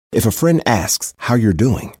If a friend asks how you're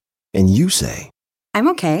doing, and you say, I'm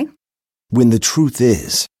okay. When the truth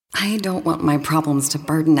is, I don't want my problems to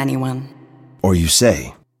burden anyone. Or you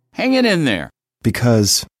say, Hang it in there.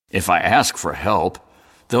 Because if I ask for help,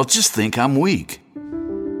 they'll just think I'm weak.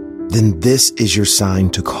 Then this is your sign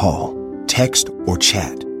to call, text, or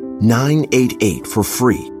chat 988 for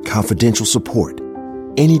free, confidential support.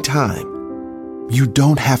 Anytime. You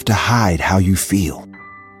don't have to hide how you feel.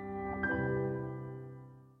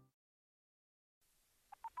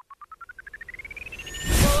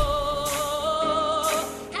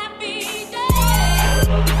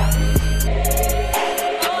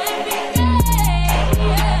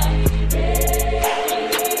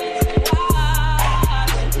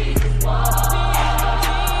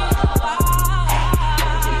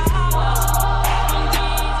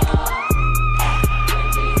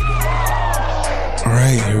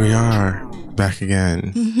 Here we are back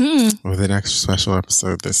again with an extra special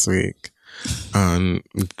episode this week on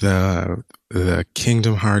the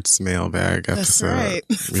Kingdom Hearts Mailbag episode.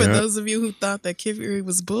 That's right. For those of you who thought that Kid Fury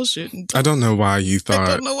was bullshit. I don't know why you thought. I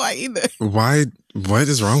don't know why either. Why? What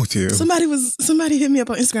is wrong with you? Somebody hit me up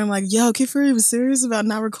on Instagram like, yo, Kid Fury was serious about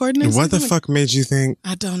not recording this. What the fuck made you think?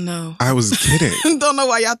 I don't know. I was kidding. Don't know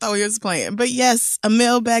why y'all thought we was playing. But yes, a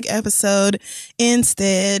mailbag episode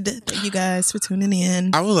instead. Thank you guys for tuning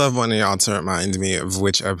in. I would love one of y'all to remind me of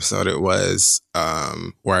which episode it was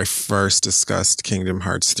where I first discussed Kingdom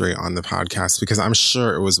Hearts 3 on the podcast, because I'm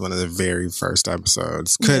sure it was one of the very first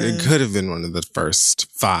episodes. It could have been one of the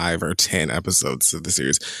first 5 or 10 episodes of the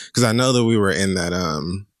series, because I know that we were in that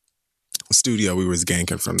studio we was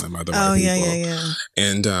ganking from them other people. Yeah.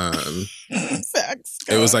 And Facts.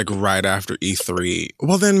 it was like right after E3.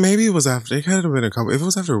 Well, then maybe it was after. It could have been a couple. If it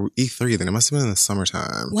was after E3, then it must have been in the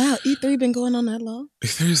summertime. Wow, E3 been going on that long?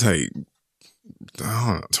 E3 is like, I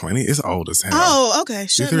don't know, 20. It's old as hell. Oh, okay.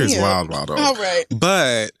 E3 is wild old. All right.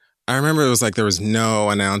 But I remember it was like there was no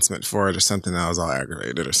announcement for it or something that was all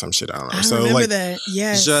aggravated or some shit. I don't know. I remember that.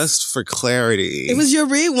 Yes. Just for clarity. It was your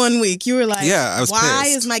read one week. You were like, yeah, I was why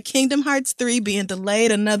pissed. is my Kingdom Hearts 3 being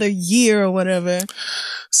delayed another year or whatever?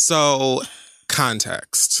 So,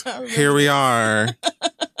 context. Here we are.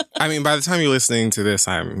 I mean, by the time you're listening to this,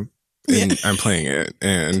 I'm playing it,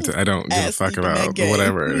 and I don't give a fuck about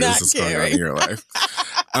whatever it is that's going on in your life.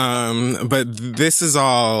 But this is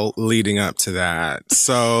all leading up to that.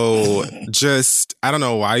 So just, I don't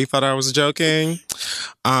know why you thought I was joking.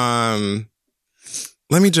 Let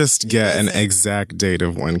me just get an exact date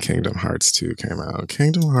of when Kingdom Hearts 2 came out.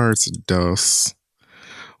 Kingdom Hearts DOS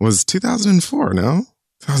was 2004, no?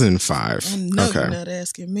 2005. I know you're not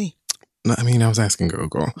asking me. No, I mean, I was asking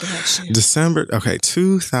Google. Gotcha. December,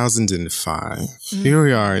 2005. Here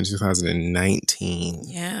we are in 2019.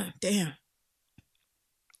 Yeah, damn.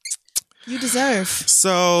 You deserve.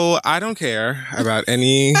 So I don't care about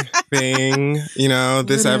anything.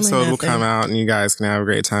 This episode will come out and you guys can have a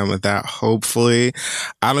great time with that, hopefully.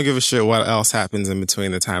 I don't give a shit what else happens in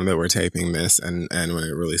between the time that we're taping this and when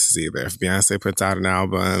it releases either. If Beyonce puts out an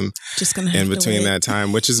album in between that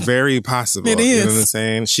time, which is very possible. It is. You know what I'm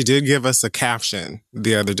saying? She did give us a caption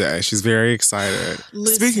the other day. She's very excited.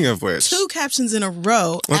 Listen, speaking of which. 2 captions in a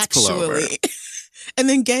row, let's pull over. And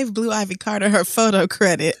then gave Blue Ivy Carter her photo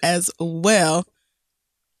credit as well.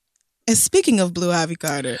 And speaking of Blue Ivy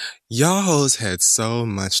Carter, y'all hoes had so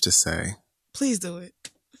much to say. Please do it.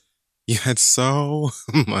 You had so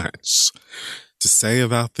much to say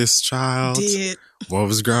about this child. Did. What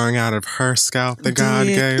was growing out of her scalp that God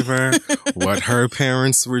gave her. What her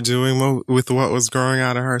parents were doing with what was growing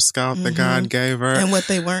out of her scalp that God gave her. And what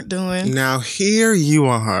they weren't doing. Now here you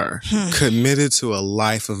are, committed to a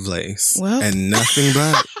life of lace. And nothing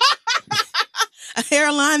but. A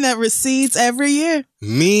hairline that recedes every year.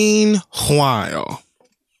 Meanwhile,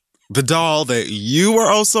 the doll that you were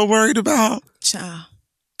also worried about. Child.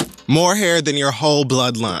 More hair than your whole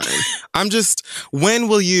bloodline.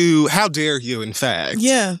 How dare you, in fact?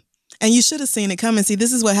 Yeah. And you should have seen it coming. See,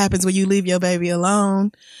 this is what happens when you leave your baby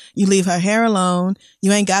alone. You leave her hair alone.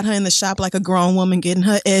 You ain't got her in the shop like a grown woman getting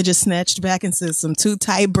her edges snatched back into some too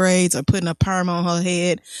tight braids or putting a perm on her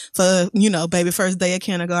head for, baby first day of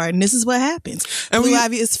kindergarten. This is what happens. And Blue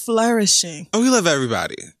Ivy is flourishing. And we love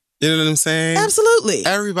everybody. You know what I'm saying? Absolutely.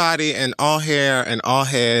 Everybody and all hair and all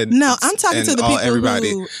head. No, I'm talking to the people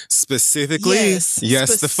everybody. who... Specifically? Yes,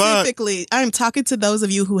 the fuck. Specifically, I am talking to those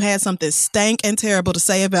of you who had something stank and terrible to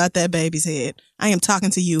say about that baby's head. I am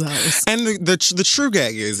talking to you, hoes. And the true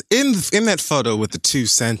gag is, in that photo with the 2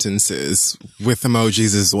 sentences, with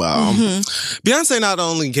emojis as well, Beyonce not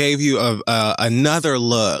only gave you another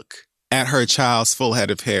look at her child's full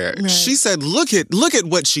head of hair. Right. She said, look at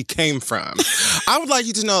what she came from. I would like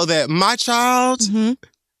you to know that my child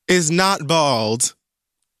is not bald.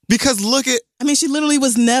 Because look at... I mean, she literally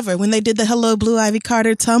was never, when they did the Hello Blue Ivy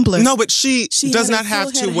Carter Tumblr. No, but she does not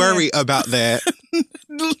have to worry about that.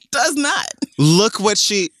 Does not. Look what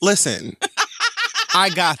she... Listen, I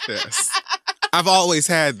got this. I've always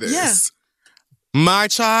had this. Yeah. My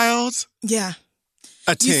child... Yeah.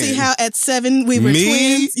 A 10. You see how at 7 we were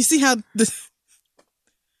twins? You see how...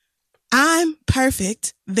 I'm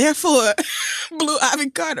perfect. Therefore, Blue Ivy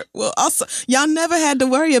Carter will also... Y'all never had to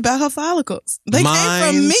worry about her follicles. They came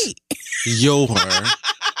from me. Your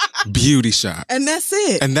beauty shop. And that's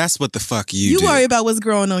it. And that's what the fuck you do. You worry about what's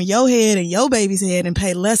growing on your head and your baby's head and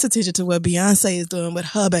pay less attention to what Beyonce is doing with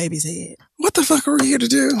her baby's head. What the fuck are we here to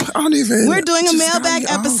do? I don't even... We're doing a mailbag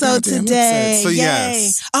episode today. So Yay.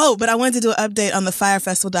 yes. Oh, but I wanted to do an update on the Fire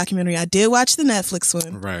Festival documentary. I did watch the Netflix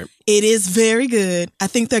one. Right. It is very good. I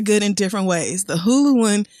think they're good in different ways. The Hulu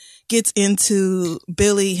one gets into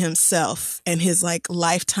Billy himself and his like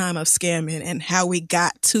lifetime of scamming and how we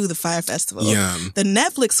got to the Fire Festival. Yum. The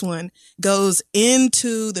Netflix one goes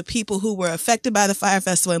into the people who were affected by the Fire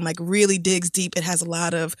Festival and like really digs deep. It has a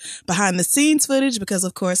lot of behind the scenes footage because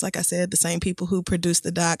of course, like I said, the same people who produced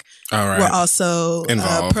the doc were also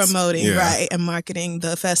promoting right and marketing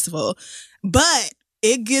the festival. But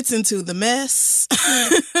it gets into the mess.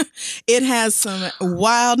 It has some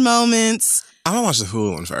wild moments. I'm gonna watch the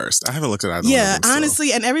Hulu one first. I haven't looked at either Yeah, one of them,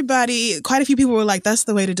 honestly, and everybody, quite a few people were like, that's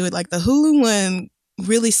the way to do it. Like the Hulu one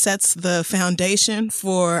really sets the foundation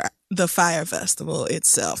for the Fire Festival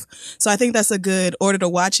itself. So I think that's a good order to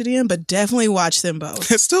watch it in, but definitely watch them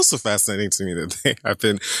both. It's still so fascinating to me that they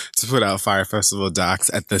happen to put out Fire Festival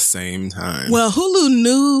docs at the same time. Well, Hulu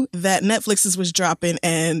knew that Netflix's was dropping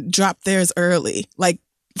and dropped theirs early, like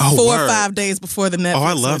 4 or 5 days before the Netflix. Oh,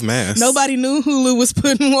 I love mess. Nobody knew Hulu was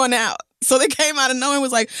putting one out. So they came out of nowhere and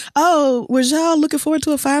was like, oh, was y'all looking forward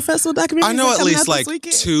to a Fire Festival documentary? I know at least like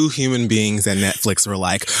 2 human beings at Netflix were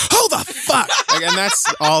like, hold the fuck. Like, and that's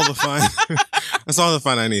all the fun. That's all the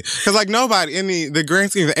fun I need. Because like nobody, the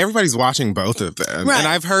grand scheme, everybody's watching both of them. Right. And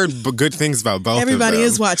I've heard good things about both Everybody of them.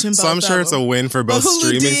 is watching both. So I'm sure it's a win for both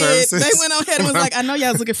streaming services. They went on ahead and was like, I know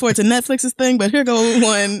y'all was looking forward to Netflix's thing, but here go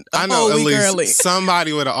one a whole week early.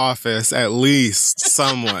 Somebody with an office, at least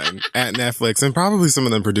someone at Netflix, and probably some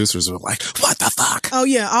of them producers were like, what the fuck? Oh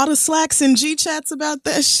yeah, all the Slacks and G chats about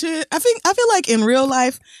that shit. I feel like in real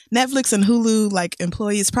life, Netflix and Hulu like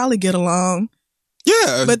employees probably get along.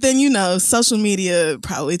 Yeah. But then, social media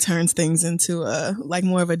probably turns things into like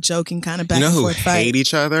more of a joking kind of back and forth fight. Hate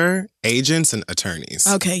each other? Agents and attorneys.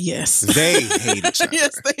 Okay, yes. They hate each other.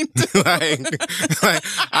 Yes, they do. like,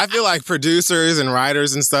 I feel like producers and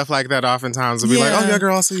writers and stuff like that oftentimes will be like, oh yeah,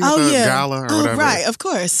 girl, I'll see you at the gala or whatever. Right, of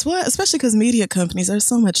course. Well, especially because media companies, there's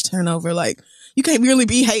so much turnover. Like, you can't really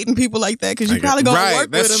be hating people like that because you're probably going to work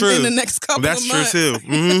with them in the next couple of months. That's true too.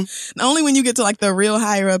 Mm-hmm. Only when you get to like the real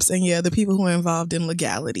higher ups and the people who are involved in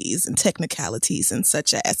legalities and technicalities and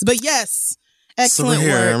such as. But yes, excellent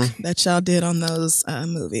work that y'all did on those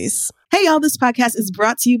movies. Hey y'all, this podcast is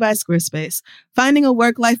brought to you by Squarespace. Finding a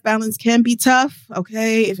work-life balance can be tough.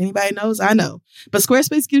 Okay, if anybody knows, I know. But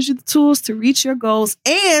Squarespace gives you the tools to reach your goals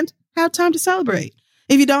and have time to celebrate.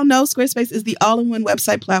 If you don't know, Squarespace is the all-in-one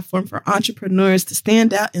website platform for entrepreneurs to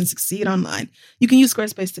stand out and succeed online. You can use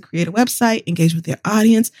Squarespace to create a website, engage with your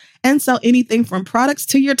audience, and sell anything from products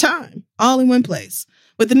to your time, all in one place.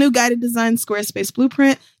 With the new guided design Squarespace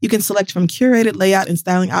Blueprint, you can select from curated layout and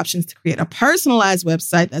styling options to create a personalized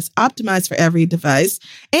website that's optimized for every device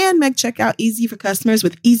and make checkout easy for customers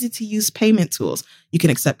with easy-to-use payment tools. You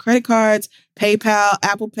can accept credit cards, PayPal,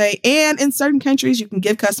 Apple Pay, and in certain countries, you can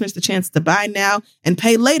give customers the chance to buy now and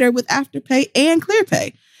pay later with Afterpay and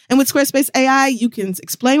ClearPay. And with Squarespace AI, you can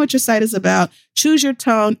explain what your site is about, choose your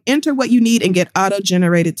tone, enter what you need, and get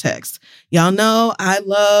auto-generated text. Y'all know I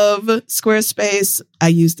love Squarespace. I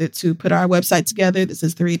used it to put our website together. This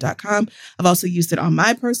is theread.com. I've also used it on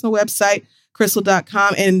my personal website,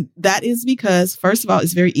 crystal.com. And that is because, first of all,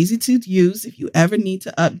 it's very easy to use if you ever need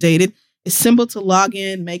to update it. It's simple to log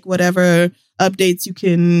in, make whatever updates you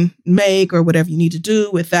can make or whatever you need to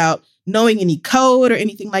do without knowing any code or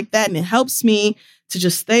anything like that. And it helps me to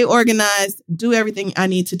just stay organized, do everything I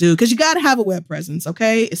need to do. Because you got to have a web presence,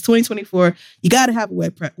 okay? It's 2024. You got to have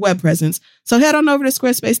a web presence. So head on over to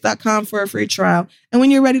squarespace.com for a free trial. And when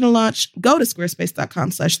you're ready to launch, go to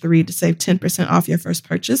squarespace.com/theread to save 10% off your first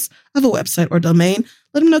purchase of a website or domain.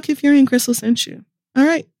 Let them know Kid Fury and Crystal sent you. All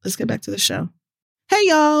right, let's get back to the show. Hey,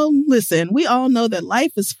 y'all, listen, we all know that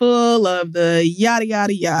life is full of the yada,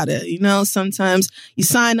 yada, yada. You know, sometimes you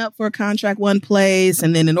sign up for a contract one place,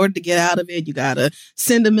 and then in order to get out of it, you got to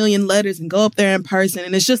send a million letters and go up there in person.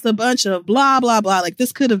 And it's just a bunch of blah, blah, blah. Like,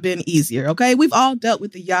 this could have been easier, okay? We've all dealt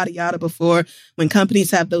with the yada, yada before when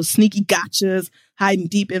companies have those sneaky gotchas hiding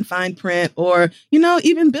deep in fine print, or, you know,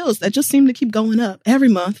 even bills that just seem to keep going up every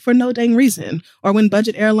month for no dang reason. Or when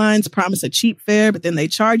budget airlines promise a cheap fare, but then they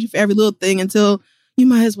charge you for every little thing until you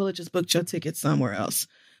might as well have just booked your ticket somewhere else.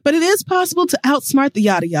 But it is possible to outsmart the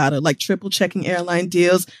yada yada, like triple checking airline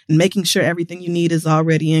deals and making sure everything you need is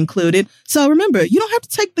already included. So remember, you don't have to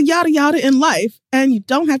take the yada yada in life, and you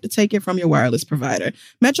don't have to take it from your wireless provider.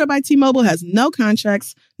 Metro by T-Mobile has no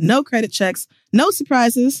contracts, no credit checks, no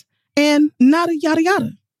surprises, and not a yada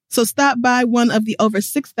yada. So stop by one of the over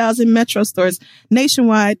 6,000 Metro stores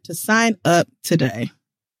nationwide to sign up today.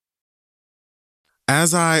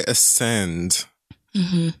 As I ascend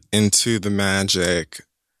into the magic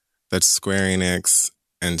that Square Enix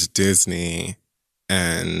and Disney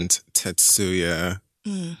and Tetsuya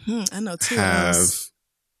I know too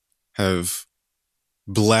have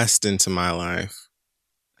blessed into my life,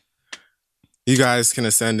 you guys can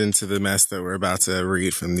ascend into the mess that we're about to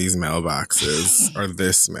read from these mailboxes or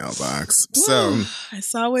this mailbox. Woo, so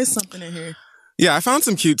it's always something in here. Yeah, I found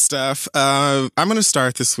some cute stuff. I'm going to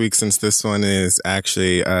start this week since this one is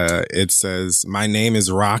actually, it says, my name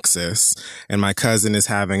is Roxas and my cousin is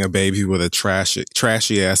having a baby with a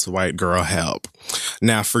trashy ass white girl. Help.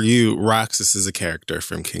 Now for you, Roxas is a character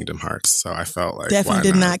from Kingdom Hearts. So I felt like,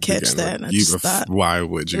 definitely did not catch that. I just thought, why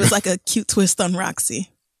would you? It was like a cute twist on Roxy.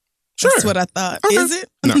 Sure. That's what I thought. Okay. Is it?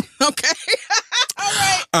 No. Okay. All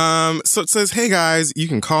right. So it says, hey guys, you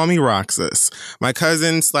can call me Roxas. My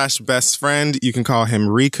cousin / best friend, you can call him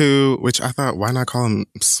Riku, which I thought, why not call him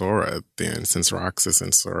Sora then, since Roxas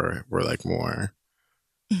and Sora were like more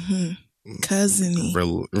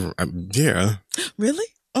cousin-y. Yeah. Really?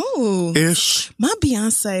 Oh. Ish. My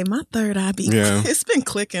Beyonce, my third eye be. Yeah. It's been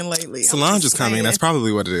clicking lately. Solange is coming. That's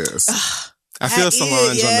probably what it is. I feel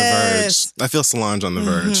Solange on the verge. I feel Solange on the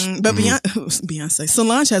verge. But Beyonce,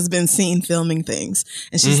 Solange has been seen filming things,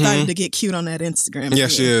 and she's starting to get cute on that Instagram. Yeah,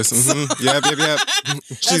 she is. Yep.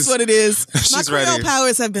 That's what it is. My Creole ready.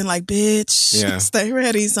 powers have been like, bitch, stay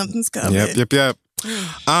ready. Something's coming. Yep.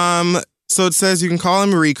 So it says you can call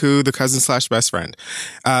him Riku, the cousin / best friend.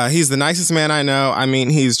 He's the nicest man I know. I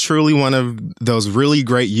mean, he's truly one of those really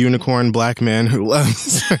great unicorn black men who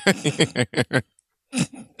loves...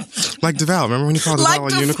 Like DeVal. Remember when you called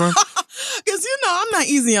DeVal a unicorn? Because, you know, I'm not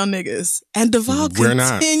easy on niggas. And DeVal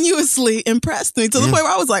continuously impressed me to the point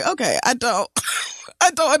where I was like, okay, I don't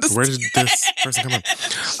understand. Where did this person come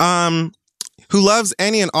from? Who loves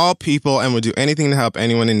any and all people and would do anything to help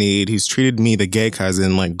anyone in need. He's treated me, the gay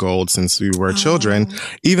cousin, like gold since we were children,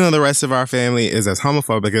 even though the rest of our family is as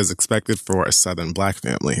homophobic as expected for a Southern black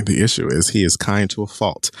family. The issue is he is kind to a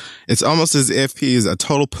fault. It's almost as if he's a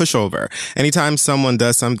total pushover. Anytime someone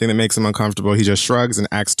does something that makes him uncomfortable, he just shrugs and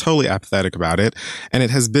acts totally apathetic about it. And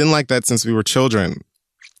it has been like that since we were children.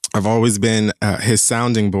 I've always been his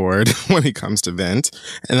sounding board when he comes to vent,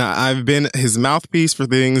 and I've been his mouthpiece for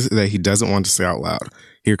things that he doesn't want to say out loud.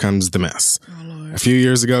 Here comes the mess. Oh, Lord. A few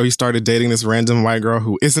years ago, he started dating this random white girl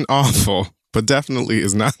who isn't awful, but definitely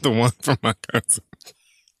is not the one for my cousin.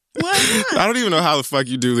 Why not? I don't even know how the fuck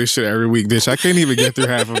you do this shit every week, bitch. I can't even get through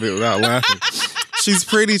half of it without laughing. She's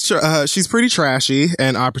pretty trashy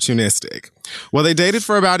and opportunistic. Well, they dated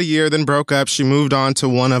for about a year, then broke up. She moved on to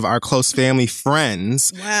one of our close family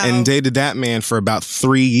friends and dated that man for about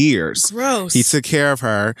 3 years. Gross. He took care of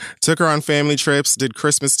her, took her on family trips, did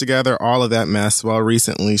Christmas together, all of that mess. Well,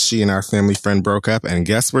 recently she and our family friend broke up, and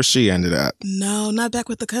guess where she ended up? No, not back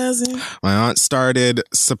with the cousin. My aunt started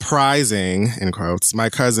surprising, in quotes, my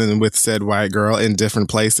cousin with said white girl in different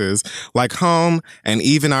places, like home and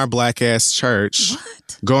even our black ass church.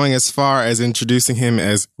 What? Going as far as introducing him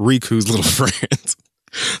as Riku's little friend.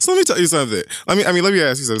 So let me tell you something. Let me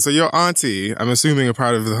ask you something. So your auntie, I'm assuming a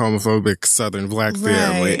part of the homophobic Southern black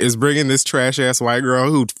family, is bringing this trash ass white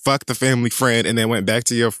girl who fucked the family friend and then went back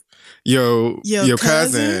to your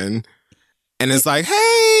cousin. And it's like,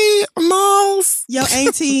 hey, Moles. Yo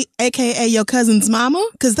auntie, aka your cousin's mama,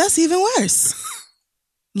 because that's even worse.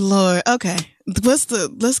 Lord, okay.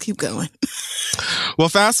 Let's keep going. Well,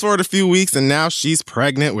 fast forward a few weeks and now she's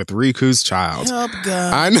pregnant with Riku's child. Help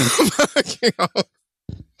God.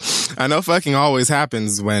 I know fucking always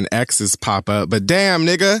happens when exes pop up, but damn,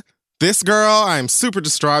 nigga, This girl, I'm super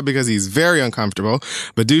distraught because he's very uncomfortable.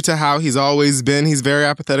 But due to how he's always been, he's very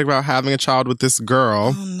apathetic about having a child with this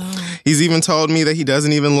girl. Oh, no. He's even told me that he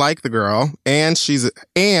doesn't even like the girl, and she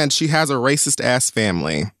has a racist-ass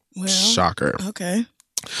family. Well, shocker. Okay.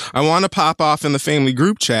 I want to pop off in the family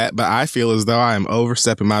group chat, but I feel as though I am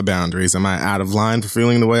overstepping my boundaries. Am I out of line for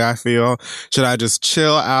feeling the way I feel? Should I just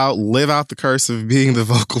chill out, live out the curse of being the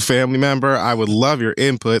vocal family member? I would love your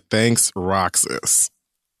input. Thanks, Roxas.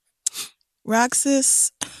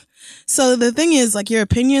 Roxas. So the thing is, like, your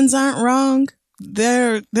opinions aren't wrong.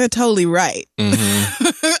 They're totally right. Mm-hmm.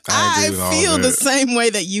 I feel the same way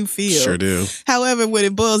that you feel. Sure do. However, when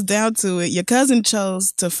it boils down to it, your cousin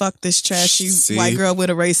chose to fuck this trashy white girl with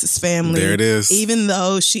a racist family. There it is. Even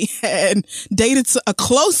though she had dated a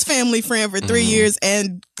close family friend for 3 years,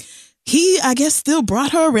 and he, I guess, still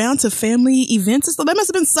brought her around to family events. So that must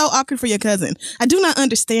have been so awkward for your cousin. I do not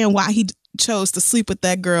understand why he chose to sleep with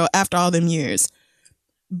that girl after all them years.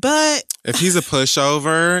 But if he's a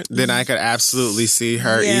pushover, then I could absolutely see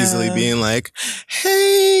her easily being like,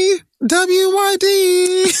 hey,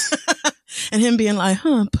 WYD. And him being like,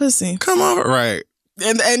 pussy. Come over. Right.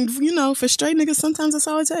 And you know, for straight niggas, sometimes that's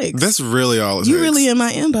all it takes. That's really all it takes. You really in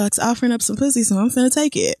my inbox offering up some pussy, so I'm finna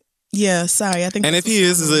take it. Yeah, sorry. I think. And if he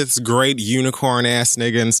is this great unicorn ass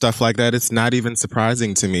nigga and stuff like that, it's not even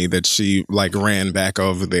surprising to me that she like ran back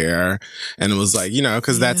over there and was like, you know,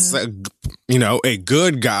 because that's a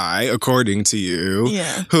good guy according to you,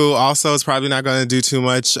 who also is probably not going to do too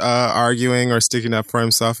much arguing or sticking up for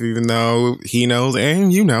himself, even though he knows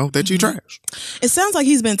and you know that you trash. It sounds like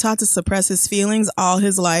he's been taught to suppress his feelings all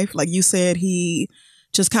his life. Like you said, he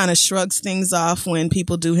just kind of shrugs things off when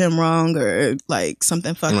people do him wrong or like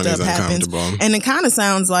something fucked up happens. And it kind of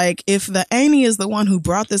sounds like if the Amy is the one who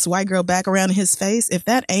brought this white girl back around in his face, if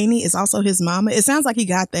that Amy is also his mama, it sounds like he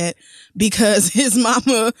got that because his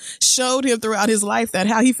mama showed him throughout his life that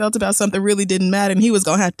how he felt about something really didn't matter and he was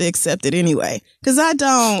going to have to accept it anyway. Because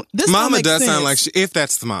this mama does sound like if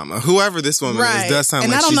that's the mama, whoever this woman is, does sound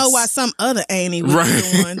and like I don't know why some other Amy would be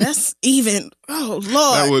the one. That's even, oh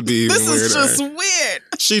Lord. That would be even This weirder. is just weird.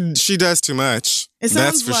 She does too much.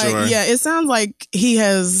 That's for sure. Yeah, it sounds like he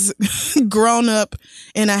has grown up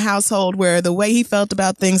in a household where the way he felt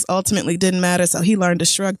about things ultimately didn't matter, so he learned to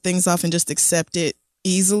shrug things off and just accept it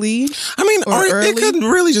easily. I mean, or it could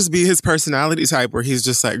really just be his personality type where he's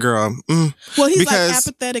just like, girl. Well, he's like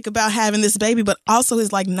apathetic about having this baby, but also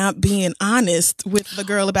is like not being honest with the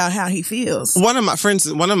girl about how he feels. One of my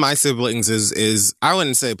siblings is I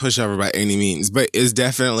wouldn't say pushover by any means, but is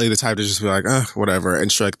definitely the type to just be like, whatever,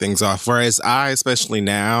 and shrug things off. Whereas I, especially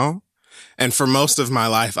now, and for most of my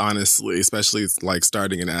life, honestly, especially like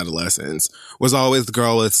starting in adolescence, was always the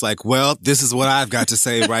girl that's like, well, this is what I've got to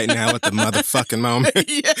say right now at the motherfucking moment.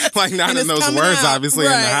 Like not in those words, obviously,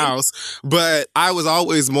 in the house. But I was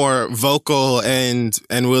always more vocal and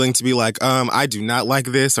willing to be like, I do not like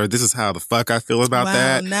this, or this is how the fuck I feel about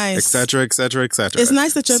that, et cetera, et cetera, et cetera. It's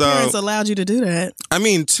nice that your parents allowed you to do that. I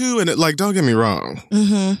mean, too, and like, don't get me wrong.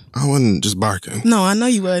 Mm-hmm. I wasn't just barking. No, I know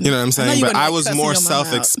you wouldn't. You know what I'm saying? But I was more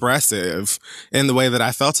self-expressive in the way that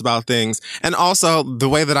I felt about things. And also the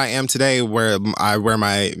way that I am today where I wear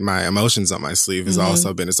my emotions on my sleeve has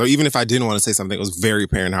also been. So even if I didn't want to say something, it was very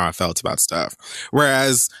apparent how I felt about stuff.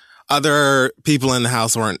 Whereas other people in the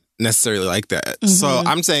house weren't necessarily like that. Mm-hmm. So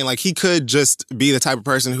I'm saying like he could just be the type of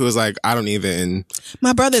person who is like, I don't even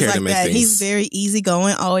My brother's care like to make that. things. He's very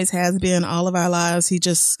easygoing, always has been all of our lives. He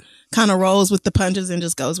just kind of rolls with the punches and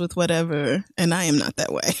just goes with whatever. And I am not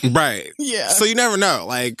that way. Right. Yeah. So you never know.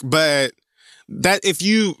 Like, but that if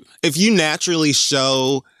you naturally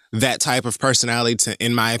show that type of personality,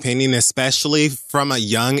 in my opinion, especially from a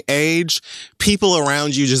young age, people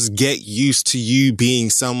around you just get used to you being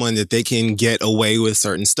someone that they can get away with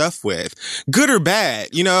certain stuff with, good or bad.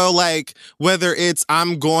 You know, like whether it's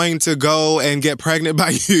I'm going to go and get pregnant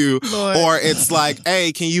by you, Lord. Or it's like,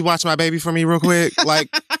 hey, can you watch my baby for me real quick?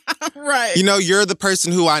 Like, right. You know, you're the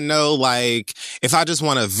person who I know, like, if I just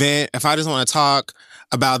want to vent, if I just want to talk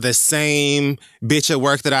about the same bitch at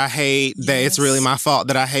work that I hate, that it's really my fault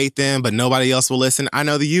that I hate them, but nobody else will listen, I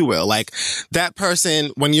know that you will. Like, that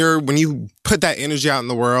person, when you put that energy out in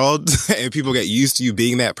the world and people get used to you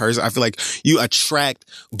being that person, I feel like you attract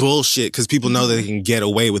bullshit because people know that they can get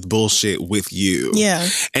away with bullshit with you. Yeah.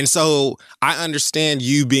 And so I understand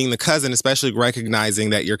you being the cousin, especially recognizing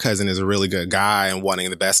that your cousin is a really good guy and wanting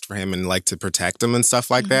the best for him and like to protect him and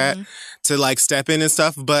stuff like that, to like step in and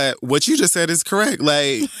stuff. But what you just said is correct. Like,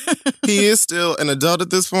 like, he is still an adult at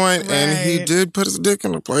this point, and he did put his dick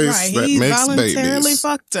in a place that he makes voluntarily babies.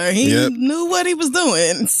 fucked her. He knew what he was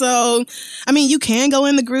doing. So, I mean, you can go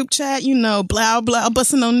in the group chat, blah, blah,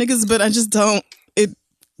 busting on niggas, but I just don't.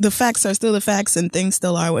 The facts are still the facts and things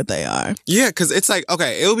still are what they are. Yeah, because it's like,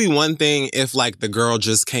 okay, it would be one thing if like the girl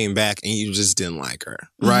just came back and you just didn't like her,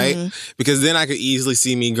 right? Mm-hmm. Because then I could easily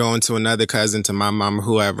see me going to another cousin, to my mom or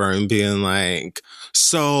whoever, and being like,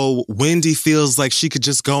 so Wendy feels like she could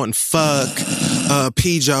just go and fuck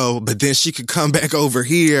Pijo, but then she could come back over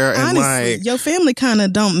here and honestly, your family kind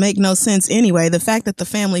of don't make no sense anyway. The fact that the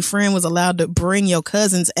family friend was allowed to bring your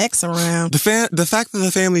cousin's ex around. The fact that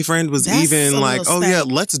the family friend was even like, oh yeah,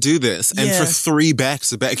 let's do this. And for 3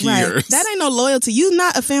 back-to-back years. That ain't no loyalty. You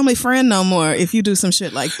not a family friend no more if you do some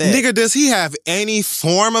shit like that. Nigga, does he have any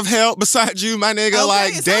form of help besides you, my nigga? Okay,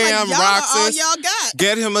 like, damn, like Roxas. all y'all got.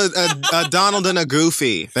 Get him a Donald and a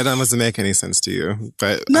Goofy. That doesn't make any sense to you.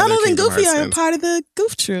 But Donald and Goofy are part of the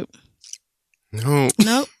Goof Troop. No.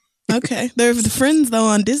 Nope. Okay. They're the friends, though,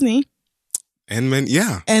 on Disney. And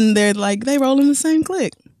And they're like, they roll in the same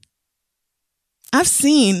clique. I've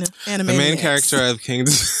seen animated. The main character of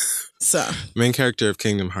Kingdom... main character of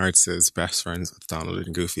Kingdom Hearts is best friends with Donald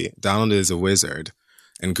and Goofy. Donald is a wizard,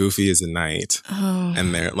 and Goofy is a knight. Oh.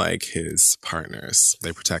 And they're like his partners.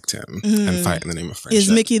 They protect him and fight in the name of friendship.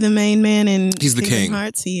 Is Mickey the main man in He's the Kingdom king.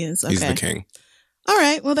 Hearts? He is. Okay. He's the king. All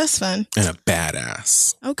right. Well, that's fun. And a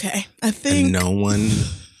badass. Okay. I think. And no one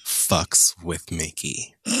fucks with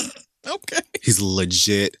Mickey. Okay. He's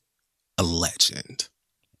legit a legend.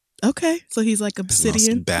 Okay. So he's like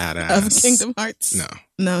Obsidian badass of Kingdom Hearts?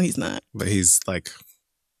 No, he's not. But he's like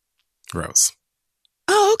Rose.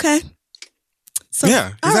 Oh, okay. So,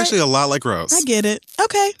 yeah, he's actually a lot like Rose. I get it.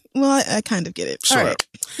 Okay. Well, I kind of get it. Sure. All right.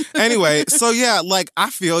 Anyway, so yeah, like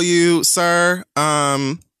I feel you, sir.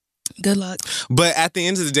 Good luck. But at the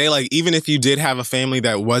end of the day, like even if you did have a family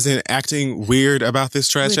that wasn't acting weird about this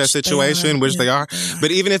trash ass situation, which they are, but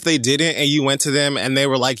even if they didn't and you went to them and they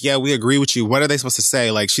were like, yeah, we agree with you, what are they supposed to say?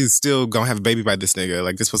 Like, she's still gonna have a baby by this nigga.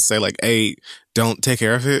 Like, they're supposed to say like, hey, don't take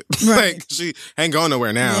care of it. Right. Like, she ain't going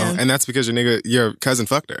nowhere now. Yeah. And that's because your cousin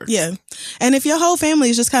fucked her. Yeah. And if your whole family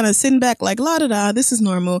is just kind of sitting back like, la da da, this is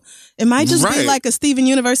normal. It might just be like a Steven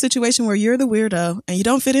Universe situation where you're the weirdo and you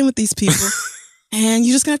don't fit in with these people. And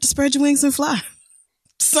you're just gonna have to spread your wings and fly.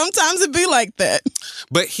 Sometimes it be like that.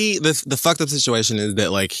 But the fucked up situation is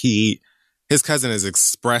that like his cousin has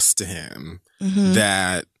expressed to him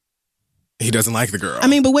that he doesn't like the girl. I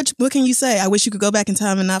mean, but what can you say? I wish you could go back in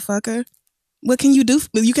time and not fuck her. What can you do?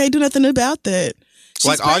 You can't do nothing about that. She's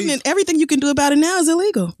like pregnant. Everything you can do about it now is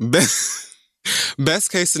illegal.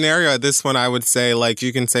 Best case scenario at this one, I would say, like,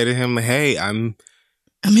 you can say to him, hey, I'm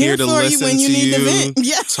here to for listen you when you need to vent.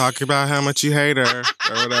 Yeah. Talk about how much you hate her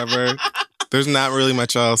or whatever. There's not really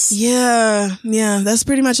much else. Yeah. That's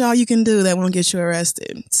pretty much all you can do that won't get you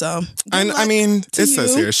arrested. So, I mean, it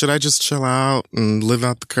says here, should I just chill out and live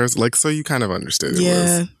out the curse? Like, so you kind of understood it.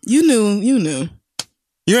 Yeah, you knew.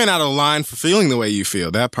 You ain't out of line for feeling the way you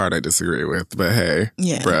feel. That part I disagree with. But hey,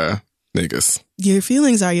 yeah, bruh, niggas. Your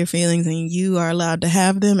feelings are your feelings, and you are allowed to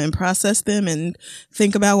have them and process them and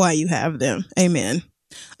think about why you have them. Amen.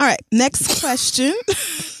 All right, next question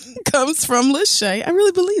comes from Lachey. I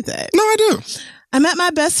really believe that. No, I do. I met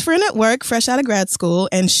my best friend at work, fresh out of grad school,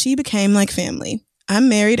 and she became like family. I'm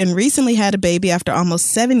married and recently had a baby after almost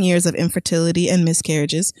 7 years of infertility and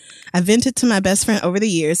miscarriages. I vented to my best friend over the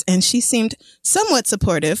years, and she seemed somewhat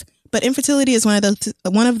supportive, but infertility is one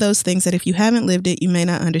of those things that if you haven't lived it, you may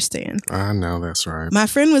not understand. I know, that's right. My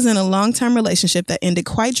friend was in a long-term relationship that ended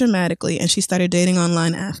quite dramatically, and she started dating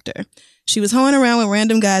online after. She was hoeing around with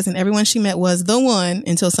random guys, and everyone she met was the one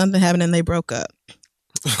until something happened and they broke up.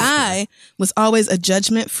 I was always a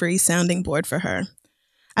judgment-free sounding board for her.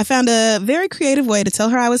 I found a very creative way to tell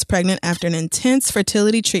her I was pregnant after an intense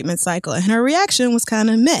fertility treatment cycle, and her reaction was kind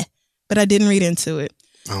of meh, but I didn't read into it.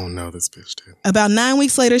 Oh no, this bitch did. About 9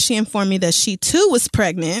 weeks later, she informed me that she too was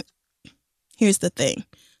pregnant. Here's the thing.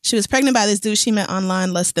 She was pregnant by this dude she met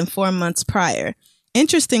online less than 4 months prior.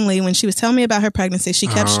 Interestingly, when she was telling me about her pregnancy, she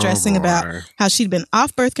kept stressing about how she'd been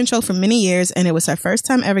off birth control for many years and it was her first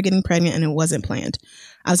time ever getting pregnant and it wasn't planned.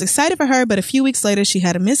 I was excited for her, but a few weeks later, she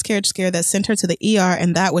had a miscarriage scare that sent her to the ER,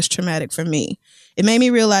 and that was traumatic for me. It made me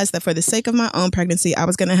realize that for the sake of my own pregnancy, I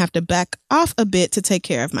was going to have to back off a bit to take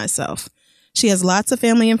care of myself. She has lots of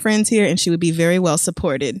family and friends here, and she would be very well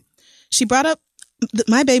supported. She brought up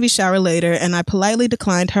my baby shower later, and I politely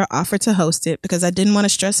declined her offer to host it because I didn't want to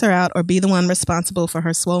stress her out or be the one responsible for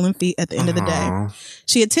her swollen feet at the end of the day.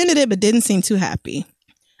 She attended it, but didn't seem too happy.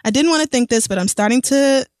 I didn't want to think this, but I'm starting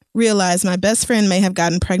to realize my best friend may have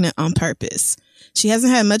gotten pregnant on purpose. She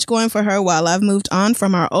hasn't had much going for her while I've moved on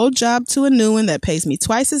from our old job to a new one that pays me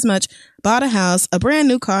twice as much, bought a house, a brand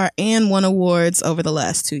new car, and won awards over the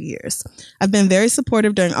last 2 years. I've been very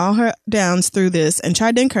supportive during all her downs through this and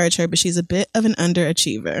tried to encourage her, but she's a bit of an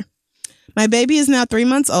underachiever. My baby is now 3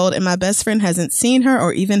 months old, and my best friend hasn't seen her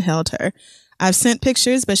or even held her. I've sent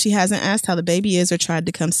pictures, but she hasn't asked how the baby is or tried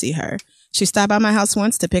to come see her. She stopped by my house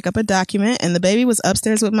once to pick up a document, and the baby was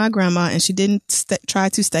upstairs with my grandma, and she didn't try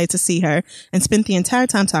to stay to see her and spent the entire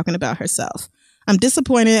time talking about herself. I'm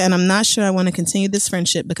disappointed, and I'm not sure I want to continue this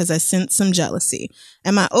friendship because I sense some jealousy.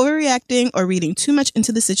 Am I overreacting or reading too much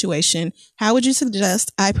into the situation? How would you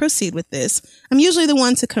suggest I proceed with this? I'm usually the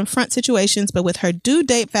one to confront situations, but with her due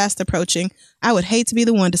date fast approaching, I would hate to be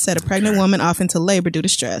the one to set a pregnant woman off into labor due to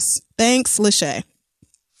stress. Thanks, Lachey.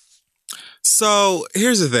 So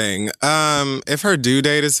here's the thing. If her due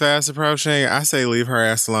date is fast approaching, I say leave her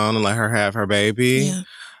ass alone and let her have her baby.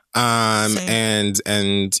 Yeah.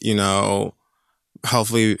 And you know,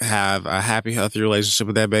 hopefully have a happy, healthy relationship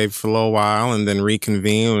with that baby for a little while and then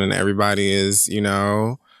reconvene when everybody is, you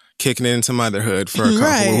know, kicking into motherhood for a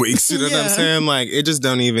couple of weeks. You know what I'm saying? Like, it just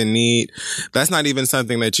don't even need, that's not even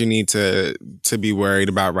something that you need to be worried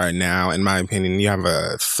about right now. In my opinion, you have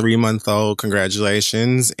a 3-month-old,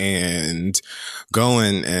 congratulations, and go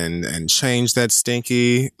and change that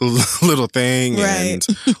stinky little thing and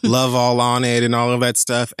love all on it and all of that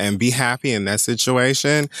stuff and be happy in that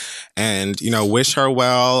situation. And, you know, wish her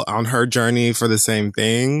well on her journey for the same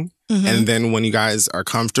thing. Mm-hmm. And then when you guys are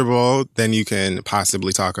comfortable, then you can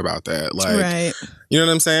possibly talk about that. Like, you know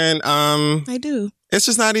what I'm saying? I do. It's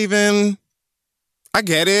just not even, I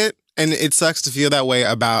get it. And it sucks to feel that way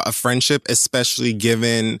about a friendship, especially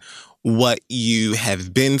given what you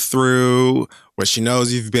have been through, what she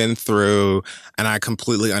knows you've been through. And I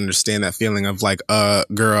completely understand that feeling of like,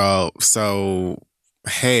 girl, so,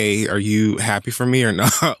 hey, are you happy for me or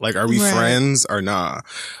not? Like, are we friends or not?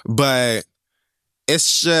 But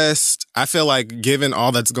it's just, I feel like given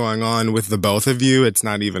all that's going on with the both of you, it's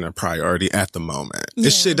not even a priority at the moment. Yeah.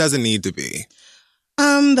 This shit doesn't need to be.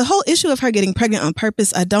 The whole issue of her getting pregnant on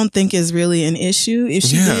purpose, I don't think is really an issue. If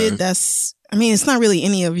she did, that's, I mean, it's not really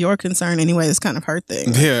any of your concern anyway. It's kind of her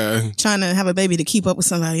thing. Yeah. Trying to have a baby to keep up with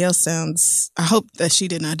somebody else sounds, I hope that she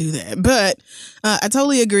did not do that. But I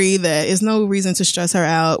totally agree that there's no reason to stress her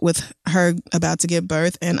out with her about to give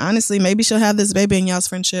birth. And honestly, maybe she'll have this baby and y'all's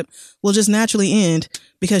friendship will just naturally end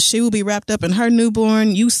because she will be wrapped up in her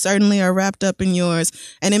newborn. You certainly are wrapped up in yours.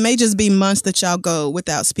 And it may just be months that y'all go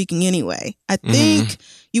without speaking anyway. I think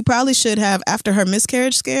you probably should have, after her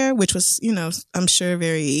miscarriage scare, which was, you know, I'm sure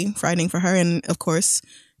very frightening for her and, of course,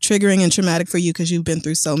 triggering and traumatic for you because you've been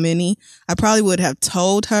through so many. I probably would have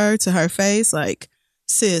told her to her face, like,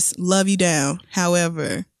 sis, love you down.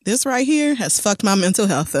 However, this right here has fucked my mental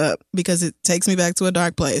health up because it takes me back to a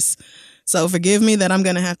dark place. So forgive me that I'm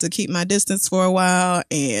going to have to keep my distance for a while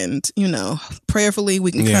and, you know, prayerfully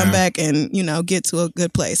we can come back and, you know, get to a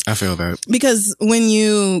good place. I feel that. Because when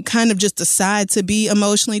you kind of just decide to be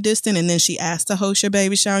emotionally distant and then she asks to host your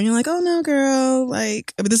baby shower and you're like, oh no, girl,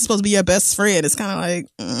 like, this is supposed to be your best friend. It's kind of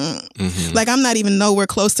like, like I'm not even nowhere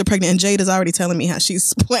close to pregnant and Jade is already telling me how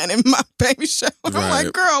she's planning my baby shower. I'm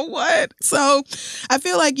like, girl, what? So I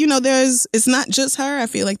feel like, you know, it's not just her. I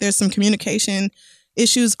feel like there's some communication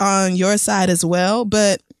issues on your side as well,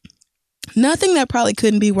 but nothing that probably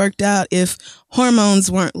couldn't be worked out if hormones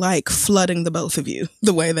weren't like flooding the both of you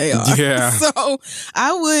the way they are. Yeah. So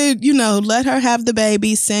I would, you know, let her have the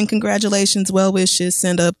baby, send congratulations, well wishes,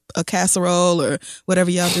 send a casserole or whatever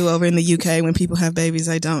y'all do over in the UK when people have babies.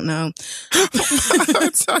 I don't know.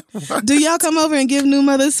 Do y'all come over and give new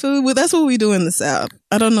mothers food? Well, that's what we do in the South.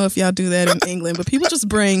 I don't know if y'all do that in England, but people just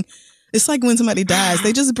bring, it's like when somebody dies,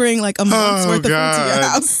 they just bring like a month's worth of food to your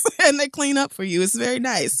house and they clean up for you. It's very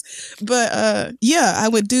nice. But yeah, I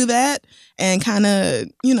would do that and kind of,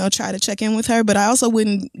 you know, try to check in with her. But I also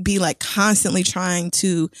wouldn't be like constantly trying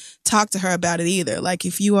to talk to her about it either. Like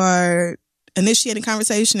if you are initiating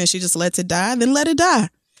conversation and she just lets it die, then let it die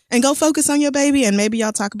and go focus on your baby and maybe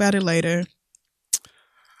y'all talk about it later.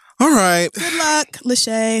 All right. Good luck,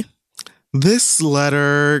 Lachey. This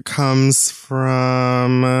letter comes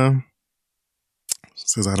from...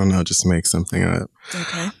 says, I don't know, just make something up.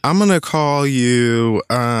 Okay. I'm going to call you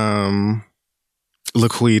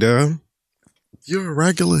Laquita. You're a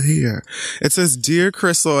regular here. It says, Dear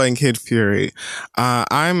Crystal and Kid Fury,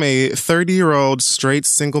 I'm a 30-year-old straight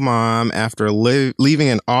single mom after leaving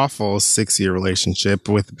an awful 6-year relationship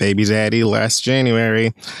with baby daddy last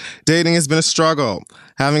January. Dating has been a struggle.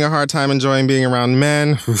 Having a hard time enjoying being around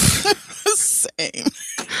men. Same.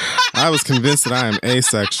 I was convinced that I am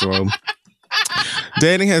asexual.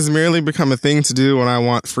 Dating has merely become a thing to do when I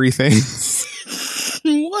want free things.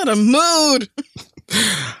 What a mood.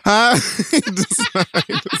 I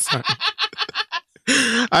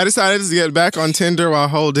decided to get back on Tinder while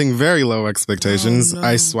holding very low expectations. Oh, no.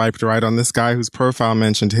 I swiped right on this guy whose profile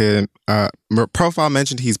mentioned he's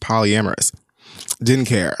polyamorous. Didn't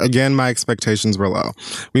care. Again, my expectations were low.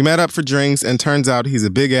 We met up for drinks, and turns out he's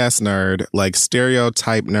a big-ass nerd, like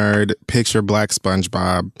stereotype nerd, picture Black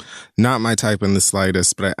SpongeBob. Not my type in the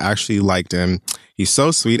slightest, but I actually liked him. He's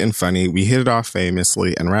so sweet and funny. We hit it off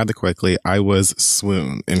famously, and rather quickly, I was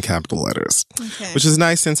swoon in capital letters. Okay. Which is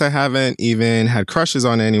nice since I haven't even had crushes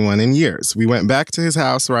on anyone in years. We went back to his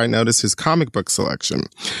house where I noticed his comic book selection.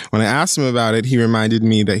 When I asked him about it, he reminded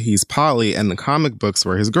me that he's poly and the comic books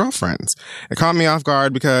were his girlfriends. It caught me off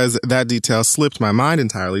guard because that detail slipped my mind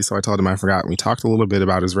entirely, so I told him I forgot. We talked a little bit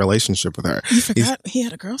about his relationship with her. You forgot he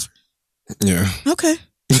had a girlfriend? Yeah. Okay.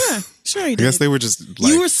 Yeah, sure he did. I guess they were just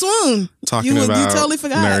like... You were swoon. Talking about you totally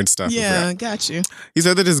forgot. Nerd stuff. Yeah, got you. He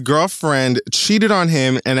said that his girlfriend cheated on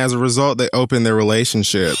him, and as a result, they opened their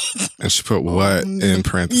relationship. And she put what in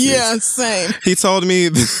parentheses? Yeah, same. He told me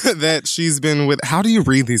that she's been with... How do you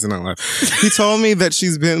read these in life? He told me that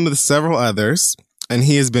she's been with several others, and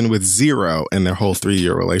he has been with 0 in their whole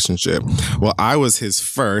 3-year relationship. Well, I was his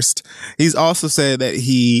first. He's also said that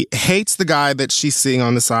he hates the guy that she's seeing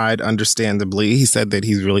on the side, understandably. He said that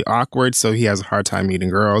he's really awkward, so he has a hard time meeting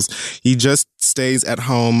girls. He just stays at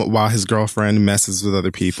home while his girlfriend messes with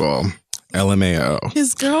other people. LMAO.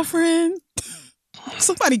 His girlfriend?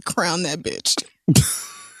 Somebody crown that bitch.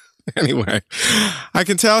 Anyway, I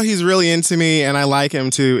can tell he's really into me and I like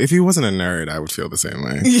him too. If he wasn't a nerd, I would feel the same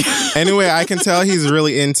way. Anyway, I can tell he's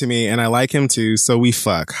really into me and I like him too, so we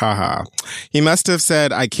fuck. Haha. He must have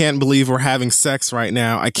said, I can't believe we're having sex right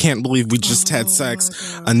now. I can't believe we just had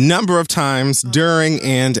sex a number of times during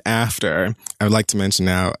and after. I would like to mention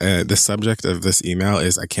now, the subject of this email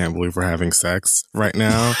is I can't believe we're having sex right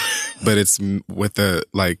now, but it's with the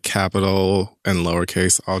like capital and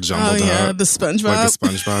lowercase all jumbled up. Oh yeah, the SpongeBob. Like the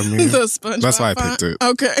SpongeBob meme. The SpongeBob. That's why I picked it.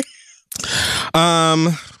 Okay.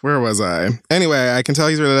 Where was I? Anyway, I can tell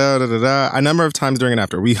he's a number of times during and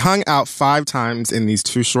after. We hung out 5 times in these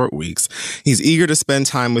 2 short weeks. He's eager to spend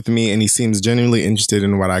time with me and he seems genuinely interested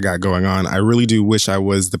in what I got going on. I really do wish I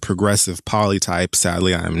was the progressive poly type.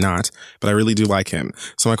 Sadly, I am not, but I really do like him.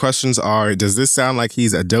 So my questions are, does this sound like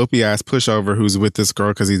he's a dopey ass pushover who's with this girl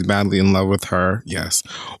because he's madly in love with her? Yes.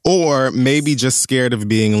 Or maybe just scared of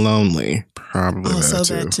being lonely. Probably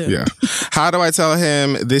that too. Yeah. How do I tell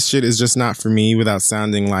him this shit is just not for me without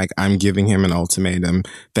sounding like I'm giving him an ultimatum?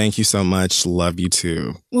 Thank you so much. Love you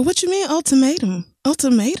too. Well, what you mean ultimatum?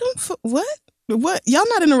 Ultimatum? For what? What? Y'all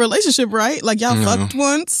not in a relationship, right? Like y'all fucked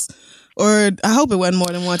once? Or I hope it wasn't more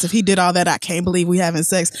than once. If he did all that, I can't believe we having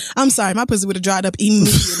sex. I'm sorry, my pussy would have dried up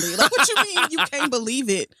immediately. Like, what you mean you can't believe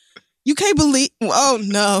it? You can't believe... Oh,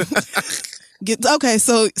 no. Okay,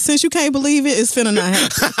 so since you can't believe it, it's finna not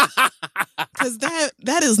happen. Because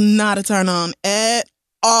that is not a turn on at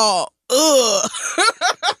all. Ugh.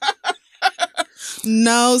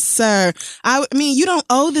 No, sir. I mean, you don't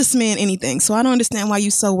owe this man anything, so I don't understand why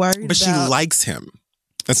you're so worried. But she likes him.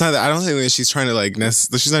 That's not. I don't think that she's trying to like.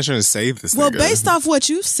 She's not trying to save this. Well, nigga. Based off what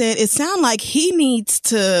you said, it sounds like he needs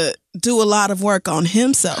to do a lot of work on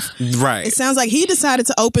himself. Right. It sounds like he decided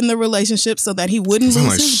to open the relationship so that he wouldn't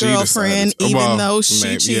lose his girlfriend, even though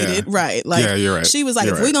she cheated. Yeah. Right. Like, yeah, you're right. She was like,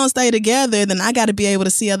 if we're gonna stay together, then I got to be able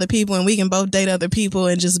to see other people, and we can both date other people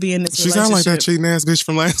and just be in this relationship. She sounds like that cheating ass bitch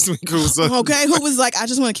from last week. Who was like, I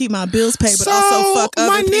just want to keep my bills paid, but also fuck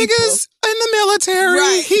other people. My niggas in the military.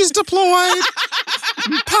 Right. He's deployed,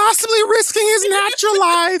 possibly risking his natural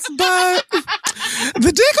life, but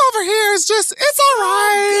the dick over here is just, it's all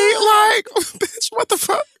right. Like, bitch, what the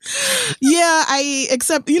fuck? Yeah,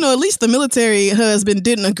 except, at least the military husband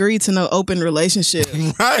didn't agree to no open relationship.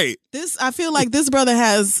 Right. I feel like this brother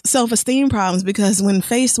has self-esteem problems because when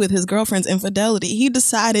faced with his girlfriend's infidelity, he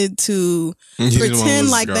decided to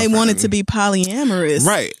pretend like they wanted to be polyamorous.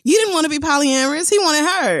 Right. You didn't want to be polyamorous. He wanted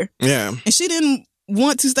her. Yeah. And she didn't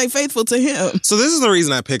want to stay faithful to him. So this is the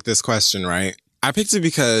reason I picked this question, right? I picked it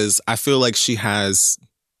because I feel like she has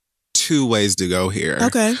 2 ways to go here.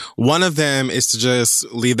 Okay. One of them is to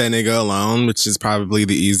just leave that nigga alone, which is probably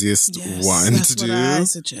the easiest one to do. That's what I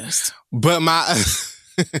suggest. But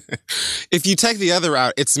if you take the other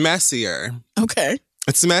route, it's messier. Okay.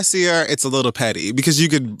 It's messier. It's a little petty because you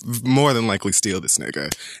could more than likely steal this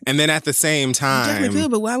nigga. And then at the same time... You definitely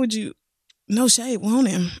could, but why would you... No shade, want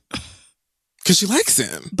him. Because she likes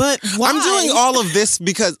him. But why? I'm doing all of this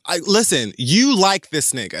because, listen, you like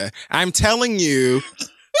this nigga. I'm telling you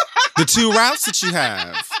the 2 routes that you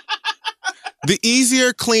have. The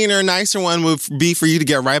easier, cleaner, nicer one would be for you to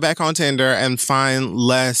get right back on Tinder and find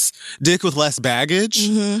less dick with less baggage.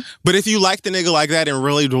 Mm-hmm. But if you like the nigga like that and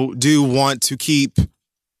really do want to keep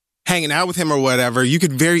hanging out with him or whatever, you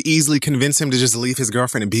could very easily convince him to just leave his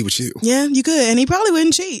girlfriend and be with you. Yeah, you could. And he probably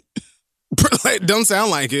wouldn't cheat. Don't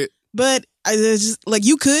sound like it. But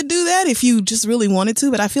you could do that if you just really wanted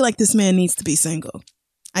to. But I feel like this man needs to be single.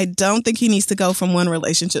 I don't think he needs to go from one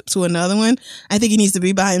relationship to another one. I think he needs to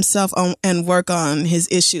be by himself and work on his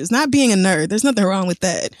issues. Not being a nerd. There's nothing wrong with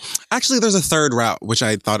that. Actually, there's a third route, which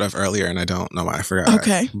I thought of earlier, and I don't know why I forgot.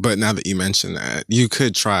 Okay. But now that you mention that, you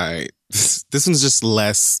could try... This one's just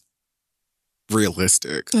less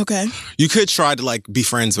realistic. Okay. You could try to, like, be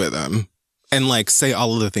friends with him. And, like, say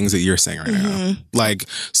all of the things that you're saying right now. Like,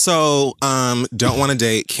 so, don't want to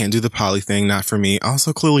date, can't do the poly thing, not for me.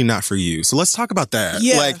 Also, clearly not for you. So let's talk about that.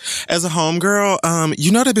 Yeah. Like, as a homegirl,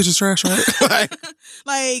 you know that bitch is trash, right?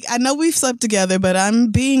 Like, I know we've slept together, but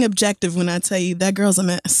I'm being objective when I tell you that girl's a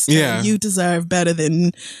mess. Yeah. And you deserve better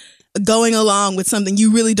than going along with something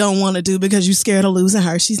you really don't want to do because you're scared of losing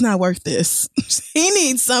her. She's not worth this. He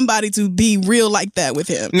needs somebody to be real like that with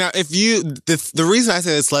him. Now, if you, the reason I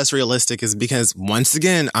say it's less realistic is because, once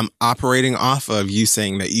again, I'm operating off of you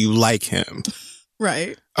saying that you like him.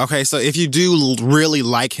 Right. Okay, so if you do really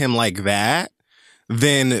like him like that,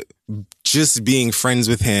 then just being friends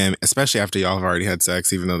with him, especially after y'all have already had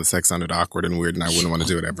sex, even though the sex sounded awkward and weird and I wouldn't want to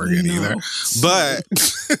do it ever again either.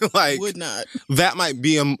 But like, would not. That might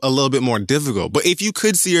be a little bit more difficult. But if you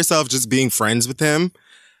could see yourself just being friends with him,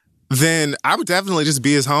 then I would definitely just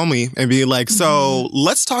be his homie and be like, so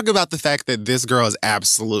let's talk about the fact that this girl is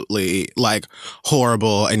absolutely like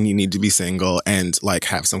horrible and you need to be single and like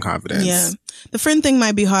have some confidence. Yeah. The friend thing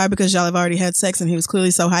might be hard because y'all have already had sex and he was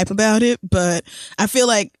clearly so hype about it. But I feel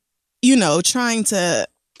like, you know, trying to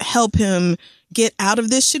help him get out of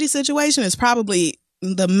this shitty situation is probably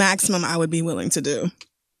the maximum I would be willing to do.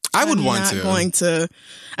 I would want not to. Going to.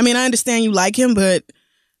 I mean, I understand you like him, but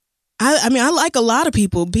I mean, I like a lot of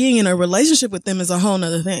people. Being in a relationship with them is a whole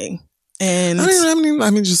nother thing. And I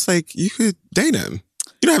mean, just like you could date him.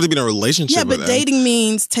 You don't have to be in a relationship with him. Yeah, but dating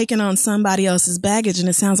means taking on somebody else's baggage, and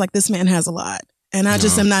it sounds like this man has a lot. And I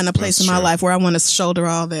just am not in a place in my life where I want to shoulder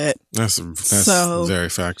all that. That's very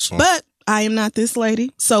factual. But I am not this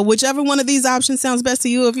lady. So whichever one of these options sounds best to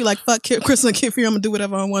you, if you're like, fuck Crystal Kid for you, I'm going to do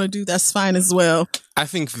whatever I want to do, that's fine as well. I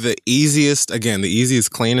think the easiest,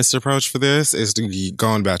 cleanest approach for this is to go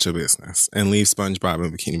on about your business and leave SpongeBob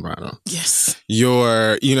and Bikini Bottom. Yes.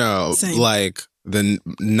 You're, Same. like the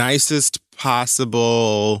nicest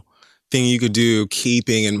possible thing you could do,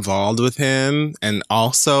 keeping involved with him, and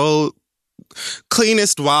also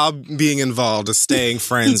cleanest while being involved is staying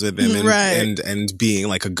friends with him and, right. and being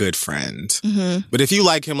like a good friend. Mm-hmm. But if you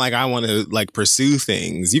like him, like I want to like pursue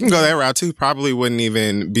things, you can go that route too. Probably wouldn't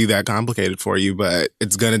even be that complicated for you, but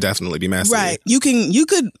it's gonna definitely be messy. Right. You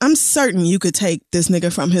could, I'm certain you could take this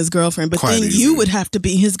nigga from his girlfriend, but then you would have to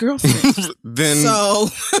be his girlfriend. So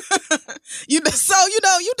you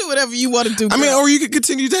do whatever you want to do. I mean, or you could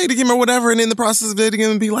continue dating him or whatever, and in the process of dating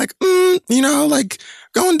him be like, like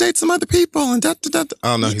go and date some other people and da.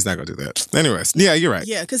 Oh no, he's not gonna do that. Anyways, yeah, you're right.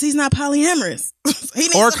 Yeah, because he's not polyamorous. He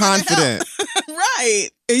needs or confident. Right.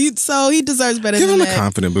 So he deserves better Give than him that. a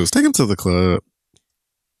confident boost. Take him to the club.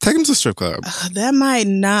 Take him to the strip club. That might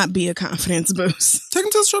not be a confidence boost. Take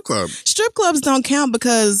him to the strip club. Strip clubs don't count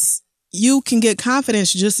because you can get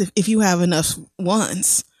confidence just if you have enough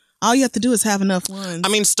ones. All you have to do is have enough ones. I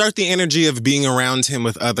mean, start the energy of being around him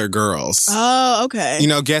with other girls. Oh, okay.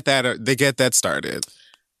 Get that started.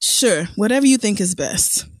 Sure. Whatever you think is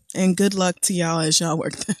best. And good luck to y'all as y'all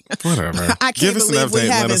work that. Whatever. I can't Give us an update and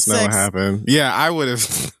let us know what happened. Yeah, I would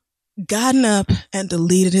have gotten up and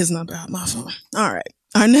deleted his number out my phone. All right.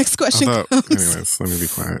 Our next question comes. Anyways, let me be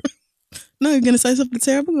quiet. No, you're going to say something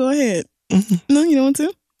terrible? Go ahead. Mm-hmm. No, you don't want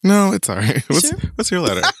to? No, it's all right. What's your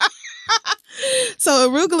letter? So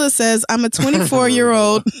Arugula says, I'm a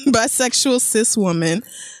 24-year-old bisexual cis woman.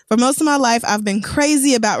 For most of my life, I've been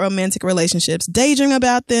crazy about romantic relationships, daydreaming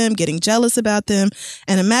about them, getting jealous about them,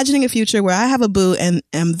 and imagining a future where I have a boo and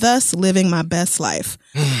am thus living my best life.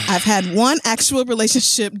 I've had one actual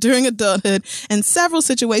relationship during adulthood and several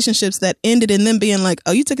situationships that ended in them being like,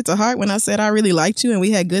 oh, you took it to heart when I said I really liked you and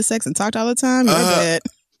we had good sex and talked all the time? You're bad.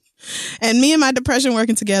 And me and my depression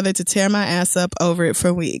working together to tear my ass up over it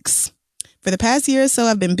for weeks. For the past year or so,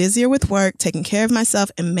 I've been busier with work, taking care of myself,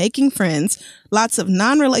 and making friends. Lots of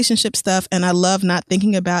non-relationship stuff, and I love not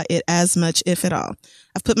thinking about it as much, if at all.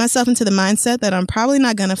 I've put myself into the mindset that I'm probably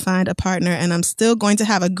not going to find a partner, and I'm still going to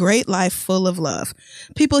have a great life full of love.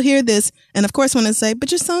 People hear this, and of course want to say, but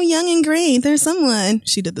you're so young and green. There's someone.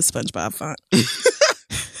 She did the SpongeBob font.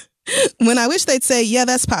 When I wish they'd say, yeah,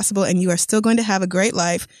 that's possible, and you are still going to have a great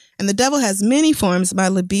life. And the devil has many forms, my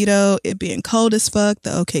libido, it being cold as fuck,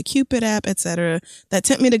 the OkCupid app, etc., that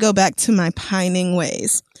tempt me to go back to my pining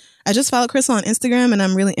ways. I just followed Crystal on Instagram, and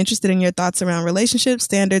I'm really interested in your thoughts around relationships,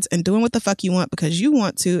 standards, and doing what the fuck you want because you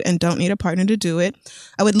want to and don't need a partner to do it.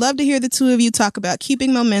 I would love to hear the two of you talk about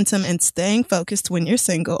keeping momentum and staying focused when you're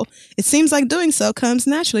single. It seems like doing so comes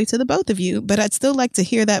naturally to the both of you, but I'd still like to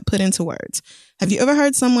hear that put into words. Have you ever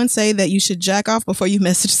heard someone say that you should jack off before you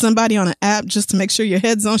message somebody on an app just to make sure your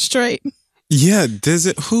head's on straight? Yeah, there's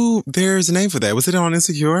a name for that. Was it on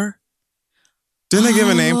Insecure? Didn't they give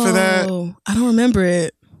a name for that? I don't remember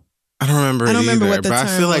it. I don't remember either, what the but term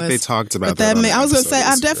I feel like was. they talked about But that. I was going to say,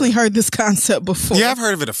 I've definitely heard this concept before. Yeah, I've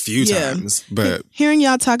heard of it a few times, but hearing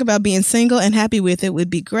y'all talk about being single and happy with it would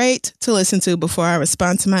be great to listen to before I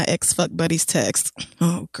respond to my ex-fuck buddy's text.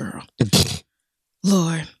 Oh, girl.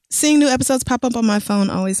 Lord. Seeing new episodes pop up on my phone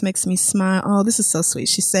always makes me smile. Oh, this is so sweet.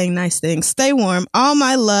 She's saying nice things. Stay warm. All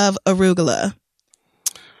my love, Arugula.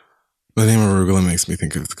 the name Arugula makes me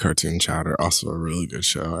think of the cartoon Chowder. Also a really good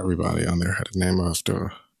show. Everybody on there had a name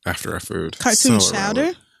after a food. Cartoon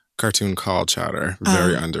Chowder? Cartoon called Chowder.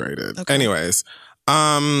 Very underrated. Okay. Anyways,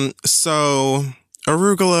 so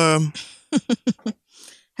Arugula.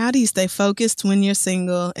 How do you stay focused when you're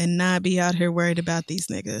single and not be out here worried about these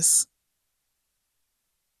niggas?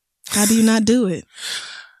 How do you not do it?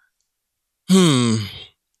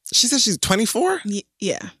 She said she's 24?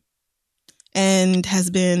 Yeah. And has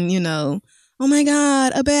been, oh my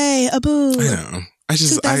God, a bae, a boo. I know.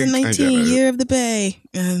 2019, year of the bae.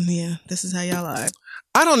 And yeah, this is how y'all are.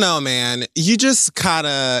 I don't know, man. You just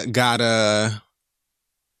gotta.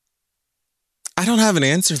 I don't have an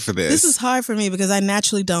answer for this. This is hard for me because I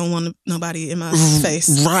naturally don't want nobody in my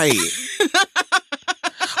face. Right.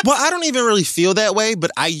 Well, I don't even really feel that way, but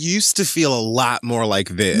I used to feel a lot more like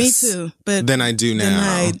this. Me too. But than I do now. Then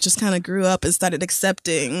I just kind of grew up and started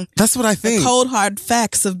accepting. That's what I think. The cold, hard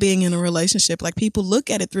facts of being in a relationship. Like, people look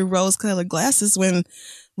at it through rose-colored glasses when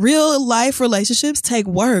real life relationships take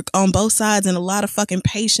work on both sides and a lot of fucking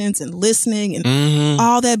patience and listening and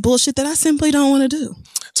all that bullshit that I simply don't want to do.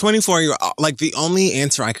 24, like, the only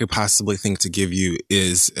answer I could possibly think to give you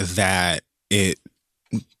is that it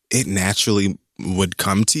naturally would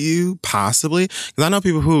come to you, possibly. Because I know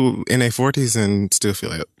people who in their 40s and still feel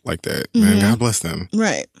like that. And God bless them.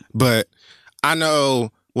 Right. But I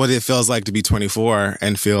know what it feels like to be 24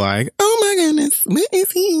 and feel like, oh my goodness, what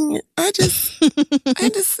is he? I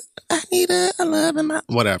need a love in my,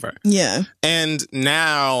 whatever. Yeah. And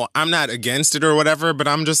now I'm not against it or whatever, but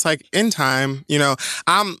I'm just like, in time,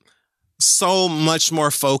 I'm so much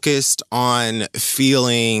more focused on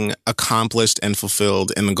feeling accomplished and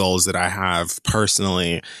fulfilled in the goals that I have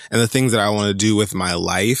personally and the things that I want to do with my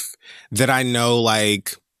life that I know,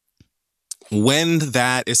 like, when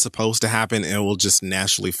that is supposed to happen, it will just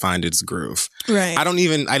naturally find its groove. Right.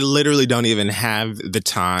 I literally don't even have the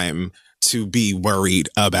time to be worried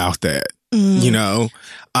about that,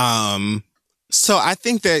 So I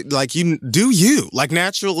think that, like, like,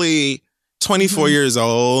 naturally 24 years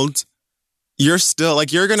old, you're still,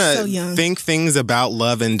 like, you're going to think things about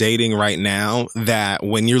love and dating right now that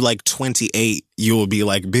when you're like 28, you will be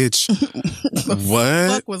like, bitch,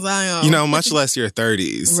 what fuck was I on? Much less your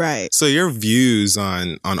 30s. Right. So your views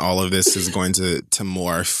on all of this is going to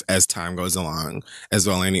morph as time goes along as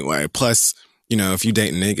well anyway. Plus, if you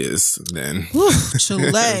date niggas, then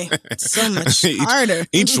Chile, so much harder.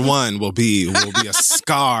 Each one will be a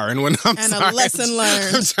scar, and when I'm and sorry, a lesson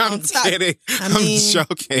learned. I'm kidding. I'm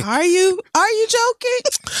joking. Are you joking?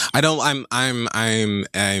 I don't. I'm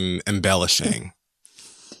embellishing.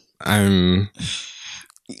 I'm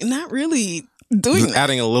not really doing that.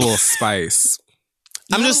 Adding a little spice.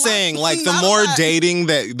 I'm just saying, like, the more dating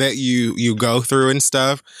that you go through and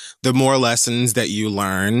stuff, the more lessons that you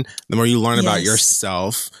learn, the more you learn about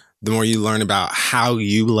yourself, the more you learn about how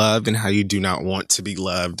you love and how you do not want to be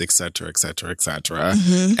loved, et cetera, et cetera, et cetera.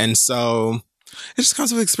 And so it just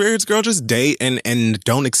comes with experience, girl. Just date and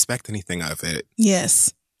don't expect anything of it.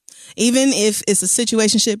 Yes. Even if it's a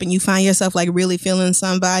situationship and you find yourself, like, really feeling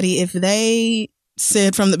somebody, if they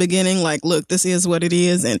said from the beginning, like, look, this is what it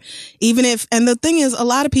is. And even if, and the thing is, a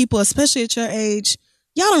lot of people, especially at your age,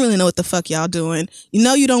 y'all don't really know what the fuck y'all doing. You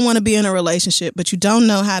know you don't want to be in a relationship, but you don't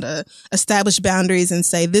know how to establish boundaries and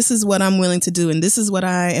say, this is what I'm willing to do and this is what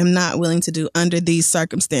I am not willing to do under these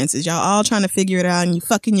circumstances. Y'all all trying to figure it out and you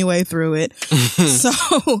fucking your way through it. So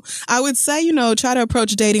I would say, try to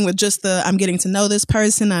approach dating with just I'm getting to know this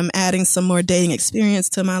person. I'm adding some more dating experience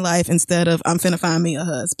to my life instead of I'm finna find me a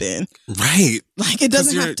husband. Right. Like, it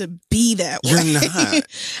doesn't have to be that way. You're not.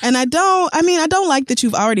 And I don't like that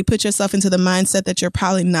you've already put yourself into the mindset that you're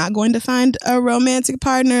probably not going to find a romantic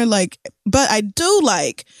partner. But I do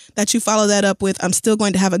like that you follow that up with, I'm still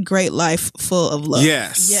going to have a great life full of love.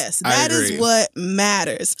 Yes. That is what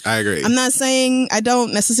matters. I agree. I'm not saying I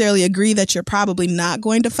don't necessarily agree that you're probably not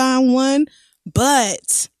going to find one,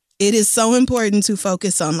 but it is so important to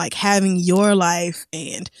focus on like having your life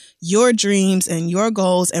and your dreams and your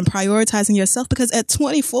goals and prioritizing yourself, because at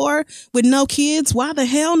 24 with no kids, why the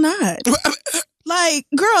hell not? Like,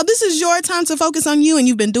 girl, this is your time to focus on you, and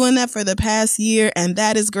you've been doing that for the past year, and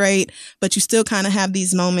that is great, but you still kind of have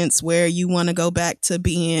these moments where you want to go back to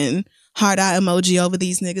being heart eye emoji over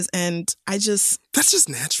these niggas, and that's just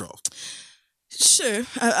natural. Sure,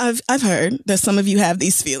 I've heard that some of you have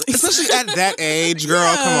these feelings, especially at that age, girl.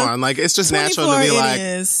 Yeah. Come on, like it's just natural to be like,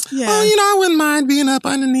 yeah. Oh, I wouldn't mind being up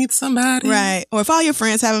underneath somebody, right? Or if all your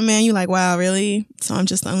friends have a man, you like, wow, really? So I'm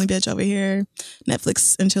just the only bitch over here,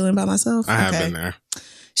 Netflix and chilling by myself. I have been there.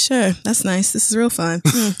 Sure, that's nice. This is real fun.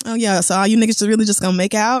 Oh yeah, so all you niggas really just gonna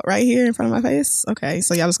make out right here in front of my face? Okay,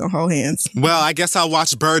 so y'all just gonna hold hands. Well, I guess I'll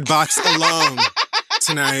watch Bird Box alone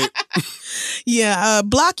tonight. Yeah,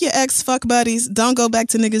 block your ex fuck buddies. Don't go back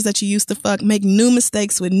to niggas that you used to fuck. Make new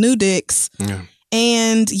mistakes with new dicks. Yeah.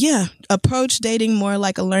 And yeah, approach dating more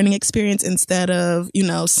like a learning experience instead of,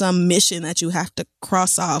 some mission that you have to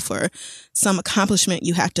cross off or some accomplishment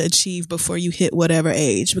you have to achieve before you hit whatever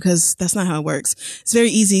age, because that's not how it works. It's very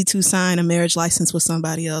easy to sign a marriage license with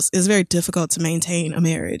somebody else. It's very difficult to maintain a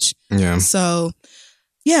marriage. Yeah. So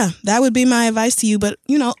yeah, that would be my advice to you. But,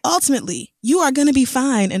 ultimately, you are going to be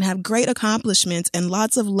fine and have great accomplishments and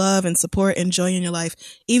lots of love and support and joy in your life,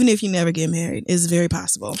 even if you never get married. It's very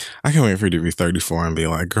possible. I can't wait for you to be 34 and be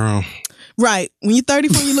like, girl. Right. When you're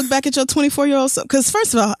 34, you look back at your 24-year-old self. Because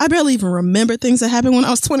first of all, I barely even remember things that happened when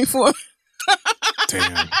I was 24.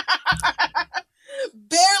 Damn.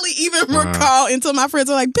 Barely even recall until my friends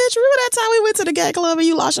are like, bitch, remember that time we went to the gay club and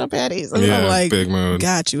you lost your panties? And I'm like, big mood.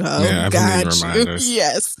 Got you, ho. Yeah, got you.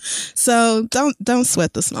 Yes. So don't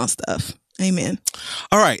sweat the small stuff. Amen.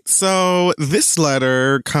 All right. So this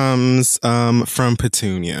letter comes from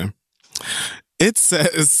Petunia. It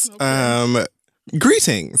says,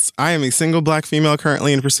 greetings. I am a single Black female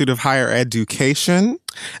currently in pursuit of higher education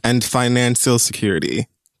and financial security.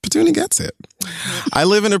 Petunia gets it. I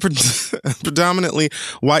live in a predominantly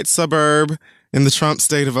white suburb in the Trump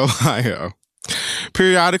state of Ohio.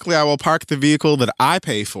 Periodically, I will park the vehicle that I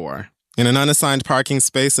pay for in an unassigned parking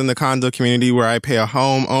space in the condo community where I pay a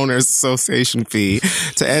homeowners association fee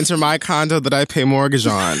to enter my condo that I pay mortgage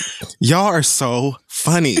on. Y'all are so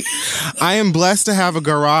funny. I am blessed to have a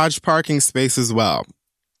garage parking space as well.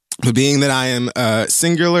 But being that I am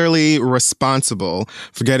singularly responsible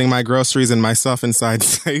for getting my groceries and myself inside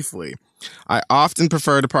safely, I often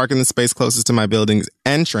prefer to park in the space closest to my building's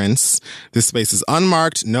entrance. This space is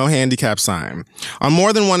unmarked, no handicap sign. On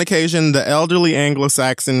more than one occasion, the elderly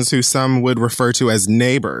Anglo-Saxons, who some would refer to as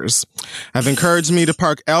neighbors, have encouraged me to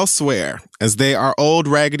park elsewhere, as they are old,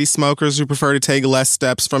 raggedy smokers who prefer to take less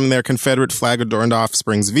steps from their Confederate flag-adorned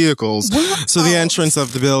offspring's vehicles to the entrance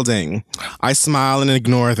of the building. I smile and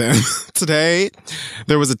ignore them. Today,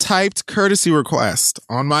 there was a typed courtesy request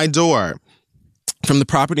on my door from the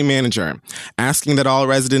property manager asking that all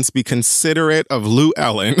residents be considerate of Lou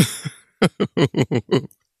Ellen.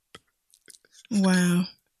 Wow.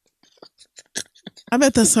 I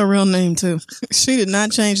bet that's her real name, too. She did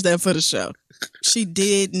not change that for the show. She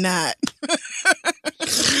did not.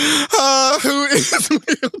 Who is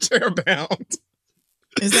wheelchair bound?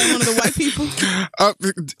 Is that one of the white people?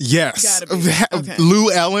 Yes. Okay.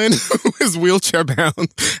 Lou Ellen, who is wheelchair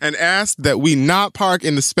bound, and asked that we not park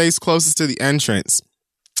in the space closest to the entrance.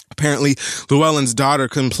 Apparently, Llewellyn's daughter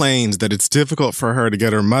complains that it's difficult for her to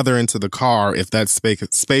get her mother into the car if that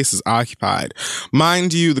space is occupied.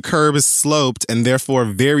 Mind you, the curb is sloped and therefore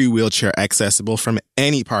very wheelchair accessible from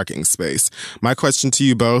any parking space. My question to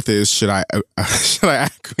you both is, should I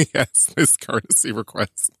acquiesce this courtesy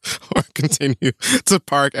request or continue to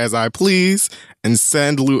park as I please and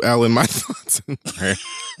send Lou Ellen my thoughts and prayers?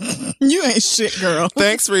 You ain't shit, girl.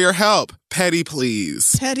 Thanks for your help. Petty,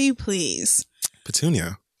 please. Petty, please.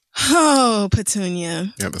 Petunia. Oh,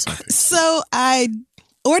 Petunia. Yeah, that's my favorite. So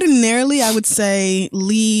ordinarily I would say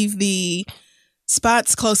leave the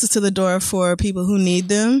spots closest to the door for people who need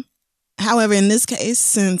them. However, in this case,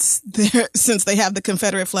 since they have the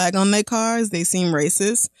Confederate flag on their cars, they seem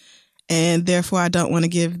racist. And therefore, I don't want to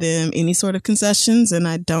give them any sort of concessions, and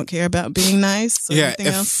I don't care about being nice or anything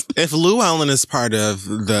else. If Llewellyn is part of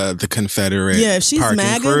the Confederate if she's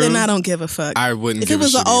MAGA, crew, then I don't give a fuck. I wouldn't give a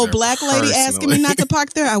If shit it was an old either, black lady asking me not to park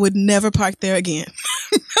there, I would never park there again.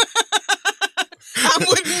 I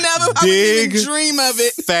would even dream of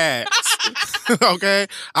it. Facts. Okay?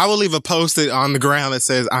 I will leave a post-it on the ground that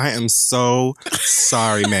says, I am so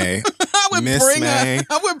sorry, May. I would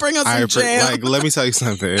bring her some jam. Let me tell you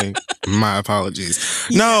something. My apologies.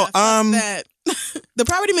 Yeah, that. The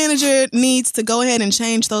property manager needs to go ahead and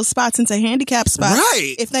change those spots into handicap spots.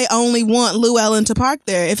 Right. If they only want Llewellyn to park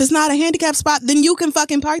there. If it's not a handicap spot, then you can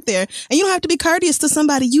fucking park there. And you don't have to be courteous to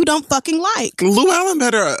somebody you don't fucking like. Llewellyn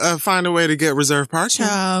better find a way to get reserved parking.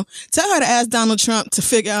 Child, tell her to ask Donald Trump to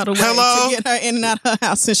figure out a way to get her in and out of her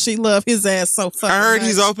house since she love his ass so fucking I heard much.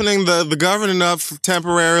 he's opening the governing up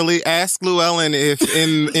temporarily. Ask Llewellyn if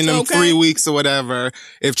in them 3 weeks or whatever,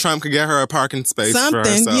 if Trump could get her a parking space for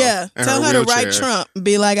herself. Yeah. Tell her to write Trump.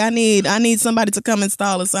 Be like, I need somebody to come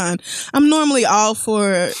install a sign. I'm normally all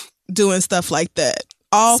for doing stuff like that.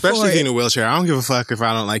 Especially if you're in a wheelchair. I don't give a fuck if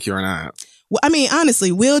I don't like you or not. Well, I mean,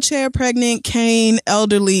 honestly, wheelchair, pregnant, cane,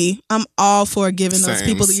 elderly, I'm all for giving those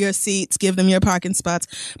people your seats, give them your parking spots.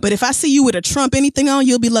 But if I see you with a Trump anything on,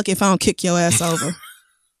 you'll be lucky if I don't kick your ass over.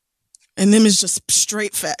 And them is just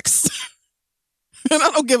straight facts. And I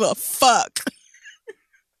don't give a fuck.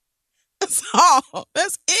 That's all.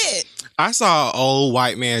 That's it. I saw an old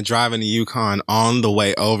white man driving a Yukon on the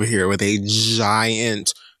way over here with a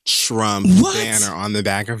giant Trump banner on the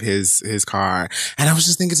back of his car. And I was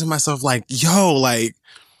just thinking to myself, like, yo, like...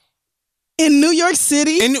 In New York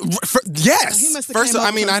City? Yes. First,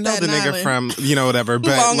 I mean, I know the nigga from, whatever,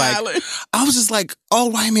 but Long like, Island. I was just like,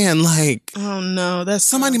 old white man, like... Oh, no. That's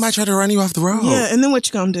somebody might try to run you off the road. Yeah, and then what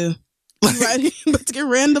you gonna do? You about to get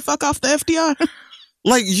ran the fuck off the FDR?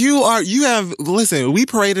 Like listen, we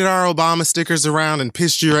paraded our Obama stickers around and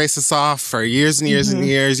pissed you racists off for years and years and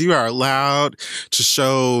years. You are allowed to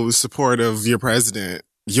show support of your president.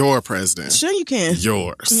 Your president. Sure you can.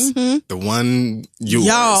 Yours. Mm-hmm. The one yours.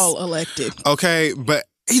 Y'all elected. Okay, but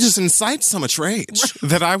he just incites so much rage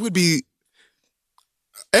that I would be...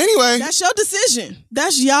 Anyway. That's your decision.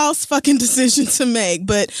 That's y'all's fucking decision to make.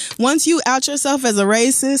 But once you out yourself as a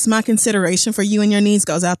racist, my consideration for you and your needs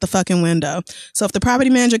goes out the fucking window. So if the property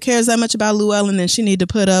manager cares that much about Llewellyn, then she need to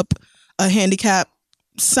put up a handicap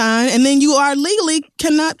sign, and then you are legally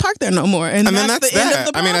cannot park there no more. And then that's the end of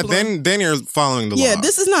the problem. I mean, then you're following the law. Yeah,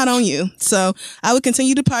 this is not on you. So I would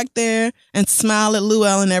continue to park there and smile at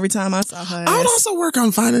Llewellyn every time I saw her. I would also work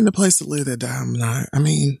on finding a place to live that I'm not. I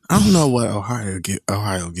mean, I don't know what Ohio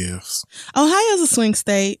gives. Ohio's a swing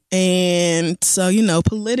state, and so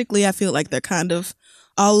politically, I feel like they're kind of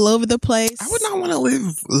all over the place. I would not want to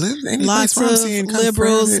live any lots place where of I'm seeing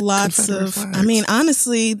liberals, lots of. flags. I mean,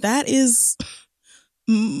 honestly, that is.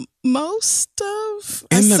 Most of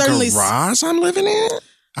in the garage I'm living in,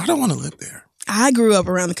 I don't want to live there. I grew up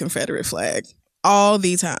around the Confederate flag all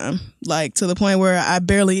the time, like to the point where I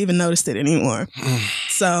barely even noticed it anymore.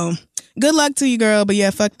 So good luck to you, girl. But yeah,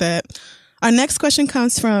 fuck that. Our next question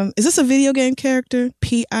comes from, is this a video game character?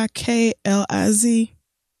 Pikliz?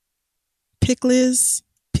 Pickles?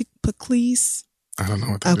 Pickles? I don't know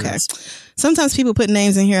what that is. Sometimes people put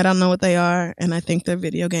names in here. I don't know what they are. And I think they're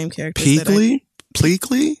video game characters. Pleakley?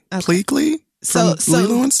 Pleakley? From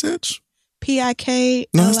Lilo and Stitch? P-I-K-L-I-Z?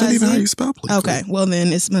 No, that's not even how you spell Pleakley. Okay, well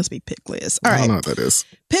then it must be Pickliz. All right. I don't know what that is.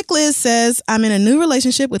 Pickliz says, I'm in a new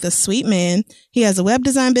relationship with a sweet man. He has a web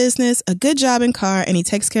design business, a good job and car, and he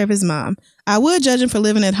takes care of his mom. I would judge him for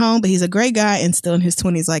living at home, but he's a great guy and still in his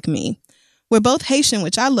 20s like me. We're both Haitian,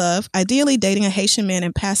 which I love. Ideally, dating a Haitian man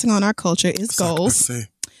and passing on our culture is goals.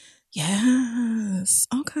 Yes.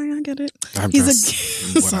 Okay, I get it.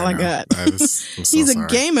 That's all I got. He's a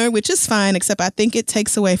gamer, which is fine, except I think it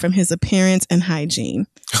takes away from his appearance and hygiene.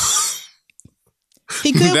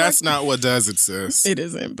 That's not what does it, sis. It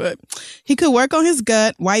isn't, but he could work on his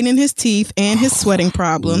gut, whitening his teeth, and his sweating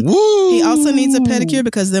problem. Woo! He also needs a pedicure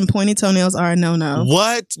because them pointy toenails are a no-no.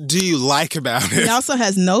 What do you like about it? He also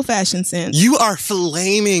has no fashion sense. You are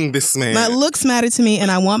flaming this man. My looks matter to me, and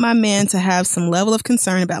I want my man to have some level of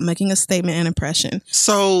concern about making a statement and impression.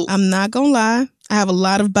 So I'm not gonna lie. I have a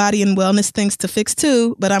lot of body and wellness things to fix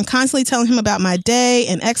too, but I'm constantly telling him about my day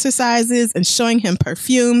and exercises and showing him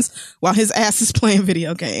perfumes while his ass is playing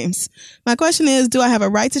video games. My question is, do I have a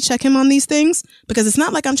right to check him on these things? Because it's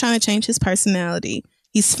not like I'm trying to change his personality.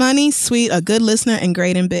 He's funny, sweet, a good listener, and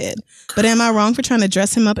great in bed. But am I wrong for trying to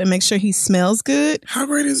dress him up and make sure he smells good? How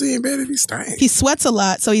great is he in bed if he stinks? He sweats a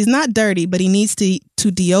lot, so he's not dirty, but he needs to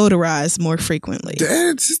deodorize more frequently.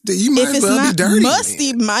 You might as well be dirty.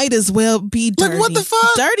 Musty might as well be dirty. Like, what the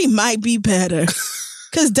fuck? Dirty might be better.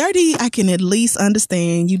 Because dirty, I can at least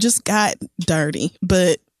understand. You just got dirty.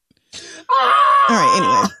 But, all right,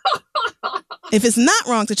 anyway. If it's not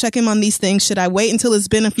wrong to check him on these things, should I wait until it's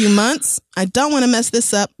been a few months? I don't want to mess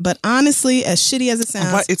this up, but honestly, as shitty as it sounds,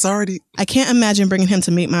 but it's already. I can't imagine bringing him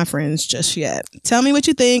to meet my friends just yet. Tell me what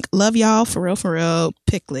you think. Love y'all. For real.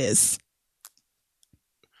 Pick Liz.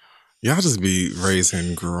 Y'all just be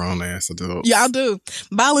raising grown-ass adults. Y'all do.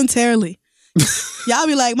 Voluntarily. Y'all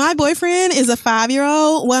be like, my boyfriend is a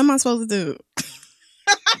 5-year-old. What am I supposed to do?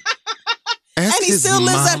 And he still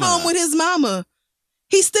lives at home with his mama.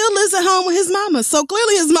 He still lives at home with his mama. So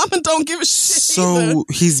clearly his mama don't give a shit. So either.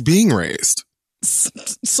 He's being raised.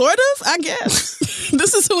 Sort of, I guess.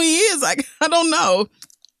 This is who he is. I don't know.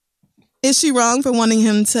 Is she wrong for wanting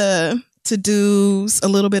him to do a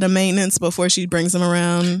little bit of maintenance before she brings him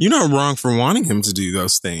around? You're not wrong for wanting him to do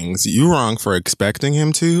those things. You're wrong for expecting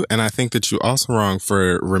him to. And I think that you're also wrong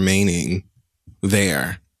for remaining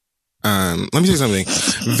there. Let me tell you something.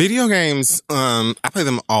 Video games, I play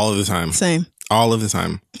them all of the time. Same. All of the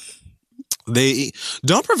time. They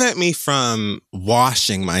don't prevent me from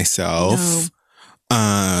washing myself.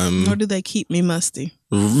 No. Nor do they keep me musty.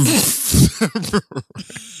 If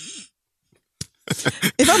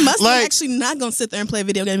I'm musty, I'm actually not going to sit there and play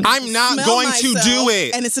video games. I'm not going to do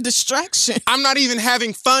it. And it's a distraction. I'm not even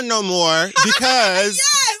having fun no more because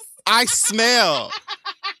yes! I smell.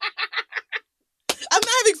 I'm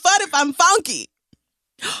not having fun if I'm funky.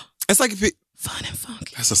 It's like Fun and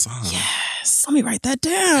funky. That's a song. Yes. Let me write that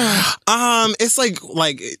down. It's like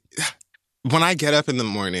when I get up in the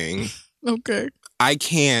morning, okay, I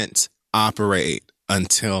can't operate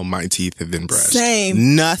until my teeth have been brushed.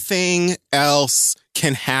 Same. Nothing else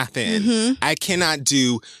can happen. Mm-hmm. I cannot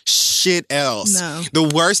do shit else. No.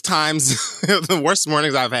 The worst times, the worst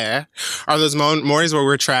mornings I've had are those mornings where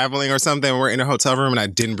we're traveling or something, we're in a hotel room and I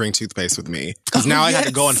didn't bring toothpaste with me. Because now I had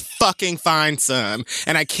to go and fucking find some.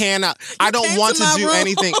 And I cannot, I don't want to do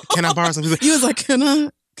anything. Can I borrow some toothpaste? You was like, can I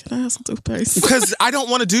have some toothpaste? Because I don't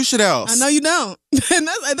want to do shit else. I know you don't. And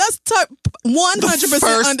that's 100% the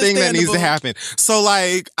first thing that needs to happen. So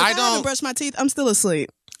like, if I haven't brushed my teeth, I'm still asleep.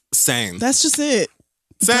 Same. That's just it.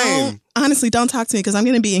 Same. Honestly, don't talk to me because I'm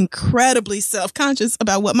going to be incredibly self-conscious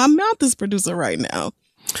about what my mouth is producing right now.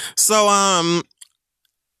 So,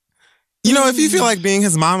 if you feel like being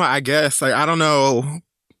his mama, I guess, like, I don't know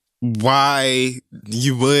why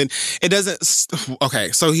you would. It doesn't.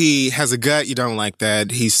 Okay, so he has a gut. You don't like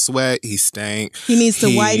that. He sweat. He stank. He needs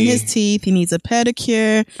to whiten his teeth. He needs a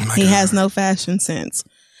pedicure. He God. has no fashion sense.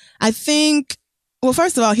 I think. Well,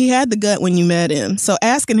 first of all, he had the gut when you met him. So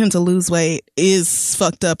asking him to lose weight is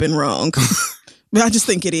fucked up and wrong. I just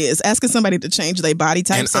think it is. Asking somebody to change their body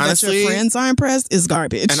type so that your friends are impressed is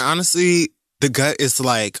garbage. And honestly, the gut is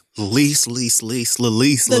like least. The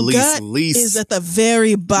gut is at the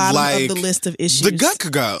very bottom of the list of issues. The gut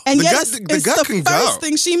could go. And the yet gut, it's the gut can go. The first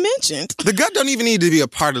thing she mentioned. The gut don't even need to be a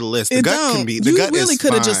part of the list. The gut can be. The gut really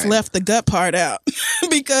could have just left the gut part out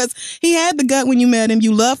because he had the gut when you met him.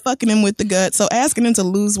 You love fucking him with the gut. So asking him to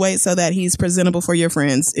lose weight so that he's presentable for your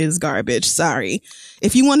friends is garbage. Sorry.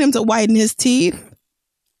 If you want him to whiten his teeth,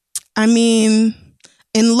 I mean,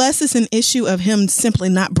 unless it's an issue of him simply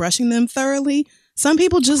not brushing them thoroughly, some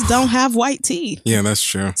people just don't have white teeth. Yeah, that's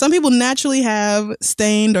true. Some people naturally have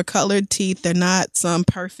stained or colored teeth. They're not some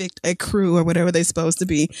perfect ecru or whatever they're supposed to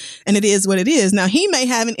be. And it is what it is. Now, he may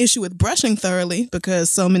have an issue with brushing thoroughly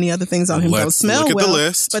because so many other things on him don't smell look well. At the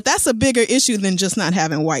list. But that's a bigger issue than just not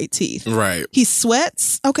having white teeth. Right. He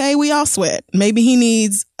sweats. Okay, we all sweat. Maybe he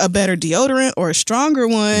needs a better deodorant or a stronger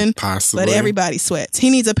one. Possibly. But everybody sweats.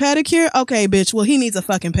 He needs a pedicure. Okay, bitch. Well, he needs a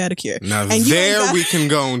fucking pedicure. Now there we can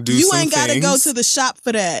go and do some things. You ain't got to go to the shop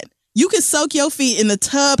for that. You can soak your feet in the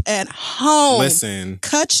tub at home. Listen.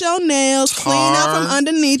 Cut your nails, clean out from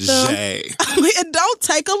underneath them. It don't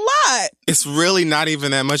take a lot. It's really not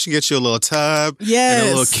even that much. You get you a little tub yes. and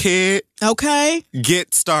a little kit. Okay.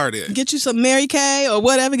 Get started. Get you some Mary Kay or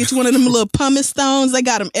whatever. Get you one of them little pumice stones. They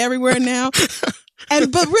got them everywhere now.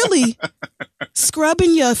 But really,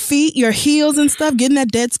 scrubbing your feet, your heels and stuff, getting that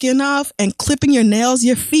dead skin off and clipping your nails,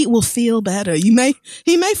 your feet will feel better. He may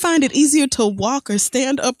find it easier to walk or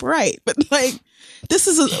stand upright. But like, this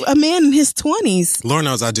is a man in his 20s. Lord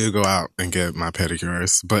knows I do go out and get my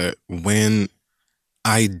pedicures. But when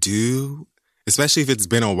I do, especially if it's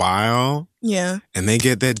been a while, yeah, and they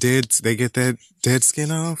get that dead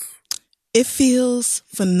skin off. It feels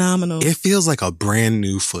phenomenal. It feels like a brand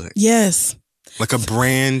new foot. Yes. Like a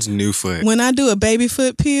brand new foot. When I do a baby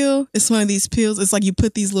foot peel, it's one of these peels. It's like you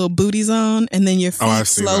put these little booties on and then your feet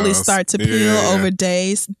slowly start to peel over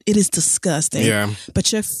days. It is disgusting. Yeah.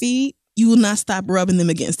 But your feet, you will not stop rubbing them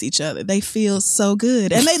against each other. They feel so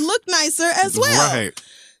good. And they look nicer as well. Right.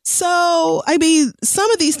 So, I mean, some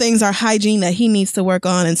of these things are hygiene that he needs to work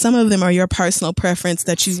on, and some of them are your personal preference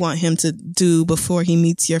that you want him to do before he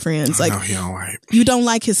meets your friends. Like, no, he don't wipe. You don't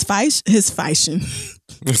like his fashion. His fashion.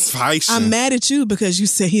 I'm mad at you because you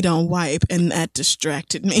said he don't wipe, and that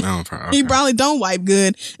distracted me. Oh, okay. He probably don't wipe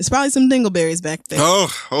good. It's probably some dingleberries back there.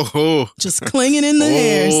 Oh. Just clinging in the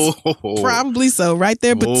hairs. Probably so, right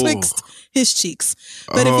there betwixt his cheeks.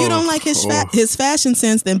 But if you don't like his fashion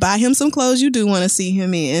sense, then buy him some clothes you do want to see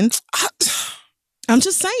him in. I'm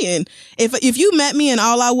just saying, if you met me and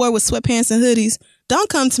all I wore was sweatpants and hoodies, don't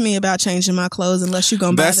come to me about changing my clothes unless you're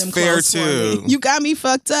going to buy them clothes for me. You got me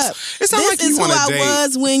fucked up. It's not like you want to date. This is who I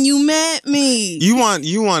was when you met me. You want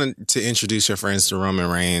to introduce your friends to Roman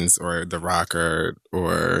Reigns or The Rock or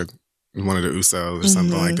one of the Usos or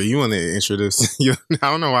something like that. You want to introduce I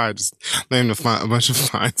don't know why I just named a bunch of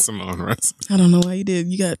fine Samoan wrestlers. I don't know why you did.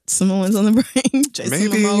 You got Samoans on the brain. Jason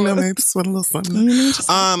maybe Momoa. maybe it's a little something.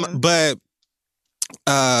 But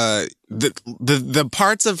the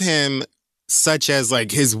parts of him, such as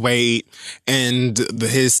like his weight and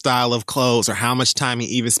his style of clothes or how much time he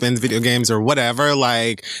even spends video games or whatever,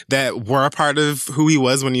 like that were a part of who he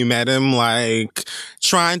was when you met him, like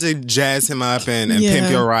trying to jazz him up and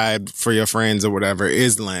pimp your ride for your friends or whatever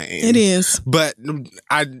is lame. It is. But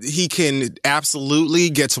he can absolutely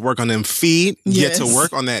get to work on them feet, get to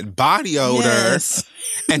work on that body odor.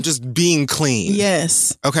 And just being clean.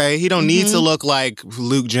 Yes. Okay? He don't need to look like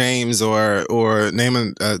Luke James or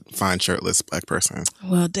name a fine shirtless black person.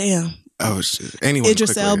 Well, damn. Oh, shit. Anyone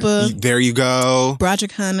Idris Elba. There you go.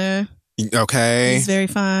 Broderick Hunter. Okay. He's very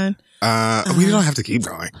fine. We don't have to keep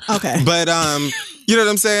going. Okay. But, you know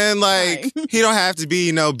what I'm saying? Like, he don't have to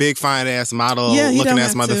be no big fine ass model looking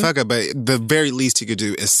ass motherfucker, but the very least he could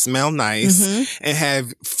do is smell nice and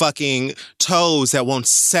have fucking toes that won't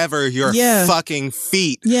sever your fucking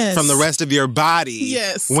feet from the rest of your body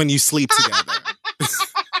when you sleep together.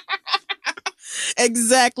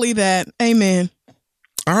 Exactly that. Amen.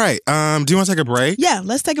 All right. Do you want to take a break? Yeah,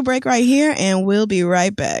 let's take a break right here and we'll be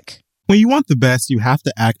right back. When you want the best, you have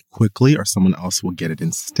to act quickly or someone else will get it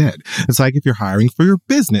instead. It's like if you're hiring for your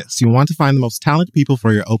business, you want to find the most talented people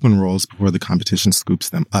for your open roles before the competition scoops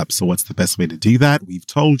them up. So what's the best way to do that? We've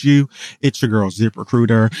told you. It's your girl,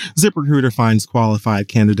 ZipRecruiter. ZipRecruiter finds qualified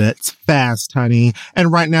candidates fast, honey.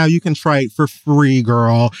 And right now you can try it for free,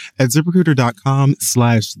 girl, at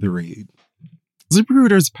ZipRecruiter.com/theread.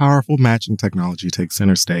 ZipRecruiter's powerful matching technology takes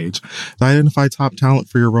center stage to identify top talent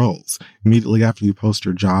for your roles. Immediately after you post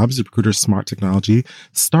your job, ZipRecruiter's smart technology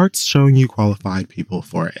starts showing you qualified people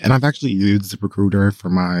for it. And I've actually used ZipRecruiter for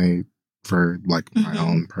my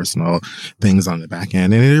own personal things on the back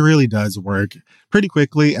end. And it really does work pretty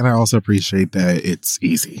quickly. And I also appreciate that it's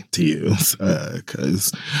easy to use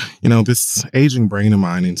because, this aging brain of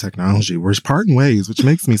mine in technology, we're parting ways, which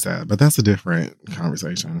makes me sad, but that's a different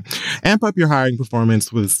conversation. Amp up your hiring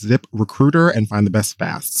performance with ZipRecruiter and find the best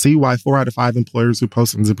fast. See why 4 out of 5 employers who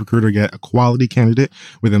post on ZipRecruiter get a quality candidate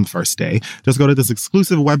within the first day. Just go to this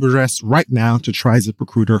exclusive web address right now to try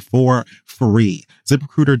ZipRecruiter for free.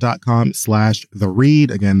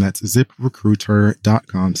 ZipRecruiter.com/theread. Again, that's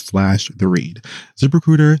ZipRecruiter.com/theread.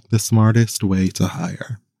 ZipRecruiter, the smartest way to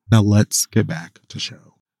hire. Now let's get back to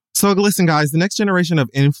show. So listen, guys, the next generation of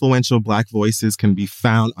influential Black voices can be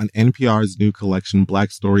found on NPR's new collection,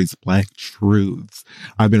 Black Stories, Black Truths.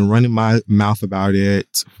 I've been running my mouth about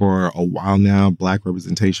it for a while now. Black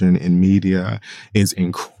representation in media is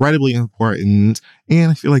incredibly important,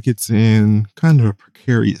 and I feel like it's in kind of a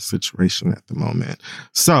precarious situation at the moment.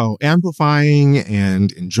 So amplifying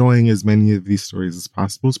and enjoying as many of these stories as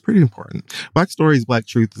possible is pretty important. Black Stories, Black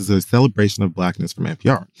Truth is a celebration of Blackness from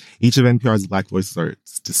NPR. Each of NPR's Black voices are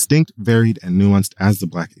distinct, varied, and nuanced as the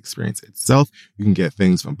Black experience itself. You can get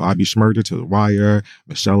things from Bobby Shmurda to The Wire,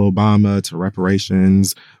 Michelle Obama to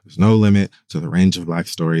reparations. There's no limit to the range of Black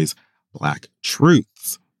stories, Black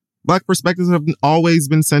truths. Black perspectives have always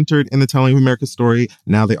been centered in the telling of America's story.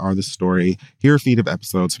 Now they are the story. Hear a feed of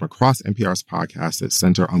episodes from across NPR's podcasts that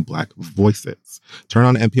center on Black voices. Turn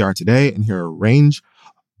on NPR today and hear a range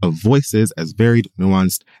of voices as varied,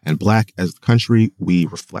 nuanced, and Black as the country we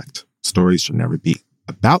reflect. Stories should never be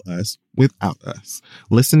about us without us.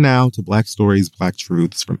 Listen now to Black Stories, Black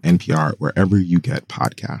Truths from NPR wherever you get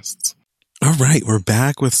podcasts. All right, we're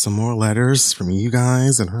back with some more letters from you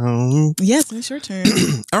guys at home. Yes, it's your turn.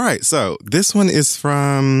 All right, so this one is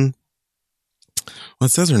from, well,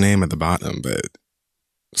 it says her name at the bottom, but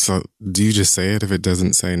so do you just say it if it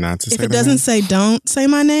doesn't say not to say If it doesn't say don't say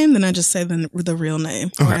my name, then I just say the real name.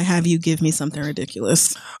 Or I have you give me something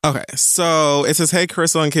ridiculous. Okay, so it says, hey,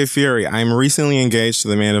 Crystal and K Fury, I'm recently engaged to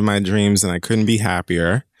the man of my dreams and I couldn't be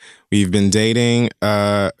happier. We've been dating,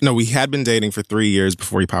 we had been dating for 3 years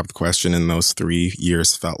before he popped the question, and those 3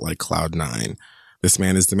 years felt like cloud nine. This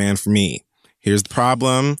man is the man for me. Here's the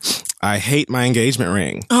problem. I hate my engagement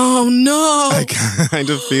ring. Oh, no. I kind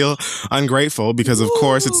of feel ungrateful because, of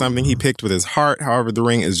course, it's something he picked with his heart. However, the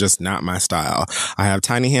ring is just not my style. I have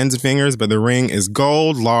tiny hands and fingers, but the ring is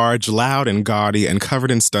gold, large, loud, and gaudy, and covered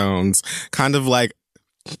in stones. Kind of like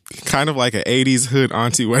an 80s hood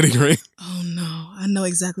auntie wedding ring. Oh, no. I know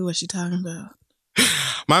exactly what she's talking about.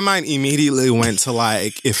 My mind immediately went to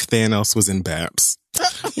like if Thanos was in Babs.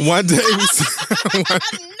 One day No,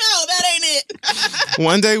 that ain't it.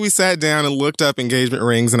 One day we sat down and looked up engagement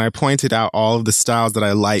rings, and I pointed out all of the styles that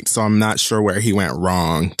I liked, so I'm not sure where he went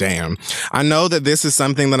wrong. Damn. I know that this is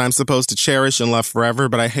something that I'm supposed to cherish and love forever,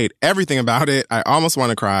 but I hate everything about it. I almost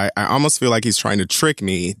want to cry. I almost feel like he's trying to trick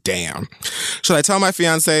me. Damn. Should I tell my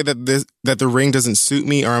fiance that the ring doesn't suit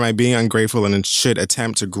me, or am I being ungrateful and should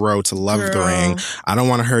attempt to grow to love the ring? I don't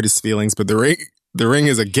want to hurt his feelings, but the ring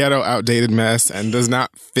is a ghetto, outdated mess and does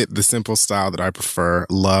not fit the simple style that I prefer.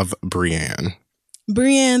 Love, Brienne.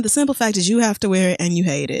 Brienne, the simple fact is you have to wear it and you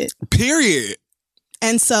hate it. Period.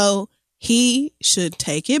 And so he should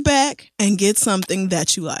take it back and get something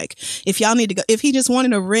that you like. If y'all need to go, if he just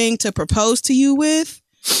wanted a ring to propose to you with,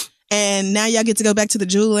 and now y'all get to go back to the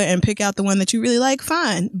jeweler and pick out the one that you really like,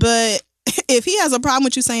 fine. But if he has a problem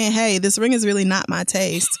with you saying, hey, this ring is really not my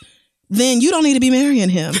taste, then you don't need to be marrying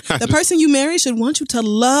him. The person you marry should want you to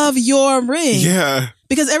love your ring. Yeah.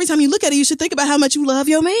 Because every time you look at it, you should think about how much you love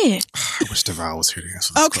your man. I wish Deval was here to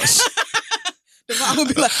answer this question. Deval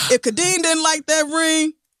would be like, if Kadeen didn't like that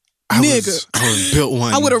ring, I would have built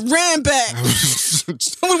one. I would have ran back. I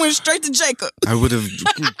would have went straight to Jacob. I would have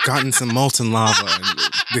gotten some molten lava and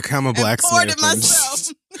become a blacksmith. Poured it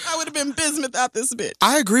myself. I would have been bismuth out this bitch.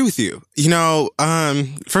 I agree with you. You know,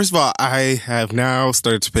 first of all, I have now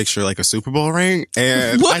started to picture like a Super Bowl ring,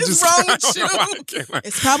 and what is wrong with you?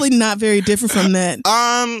 It's probably not very different from that.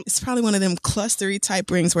 It's probably one of them clustery type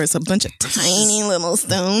rings where it's a bunch of tiny little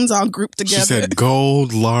stones all grouped together. She said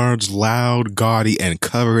gold, large, loud, gaudy, and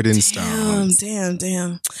covered in stones.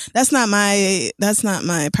 Damn. That's not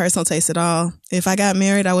my personal taste at all. If I got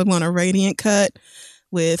married, I would want a radiant cut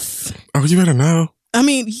with. Oh, you better know. I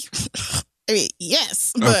mean,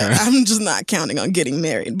 yes, but okay. I'm just not counting on getting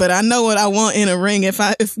married. But I know what I want in a ring if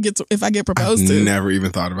I get proposed to. Never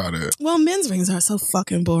even thought about it. Well, men's rings are so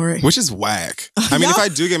fucking boring. Which is whack. I mean, if I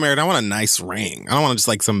do get married, I want a nice ring. I don't want just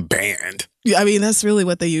like some band. Yeah, I mean, that's really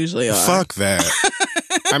what they usually are. Fuck that.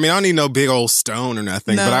 I mean, I don't need no big old stone or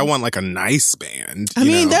nothing, but I want like a nice band. I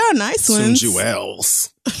mean, there are nice ones. Some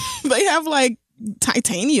jewels. They have like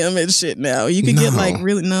titanium and shit now. You could get like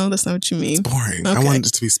really, no, that's not what you mean. It's boring. Okay. I want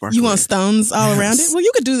it to be sparkly. You want stones all around it? Well,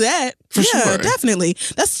 you could do that. For sure. Definitely.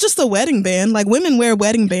 That's just a wedding band. Like women wear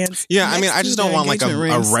wedding bands. Yeah, I mean, I just don't want like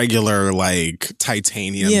a regular like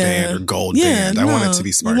titanium band or gold band. I want it to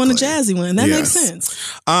be sparkly. You want a jazzy one. That makes sense.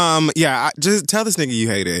 Just tell this nigga you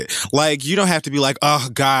hate it. Like, you don't have to be like, oh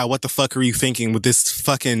God, what the fuck are you thinking with this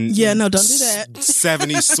fucking don't do that.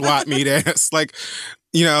 70s swap meet ass. Like,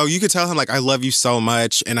 you know, you could tell him like, I love you so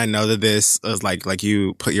much, and I know that this is like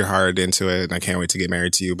you put your heart into it, and I can't wait to get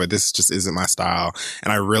married to you, but this just isn't my style,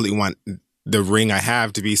 and I really want the ring I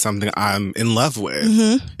have to be something I'm in love with.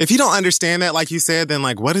 Mm-hmm. If you don't understand that, like you said, then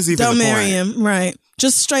like, what is even the point? Don't marry him, right?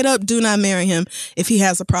 Just straight up, do not marry him if he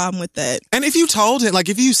has a problem with that. And if you told him, like,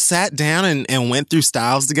 if you sat down and went through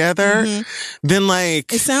styles together, then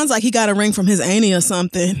like... It sounds like he got a ring from his auntie or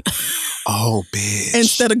something. Oh, bitch.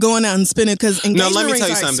 Instead of going out and spending, because engagement rings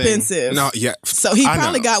are expensive. No, yeah. So he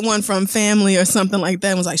probably got one from family or something like that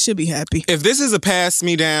and was like, she'll be happy. If this is a pass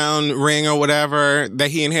me down ring or whatever that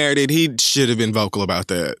he inherited, he should have been vocal about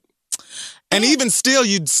that. And even still,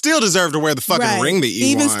 you'd still deserve to wear the fucking ring that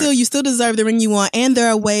you want. Even still, you still deserve the ring you want. And there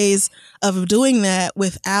are ways of doing that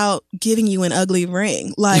without giving you an ugly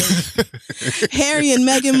ring. Like Harry and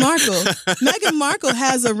Meghan Markle. Meghan Markle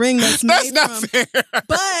has a ring that's made from... fair.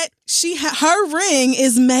 But her ring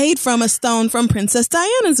is made from a stone from Princess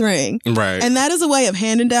Diana's ring. Right. And that is a way of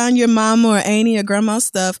handing down your mama or auntie or grandma's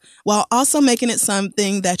stuff while also making it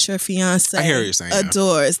something that your fiance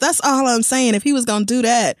adores. That's all I'm saying. If he was going to do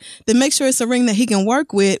that, then make sure it's a ring that he can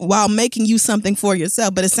work with while making you something for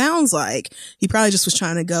yourself. But it sounds like he probably just was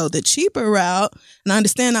trying to go the cheap cheaper route, and I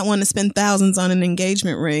understand not wanting to spend thousands on an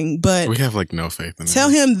engagement ring, but we have like no faith in tell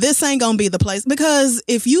him this ain't gonna be the place, because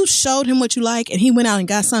if you showed him what you like and he went out and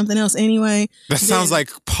got something else anyway, that sounds like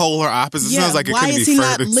polar opposites. Yeah, Sounds like it why couldn't is be he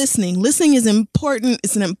further. not listening? Listening is important.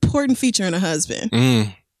 It's an important feature in a husband.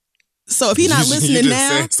 So if he's not listening you just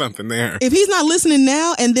now, said something there. if he's not listening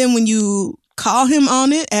now, and then when you call him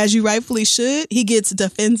on it, as you rightfully should, he gets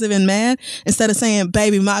defensive and mad, instead of saying,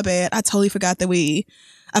 baby, my bad, I totally forgot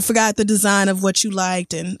I forgot the design of what you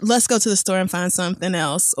liked, and let's go to the store and find something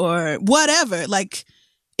else, or whatever. Like,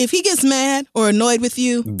 if he gets mad or annoyed with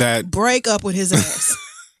you, break up with his ass.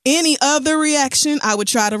 Any other reaction, I would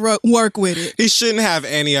try to work with it. He shouldn't have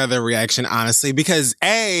any other reaction, honestly, because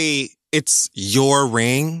A, it's your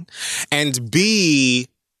ring, and B,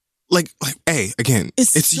 like, A, again,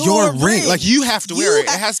 it's your ring. Like, you have to wear it.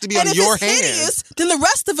 It has to be on your hand. Hideous, then the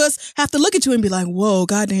rest of us have to look at you and be like, whoa,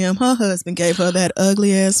 goddamn, her husband gave her that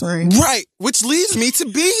ugly ass ring. Right. Which leads me to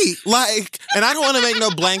B. Like, and I don't want to make no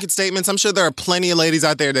blanket statements. I'm sure there are plenty of ladies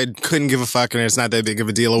out there that couldn't give a fuck and it's not that big of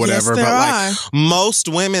a deal or whatever. Yes, there but are. Like, most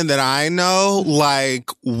women that I know, like,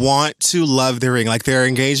 want to love their ring. Like, their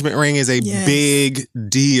engagement ring is a big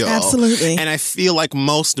deal. Absolutely. And I feel like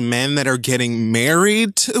most men that are getting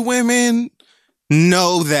married to women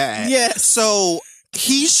know that. Yes. So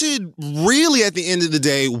he should really, at the end of the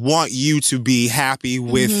day, want you to be happy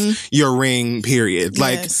with your ring, period.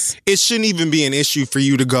 Like, it shouldn't even be an issue for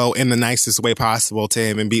you to go in the nicest way possible to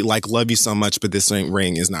him and be like, love you so much, but this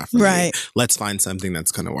ring is not for me. Let's find something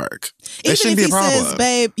that's going to work. That shouldn't be a problem. Even if he says,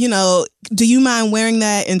 babe, do you mind wearing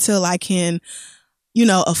that until I can,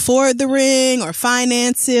 afford the ring or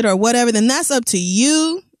finance it or whatever, then that's up to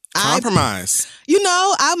you. Compromise.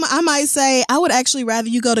 I might say, I would actually rather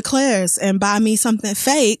you go to Claire's and buy me something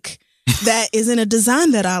fake that isn't a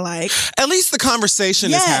design that I like. At least the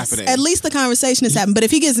conversation is happening. At least the conversation is happening. But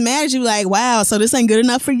if he gets mad at you, like, wow, so this ain't good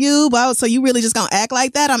enough for you? Wow, so you really just gonna act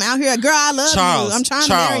like that? I'm out here, girl, I love you. I'm trying to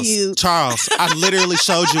marry you. Charles, I literally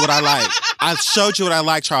showed you what I like. I showed you what I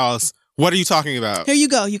like, Charles. What are you talking about? Here you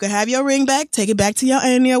go. You can have your ring back. Take it back to your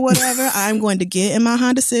auntie or whatever. I'm going to get in my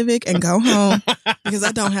Honda Civic and go home because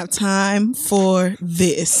I don't have time for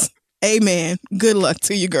this. Amen. Good luck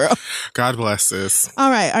to you, girl. God bless this.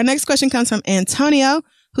 All right. Our next question comes from Antonio,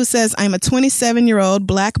 who says, I'm a 27-year-old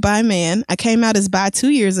black bi man. I came out as bi 2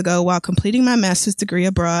 years ago while completing my master's degree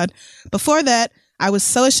abroad. Before that, I was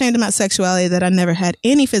so ashamed of my sexuality that I never had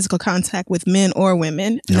any physical contact with men or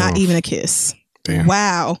women, not even a kiss. Damn.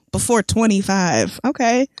 Wow. Before 25.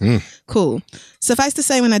 Okay. Cool. Suffice to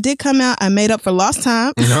say, when I did come out, I made up for lost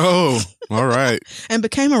time. No. All right. And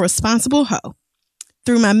became a responsible hoe.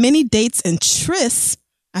 Through my many dates and trysts,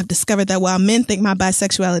 I've discovered that while men think my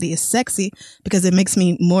bisexuality is sexy because it makes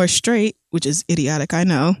me more straight, which is idiotic, I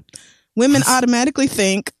know, women automatically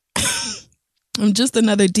think I'm just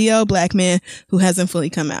another DL black man who hasn't fully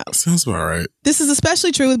come out. Sounds about right. This is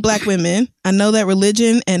especially true with black women. I know that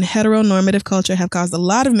religion and heteronormative culture have caused a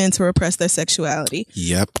lot of men to repress their sexuality.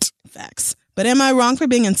 Yep. Facts. But am I wrong for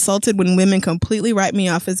being insulted when women completely write me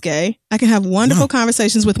off as gay? I can have wonderful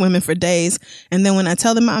conversations with women for days, and then when I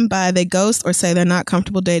tell them I'm bi, they ghost or say they're not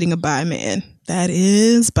comfortable dating a bi man. That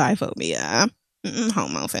is biphobia.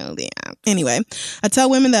 Homophobia. Anyway, I tell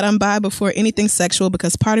women that I'm bi before anything sexual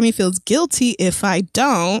because part of me feels guilty if I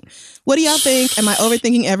don't. What do y'all think? Am I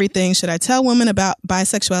overthinking everything? Should I tell women about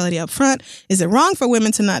bisexuality up front? Is it wrong for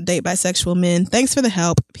women to not date bisexual men? Thanks for the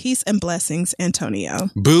help. Peace and blessings, Antonio.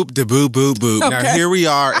 Boop da boop boop boop. Okay. Now here we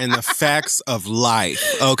are in the facts of life.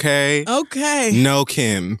 Okay. Okay. No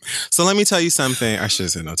Kim. So let me tell you something. I should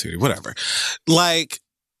have said no Tootie. Whatever. Like,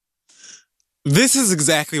 this is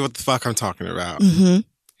exactly what the fuck I'm talking about.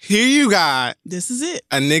 Here you got This is it.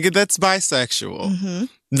 a nigga that's bisexual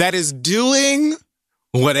that is doing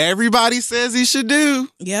what everybody says he should do.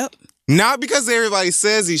 Yep. Not because everybody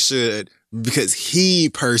says he should, because he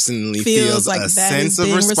personally feels like a that sense is of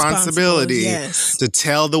being responsibility yes. to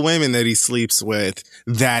tell the women that he sleeps with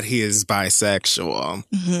that he is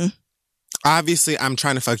bisexual. Obviously, I'm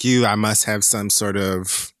trying to fuck you. I must have some sort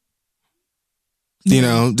of, you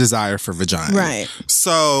know, desire for vagina. Right.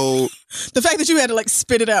 So the fact that you had to like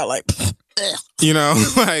spit it out like, you know,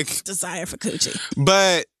 like desire for coochie.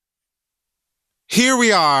 But here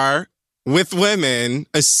we are with women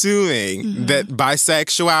assuming that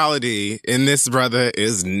bisexuality in this brother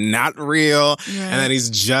is not real and that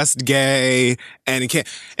he's just gay and he can't.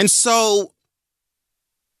 And so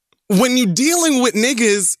when you're dealing with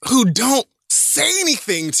niggas who don't say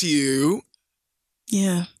anything to you,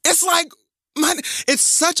 it's like, it's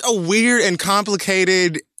such a weird and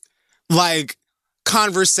complicated, like,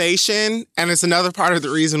 conversation, and it's another part of the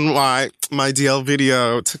reason why my DL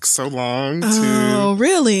video took so long to... Oh,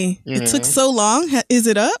 really? It took so long? Is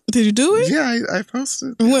it up? Did you do it? Yeah, I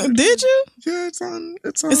posted. Did you? Yeah, it's on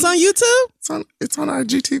YouTube? It's on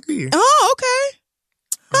IGTV. Oh, okay.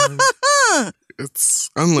 It's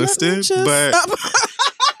unlisted, but...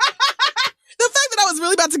 The fact that I was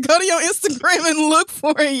really about to go to your Instagram and look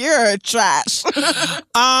for it, you're trash.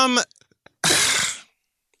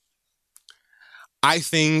 I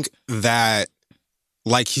think that,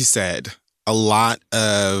 like you said, a lot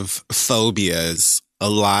of phobias,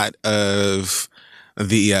 a lot of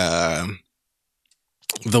the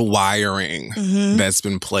wiring that's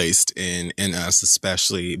been placed in us,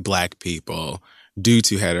 especially Black people, due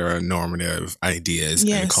to heteronormative ideas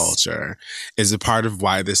and culture, is a part of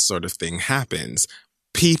why this sort of thing happens.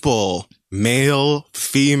 People, male,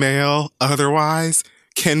 female, otherwise,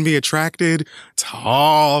 can be attracted to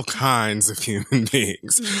all kinds of human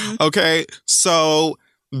beings. Okay? So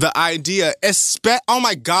the idea, oh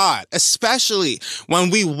my God, especially when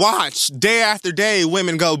we watch day after day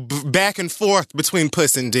women go back and forth between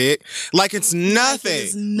puss and dick, like it's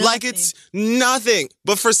nothing. Like it's nothing.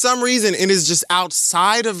 But for some reason, it is just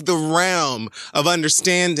outside of the realm of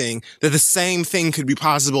understanding that the same thing could be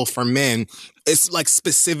possible for men. It's like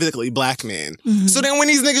specifically Black men. So then when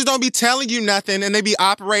these niggas don't be telling you nothing and they be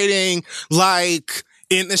operating like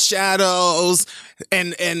in the shadows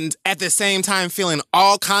and at the same time feeling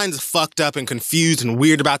all kinds of fucked up and confused and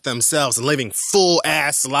weird about themselves and living full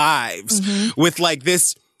ass lives with like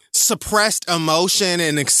this suppressed emotion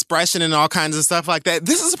and expression and all kinds of stuff like that.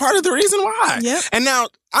 This is part of the reason why. Yep. And now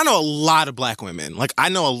I know a lot of Black women. Like I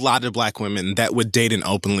know a lot of Black women that would date an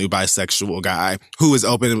openly bisexual guy who is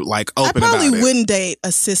open about it. I probably wouldn't date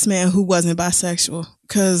a cis man who wasn't bisexual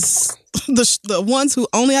because the ones who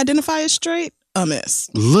only identify as straight, a mess.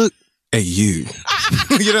 Look at you.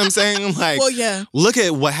 You know what I'm saying? Like, well, yeah. Look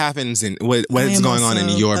at what happens in what's going on in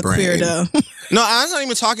your brain. No, I'm not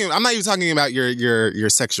even talking about your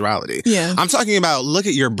sexuality. Yeah. I'm talking about look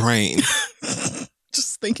at your brain.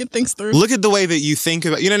 Just thinking things through. Look at the way that you think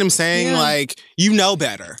about, you know what I'm saying? Yeah. Like, you know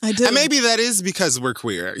better. I do. And maybe that is because we're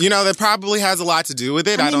queer. You know, that probably has a lot to do with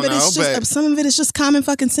it. I don't know. But some of it is just common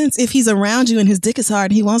fucking sense. If he's around you and his dick is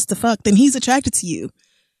hard and he wants to fuck, then he's attracted to you.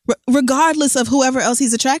 Regardless of whoever else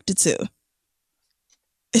he's attracted to.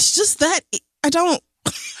 It's just that I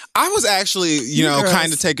was actually,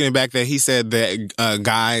 kind of taken aback that he said that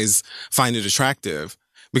guys find it attractive.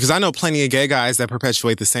 Because I know plenty of gay guys that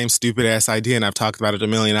perpetuate the same stupid ass idea, and I've talked about it a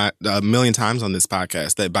million times on this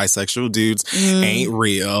podcast, that bisexual dudes ain't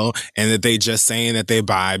real, and that they just saying that they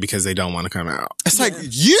bi because they don't want to come out. It's like,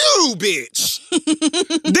 you bitch!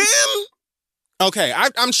 Them? Okay,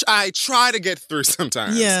 I try to get through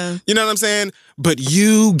sometimes. Yeah. You know what I'm saying? But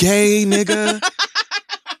you gay nigga,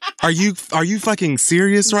 are you fucking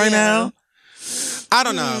serious right now? I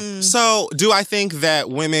don't know. So, do I think that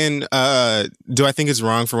women, do I think it's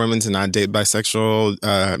wrong for women to not date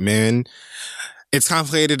bisexual men? It's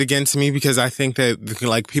conflated again to me because I think that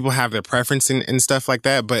like people have their preference and stuff like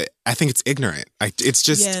that, but I think it's ignorant. It's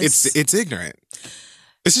just, it's ignorant.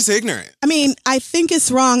 It's just ignorant. I mean, I think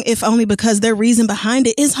it's wrong if only because their reason behind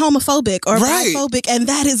it is homophobic or biphobic, and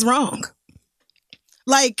that is wrong.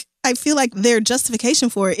 Like, I feel like their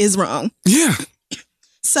justification for it is wrong. Yeah.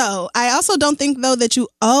 So, I also don't think, though, that you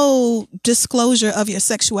owe disclosure of your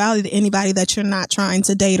sexuality to anybody that you're not trying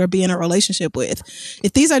to date or be in a relationship with.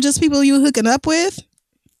 If these are just people you're hooking up with,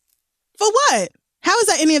 for what? How is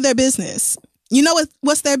that any of their business? You know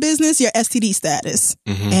what's their business? Your STD status.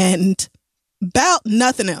 And about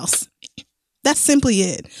nothing else. That's simply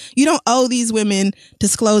it. You don't owe these women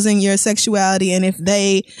disclosing your sexuality, and if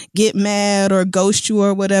they get mad or ghost you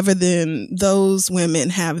or whatever, then those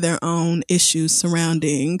women have their own issues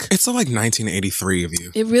surrounding. It's so like 1983 of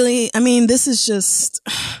you. It really, I mean, this is just...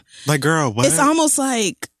 Like, girl, what? It's almost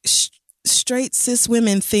like straight cis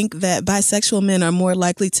women think that bisexual men are more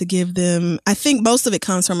likely to give them... I think most of it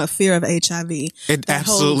comes from a fear of HIV. It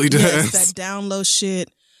absolutely does. Yes, that down low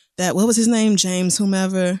shit. That, what was his name? James,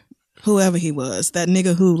 whoever he was, that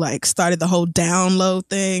nigga who like started the whole down low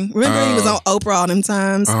thing. Remember he was on Oprah all them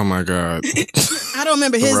times? Oh my God. I don't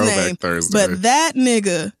remember his name, but that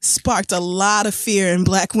nigga sparked a lot of fear in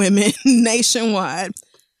Black women nationwide.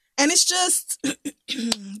 And it's just,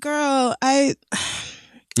 girl,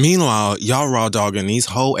 Meanwhile, y'all raw dogging these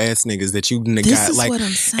whole ass niggas that you This got is like, what I'm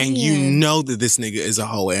saying. and you know that this nigga is a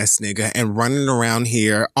whole ass nigga and running around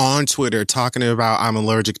here on Twitter talking about I'm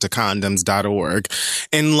allergic to condoms.org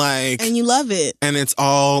and like, and you love it. and it's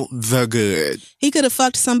all the good. He could have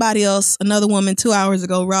fucked somebody else, another woman 2 hours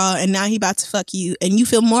ago raw, and now he about to fuck you, and you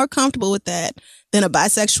feel more comfortable with that than a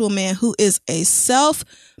bisexual man who is a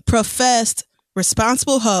self-professed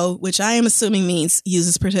responsible hoe, which I am assuming means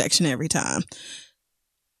uses protection every time.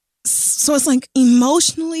 So it's like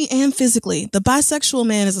emotionally and physically, the bisexual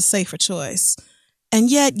man is a safer choice. And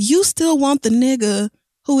yet you still want the nigga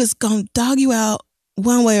who is going to dog you out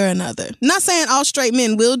one way or another. Not saying all straight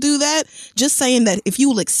men will do that. Just saying that if you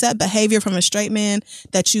will accept behavior from a straight man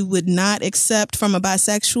that you would not accept from a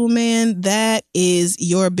bisexual man, that is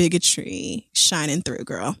your bigotry shining through,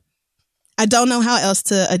 girl. I don't know how else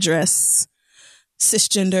to address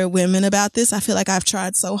cisgender women about this. I feel like I've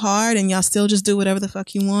tried so hard and y'all still just do whatever the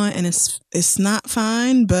fuck you want, and it's not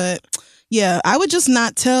fine. But yeah, I would just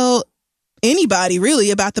not tell anybody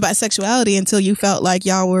really about the bisexuality until you felt like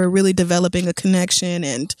y'all were really developing a connection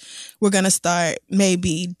and we're gonna start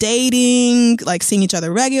maybe dating, like seeing each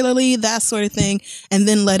other regularly, that sort of thing, and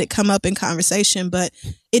then let it come up in conversation. But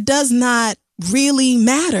it does not really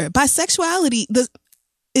matter. Bisexuality,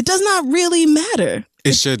 it does not really matter.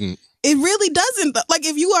 It shouldn't. It really doesn't. Like,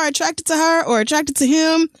 if you are attracted to her or attracted to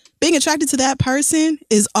him, being attracted to that person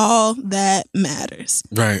is all that matters.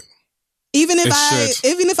 Right. Even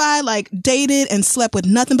if I like dated and slept with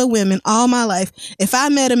nothing but women all my life, if I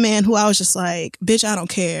met a man who I was just like, bitch, I don't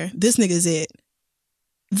care, this nigga's it,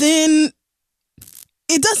 then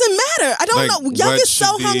it doesn't matter. I don't know. Y'all get so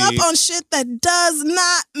hung up on shit that does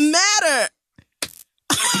not matter.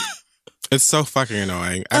 It's so fucking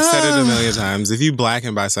annoying. I've said it a million times. If you black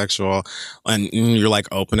and bisexual and you're like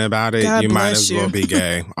open about it, God you might bless as well you. be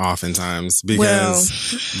gay oftentimes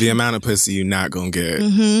because the amount of pussy you're not going to get.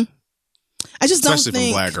 Mm-hmm. I just don't Especially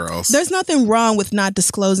think from black girls. There's nothing wrong with not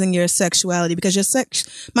disclosing your sexuality, because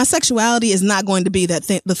my sexuality is not going to be that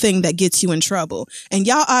the thing that gets you in trouble. And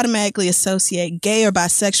y'all automatically associate gay or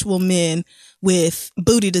bisexual men with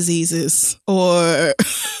booty diseases or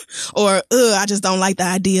I just don't like the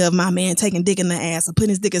idea of my man taking dick in the ass or putting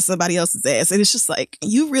his dick in somebody else's ass. And it's just like,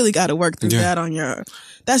 you really got to work through that on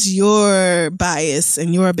that's your bias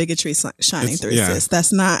and your bigotry shining through, sis.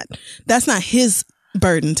 That's not his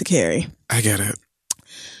burden to carry. I get it.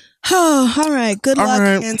 Oh, all right. Good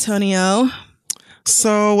luck, Antonio.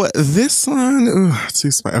 So this one,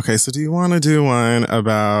 too spicy. Okay, so do you want to do one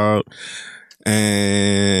about?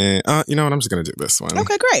 You know what? I'm just gonna do this one.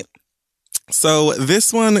 Okay, great. So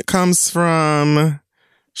this one comes from.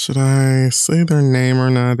 Should I say their name or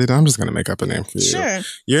not? I'm just gonna make up a name for you. Sure.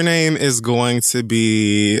 Your name is going to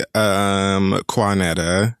be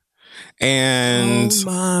Quanetta, and oh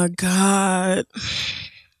my God.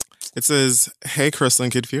 It says, "Hey, Crystal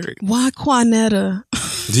and Kid Fury." Why Quanetta?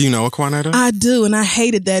 Do you know a Quanetta? I do, and I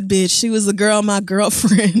hated that bitch. She was the girl my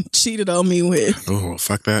girlfriend cheated on me with. Oh, well,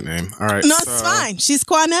 fuck that name. All right. No, it's fine. She's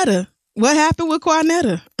Quanetta. What happened with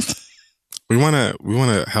Quanetta? We wanna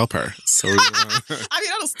help her. So I mean, I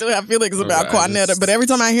don't still have feelings about Quanetta, but every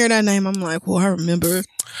time I hear that name, I'm like, well, I remember.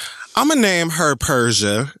 I'm gonna name her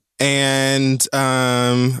Persia. And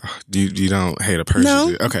you don't hate a Persia?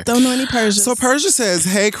 No, okay. Don't know any Persians. So Persia says,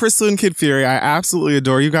 "Hey, Crystal and Kid Fury, I absolutely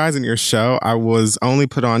adore you guys and your show. I was only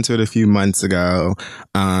put onto it a few months ago.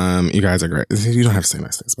 You guys are great. You don't have to say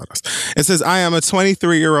nice things about us." It says, "I am a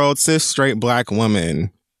 23-year-old cis straight black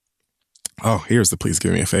woman." Oh, here's the please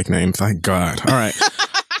give me a fake name. Thank God. All right.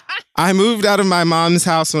 I moved out of my mom's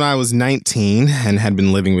house when I was 19 and had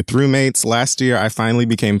been living with roommates. Last year, I finally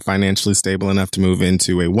became financially stable enough to move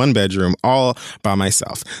into a one-bedroom all by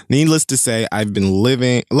myself. Needless to say, I've been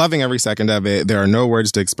loving every second of it. There are no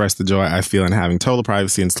words to express the joy I feel in having total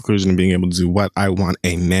privacy and seclusion and being able to do what I want.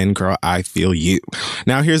 Amen, girl. I feel you.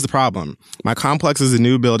 Now, here's the problem. My complex is a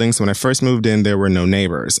new building, so when I first moved in, there were no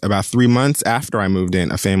neighbors. About 3 months after I moved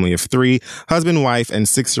in, a family of 3, husband, wife, and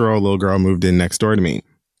 6-year-old little girl moved in next door to me.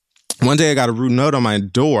 One day I got a rude note on my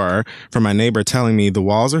door from my neighbor telling me the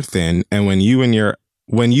walls are thin, and when you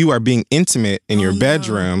are being intimate in your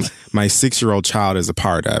bedroom, my 6-year-old child is a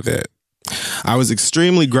part of it. I was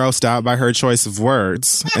extremely grossed out by her choice of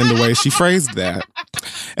words and the way she phrased that.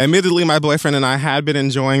 Admittedly, my boyfriend and I had been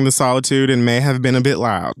enjoying the solitude and may have been a bit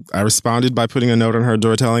loud. I responded by putting a note on her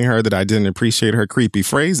door telling her that I didn't appreciate her creepy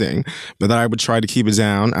phrasing, but that I would try to keep it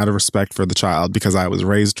down out of respect for the child because I was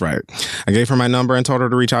raised right. I gave her my number and told her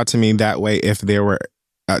to reach out to me that way if there were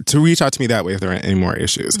to reach out to me that way if there are any more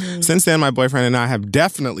issues. Since then, my boyfriend and I have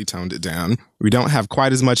definitely toned it down. We don't have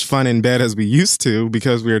quite as much fun in bed as we used to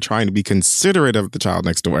because we are trying to be considerate of the child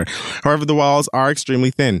next door. However, the walls are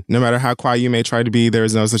extremely thin. No matter how quiet you may try to be, there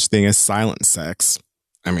is no such thing as silent sex.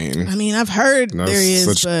 I mean, I've heard there is,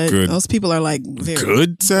 but those people are like very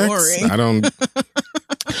good sex. Boring. I don't.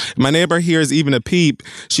 My neighbor hears even a peep.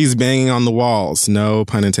 She's banging on the walls. No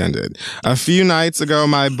pun intended. A few nights ago,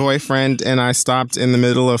 my boyfriend and I stopped in the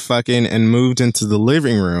middle of fucking and moved into the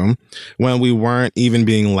living room when we weren't even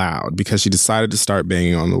being loud because she decided to start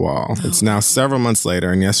banging on the wall. It's now several months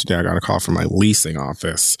later, and yesterday I got a call from my leasing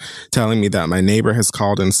office telling me that my neighbor has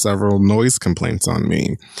called in several noise complaints on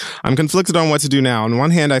me. I'm conflicted on what to do now. On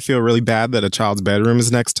one hand, I feel really bad that a child's bedroom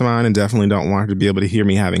is next to mine and definitely don't want her to be able to hear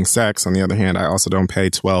me having sex. On the other hand, I also don't pay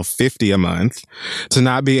 $12.50 a month to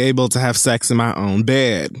not be able to have sex in my own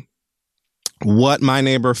bed. What my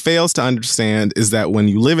neighbor fails to understand is that when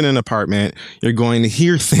you live in an apartment, you're going to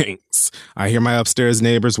hear things. I hear my upstairs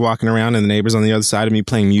neighbors walking around and the neighbors on the other side of me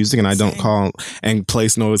playing music, and I don't call and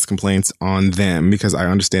place noise complaints on them because I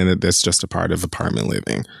understand that that's just a part of apartment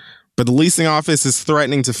living. But the leasing office is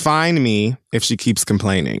threatening to fine me if she keeps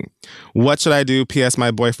complaining. What should I do? P.S.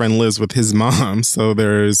 My boyfriend lives with his mom, so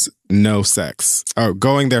there's no sex. Oh,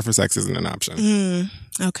 going there for sex isn't an option.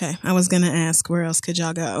 Okay. I was going to ask, where else could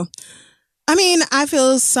y'all go? I mean, I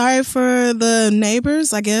feel sorry for the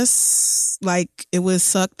neighbors. I guess, like, it would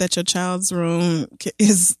suck that your child's room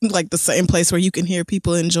is, like, the same place where you can hear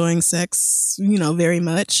people enjoying sex, very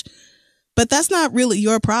much. But that's not really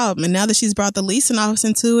your problem. And now that she's brought the leasing office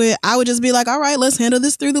into it, I would just be like, all right, let's handle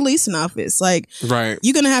this through the leasing office. Like, right.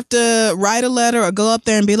 You're going to have to write a letter or go up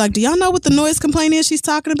there and be like, do y'all know what the noise complaint is she's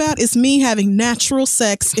talking about? It's me having natural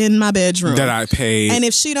sex in my bedroom. That I paid. And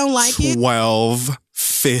if she don't like it,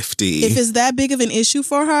 $12.50. if it's that big of an issue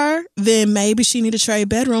for her, then maybe she need to trade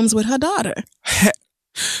bedrooms with her daughter.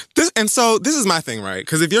 This is my thing, right?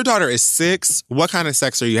 Because if your daughter is 6, what kind of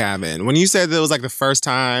sex are you having? When you said that it was like the first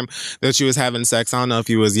time that she was having sex, I don't know if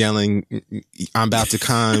you was yelling, I'm about to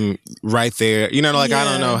come right there. I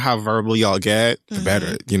don't know how verbal y'all get. The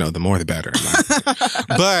better, the more the better.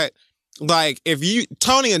 But like, if you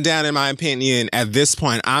toning it down, in my opinion, at this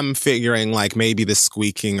point, I'm figuring like maybe the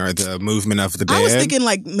squeaking or the movement of the bed. I was thinking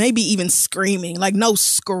like maybe even screaming, like no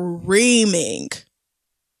screaming.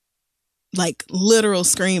 Like literal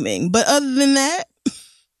screaming. But other than that,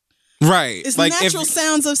 right, it's like natural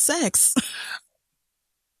sounds of sex.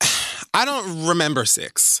 I don't remember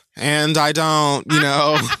 6, and I don't,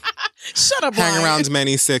 Shut up, hang Brian. around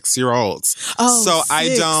many 6-year-olds. Oh, so 6.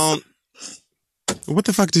 I don't. What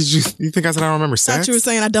the fuck did you think I said? I don't remember I sex. thought you were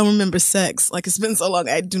saying I don't remember sex. Like, it's been so long,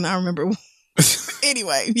 I do not remember.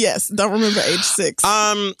 Anyway, yes, don't remember age 6.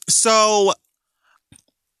 So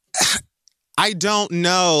I don't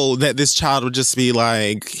know that this child would just be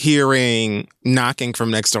like hearing knocking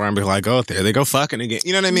from next door and be like, oh, there they go fucking again.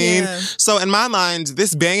 You know what I mean? Yeah. So in my mind,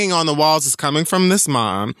 this banging on the walls is coming from this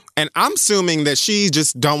mom. And I'm assuming that she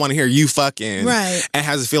just don't want to hear you fucking. Right. And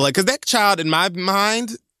has to feel like, because that child in my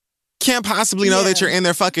mind can't possibly know that you're in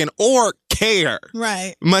there fucking or care.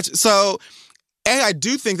 Right. Much. So I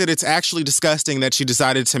do think that it's actually disgusting that she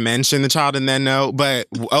decided to mention the child and then no, but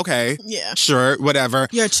okay. Yeah. Sure, whatever.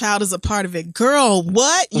 Your child is a part of it. Girl,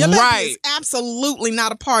 what? Your baby is absolutely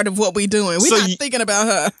not a part of what we're doing. We're not thinking about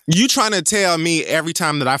her. You trying to tell me every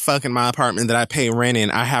time that I fuck in my apartment that I pay rent in,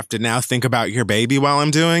 I have to now think about your baby while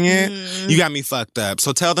I'm doing it? You got me fucked up.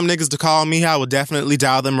 So tell them niggas to call me. I will definitely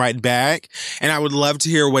dial them right back. And I would love to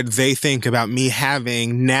hear what they think about me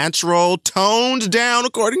having natural, toned down,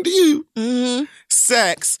 according to you,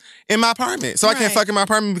 sex in my apartment. So I can't fuck in my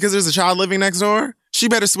apartment because there's a child living next door? She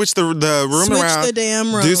better switch the room around. Switch the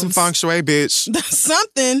damn rooms. Do some feng shui, bitch. That's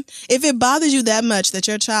something. If it bothers you that much that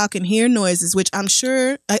your child can hear noises, which I'm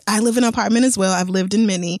sure, I live in an apartment as well. I've lived in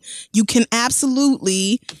many. You can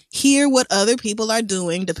absolutely hear what other people are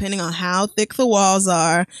doing depending on how thick the walls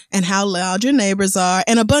are and how loud your neighbors are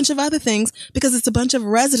and a bunch of other things because it's a bunch of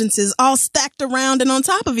residences all stacked around and on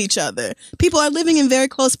top of each other. People are living in very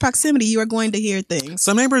close proximity. You are going to hear things.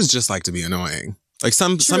 Some neighbors just like to be annoying. Like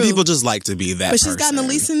some people just like to be that But she's gotten the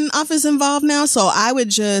leasing office involved now, so I would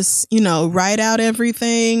just, write out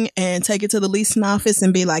everything and take it to the leasing office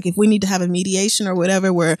and be like, if we need to have a mediation or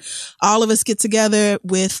whatever where all of us get together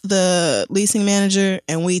with the leasing manager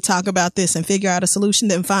and we talk about this and figure out a solution,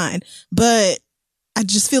 then fine. But I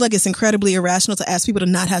just feel like it's incredibly irrational to ask people to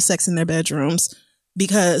not have sex in their bedrooms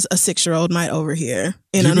because a 6-year-old might overhear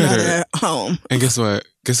in another home. And guess what?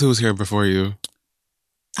 Guess who was here before you?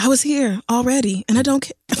 I was here already, and I don't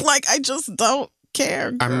care. Like, I just don't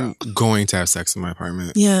care, girl. I'm going to have sex in my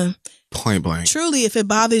apartment. Yeah. Point blank. Truly, if it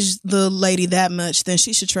bothers the lady that much, then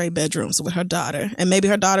she should trade bedrooms with her daughter. And maybe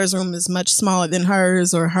her daughter's room is much smaller than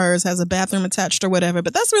hers, or hers has a bathroom attached or whatever.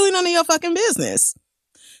 But that's really none of your fucking business.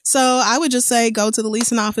 So I would just say go to the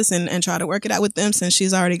leasing office and try to work it out with them, since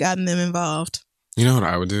she's already gotten them involved. You know what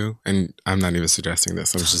I would do? And I'm not even suggesting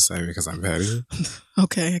this. I'm just saying because I'm petty.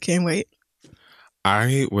 Okay, I can't wait.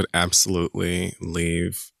 I would absolutely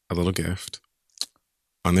leave a little gift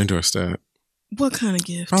on their doorstep. What kind of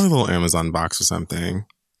gift? Probably a little Amazon box or something.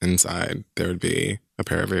 Inside, there would be a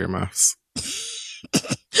pair of earmuffs.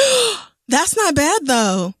 That's not bad,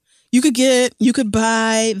 though. You could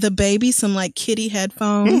buy the baby some like kitty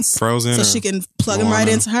headphones. Frozen. So she can plug them right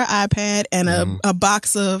into her iPad, and a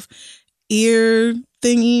box of ear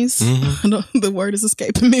thingies. Mm-hmm. The word is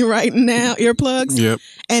escaping me right now. Earplugs. Yep.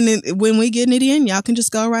 And then when we getting it in, y'all can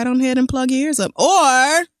just go right on ahead and plug your ears up.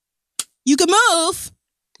 Or you could move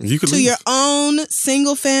to your own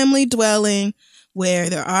single family dwelling where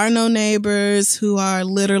there are no neighbors who are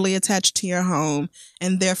literally attached to your home,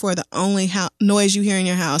 and therefore the only noise you hear in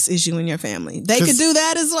your house is you and your family. They could do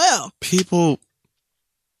that as well. People,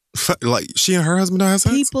 like, she and her husband don't have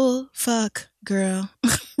sex? People fuck, girl.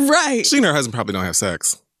 Right. She and her husband probably don't have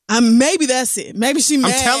sex. Maybe that's it. Maybe she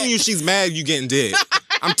mad. I'm telling you, she's mad you getting dick.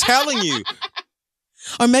 I'm telling you.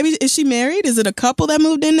 Or maybe, is she married? Is it a couple that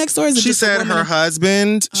moved in next door? Is it she said her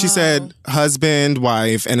husband. She said husband,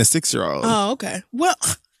 wife, and a 6-year-old. Oh, okay. Well,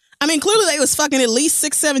 I mean, clearly they was fucking at least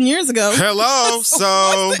 6-7 years ago. Hello.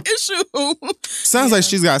 So what's the issue? Sounds like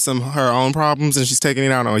she's got her own problems and she's taking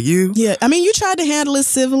it out on you. Yeah. I mean, you tried to handle it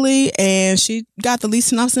civilly and she got the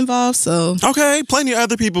leasing office involved, so. Okay. Plenty of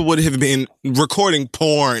other people would have been recording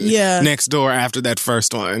porn next door after that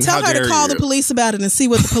first one. Tell her to call the police about it and see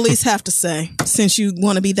what the police have to say, since you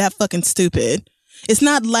want to be that fucking stupid. It's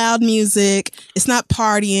not loud music. It's not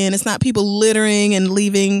partying. It's not people littering and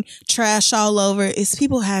leaving trash all over. It's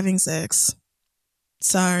people having sex.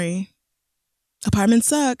 Sorry. Apartments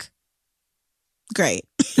suck. Great.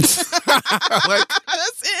 Like,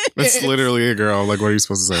 that's it. That's literally it, girl. Like, what are you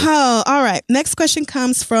supposed to say? Oh, all right. Next question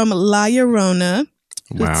comes from La Llorona.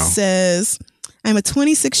 Wow. It says, I'm a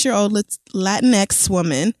 26-year-old Latinx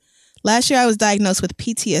woman. Last year, I was diagnosed with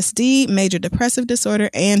PTSD, major depressive disorder,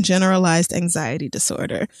 and generalized anxiety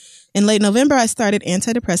disorder. In late November, I started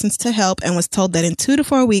antidepressants to help and was told that in 2 to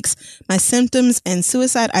 4 weeks, my symptoms and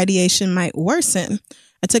suicide ideation might worsen.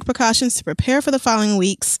 I took precautions to prepare for the following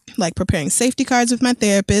weeks, like preparing safety cards with my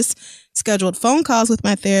therapist, scheduled phone calls with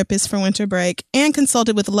my therapist for winter break, and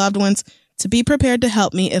consulted with loved ones to be prepared to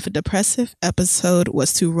help me if a depressive episode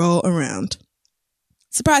was to roll around.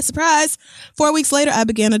 Surprise, surprise. 4 weeks later, I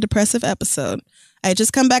began a depressive episode. I had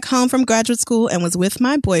just come back home from graduate school and was with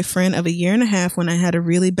my boyfriend of 1.5 years when I had a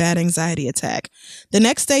really bad anxiety attack. The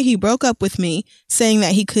next day, he broke up with me, saying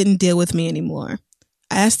that he couldn't deal with me anymore.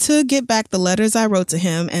 I asked to get back the letters I wrote to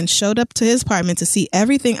him and showed up to his apartment to see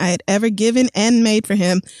everything I had ever given and made for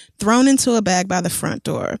him thrown into a bag by the front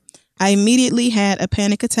door. I immediately had a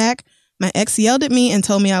panic attack. My ex yelled at me and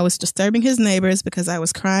told me I was disturbing his neighbors because I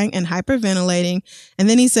was crying and hyperventilating. And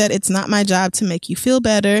then he said, it's not my job to make you feel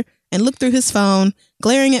better, and looked through his phone,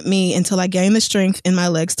 glaring at me until I gained the strength in my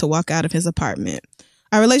legs to walk out of his apartment.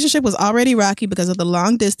 Our relationship was already rocky because of the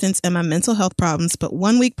long distance and my mental health problems. But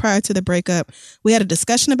 1 week prior to the breakup, we had a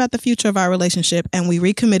discussion about the future of our relationship and we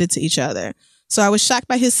recommitted to each other. So I was shocked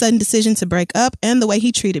by his sudden decision to break up and the way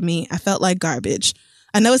he treated me. I felt like garbage.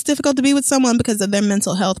 I know it's difficult to be with someone because of their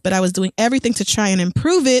mental health, but I was doing everything to try and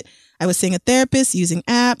improve it. I was seeing a therapist, using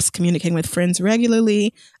apps, communicating with friends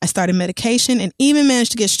regularly. I started medication and even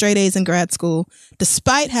managed to get straight A's in grad school,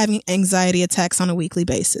 despite having anxiety attacks on a weekly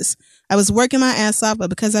basis. I was working my ass off, but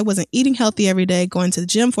because I wasn't eating healthy every day, going to the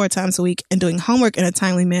gym 4 times a week, and doing homework in a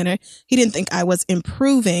timely manner, he didn't think I was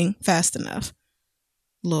improving fast enough.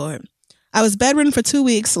 Lord. I was bedridden for 2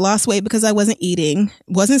 weeks, lost weight because I wasn't eating,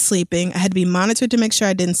 wasn't sleeping. I had to be monitored to make sure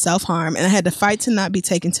I didn't self-harm, and I had to fight to not be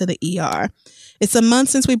taken to the ER. It's a month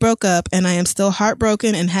since we broke up, and I am still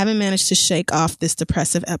heartbroken and haven't managed to shake off this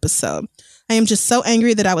depressive episode. I am just so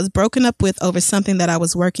angry that I was broken up with over something that I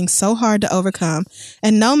was working so hard to overcome,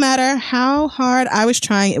 and no matter how hard I was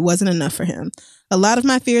trying, it wasn't enough for him. A lot of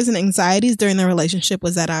my fears and anxieties during the relationship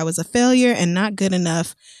was that I was a failure and not good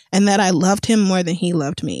enough, and that I loved him more than he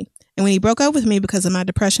loved me. And when he broke up with me because of my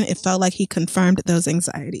depression, it felt like he confirmed those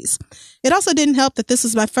anxieties. It also didn't help that this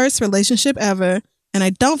was my first relationship ever, and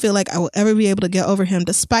I don't feel like I will ever be able to get over him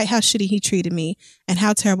despite how shitty he treated me and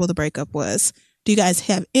how terrible the breakup was. Do you guys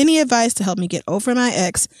have any advice to help me get over my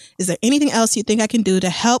ex? Is there anything else you think I can do to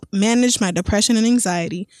help manage my depression and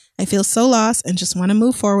anxiety? I feel so lost and just want to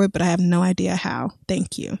move forward, but I have no idea how.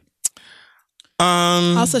 Thank you.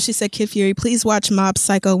 Also, she said, Kid Fury, please watch Mob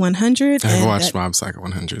Psycho 100. I've watched Mob Psycho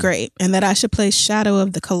 100. Great. And that I should play Shadow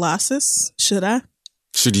of the Colossus. Should I?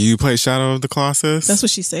 Should you play Shadow of the Colossus? That's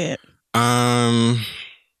what she said. I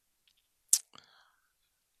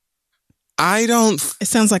don't It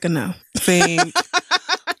sounds like a no. think...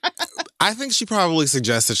 I think she probably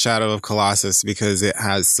suggested Shadow of Colossus because it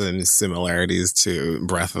has some similarities to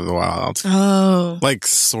Breath of the Wild. Oh. Like,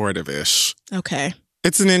 sort of-ish. Okay.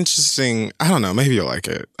 It's an interesting... I don't know. Maybe you'll like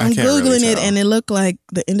it. I'm can't Googling really it tell. and it looked like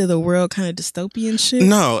the end of the world kind of dystopian shit.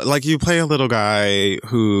 No, like you play a little guy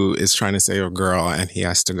who is trying to save a girl and he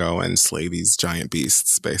has to go and slay these giant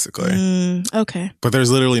beasts, basically. Okay. But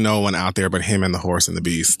there's literally no one out there but him and the horse and the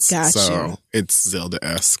beasts. Gotcha. So it's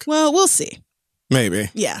Zelda-esque. Well, we'll see. Maybe.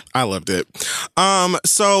 Yeah. I loved it.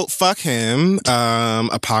 So fuck him.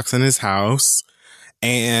 A pox in his house.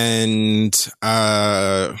 And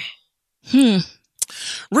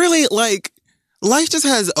really, like, life just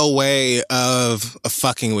has a way of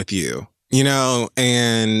fucking with you, you know?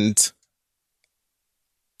 And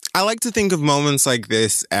I like to think of moments like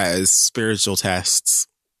this as spiritual tests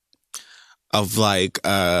of like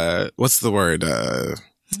what's the word?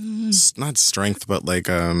 Not strength, but like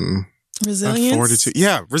resilience. Fortitude.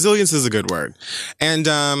 Yeah, resilience is a good word. And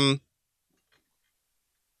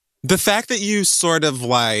the fact that you sort of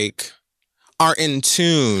like are in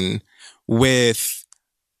tune with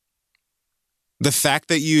the fact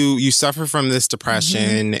that you suffer from this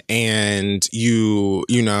depression and you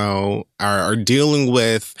know, are dealing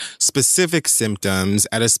with specific symptoms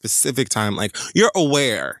at a specific time, like you're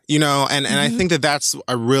aware, you know, and I think that that's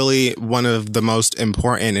a really one of the most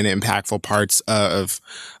important and impactful parts of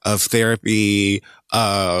therapy,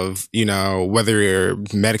 of, you know, whether you're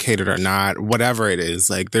medicated or not, whatever it is,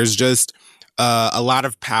 like there's just a lot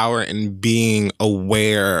of power in being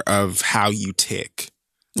aware of how you tick.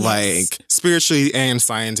 Yes. Like spiritually and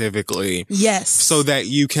scientifically. Yes. So that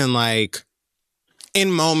you can like, in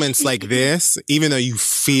moments like this, even though you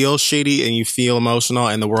feel shitty and you feel emotional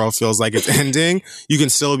and the world feels like it's ending, you can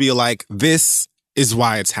still be like, this is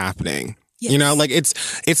why it's happening. Yes. You know, like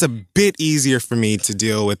it's a bit easier for me to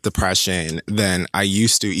deal with depression than I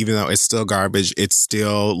used to, even though it's still garbage. It's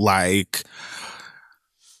still like...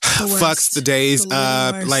 fucks the days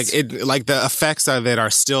up. Worst. Like it, like the effects of it are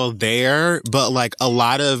still there, but like a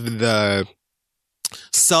lot of the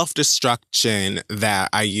self-destruction that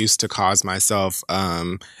I used to cause myself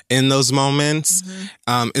in those moments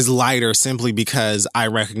is lighter simply because I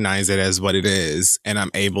recognize it as what it is, and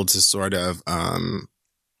I'm able to sort of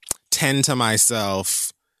tend to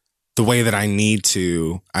myself the way that I need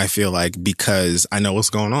to, I feel like, because I know what's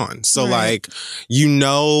going on. So like, you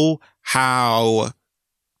know how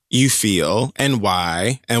you feel and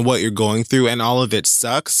why and what you're going through, and all of it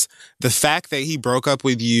sucks. The fact that he broke up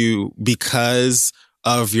with you because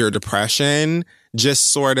of your depression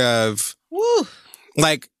just sort of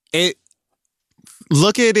like it.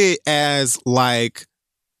 Look at it as like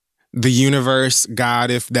the universe,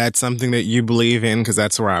 God, if that's something that you believe in, because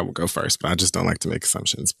that's where I would go first, but I just don't like to make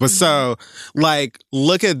assumptions. But so like,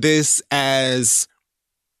 look at this as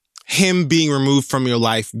him being removed from your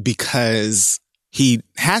life because he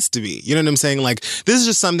has to be. You know what I'm saying? Like, this is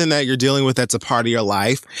just something that you're dealing with that's a part of your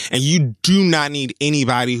life, and you do not need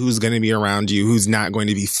anybody who's going to be around you who's not going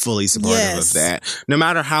to be fully supportive of that. No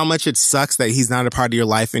matter how much it sucks that he's not a part of your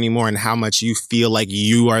life anymore and how much you feel like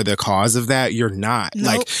you are the cause of that, you're not. Nope.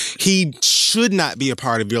 Like, he should not be a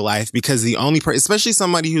part of your life, because the only person, especially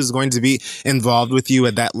somebody who's going to be involved with you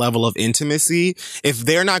at that level of intimacy, if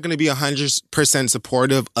they're not going to be 100%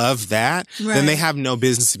 supportive of that, then they have no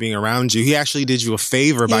business being around you. He actually did you a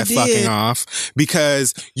favor by fucking off,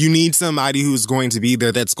 because you need somebody who's going to be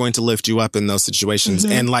there that's going to lift you up in those situations.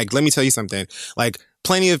 And like, let me tell you something, like,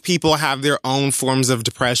 plenty of people have their own forms of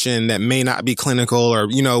depression that may not be clinical, or,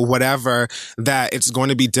 you know, whatever, that it's going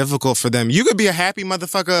to be difficult for them. You could be a happy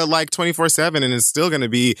motherfucker like 24/7 and it's still going to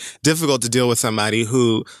be difficult to deal with somebody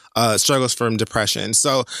who struggles from depression.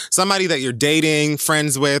 So somebody that you're dating,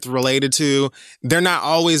 friends with, related to, they're not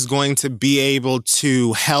always going to be able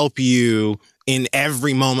to help you in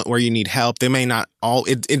every moment where you need help. They may not all,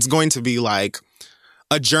 it's going to be like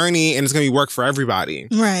a journey, and it's going to be work for everybody.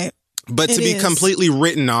 Right. But to be completely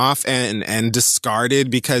written off and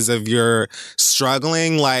discarded because of your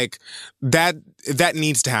struggling, like that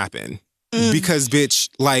needs to happen. Because bitch,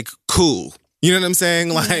 like, cool. You know what I'm saying?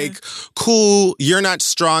 Like, cool. You're not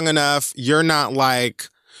strong enough. You're not like,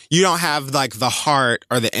 you don't have like the heart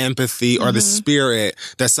or the empathy or the spirit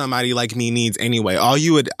that somebody like me needs anyway. All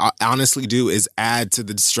you would honestly do is add to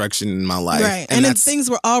the destruction in my life. Right. And if things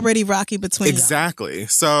were already rocky between Exactly.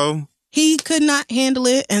 So he could not handle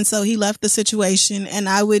it, and so he left the situation. And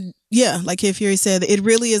I would, like Kid Fury said, it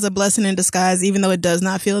really is a blessing in disguise, even though it does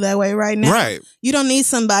not feel that way right now. Right. You don't need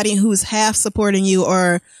somebody who's half supporting you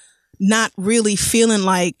or not really feeling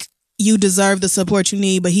like you deserve the support you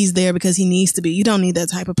need, but he's there because he needs to be. You don't need that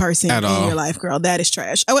type of person in your life, girl. That is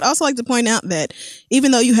trash. I would also like to point out that even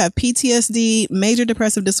though you have PTSD, major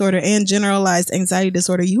depressive disorder, and generalized anxiety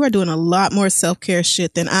disorder, you are doing a lot more self-care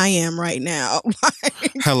shit than I am right now.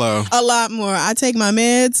 Hello. A lot more. I take my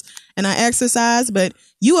meds and I exercise, but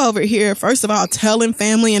you over here, first of all, telling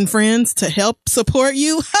family and friends to help support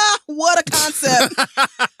you. Ha! What a concept.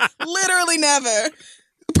 Literally never.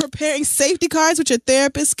 Preparing safety cards with your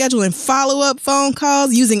therapist, scheduling follow-up phone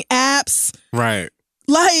calls, using apps. Right.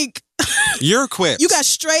 Like, you're equipped. You got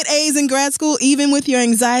straight A's in grad school, even with your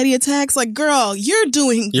anxiety attacks. Like, girl, you're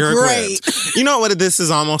doing great. Equipped. You know what this is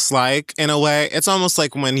almost like, in a way? It's almost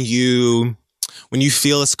like when you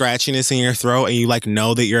feel a scratchiness in your throat and you like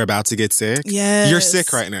know that you're about to get sick. Yes. You're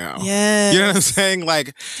sick right now. Yes. You know what I'm saying?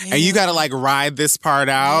 Like, and you got to like ride this part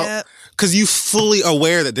out. Yep. Because you fully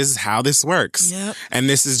aware that this is how this works. Yep. And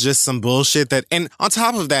this is just some bullshit and on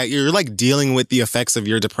top of that, you're like dealing with the effects of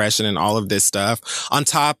your depression and all of this stuff on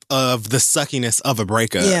top of the suckiness of a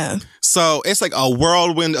breakup. Yeah. So it's like a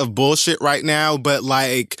whirlwind of bullshit right now, but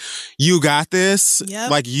like, you got this.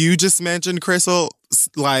 Yep. Like you just mentioned, Crystal,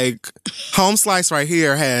 like Home Slice right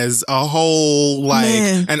here has a whole, like,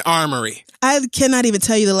 an armory. I cannot even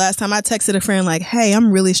tell you the last time I texted a friend like, hey,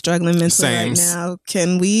 I'm really struggling mentally right now.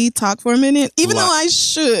 Can we talk for a minute? Even though I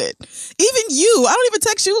should. Even you. I don't even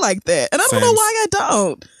text you like that. And I don't know why I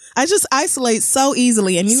don't. I just isolate so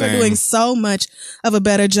easily, and you are doing so much of a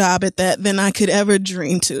better job at that than I could ever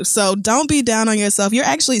dream to. So don't be down on yourself. You're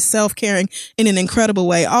actually self-caring in an incredible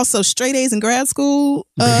way. Also, straight A's in grad school,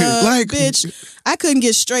 bitch, I couldn't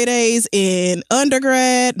get straight A's in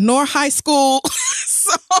undergrad nor high school.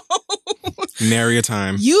 So nary a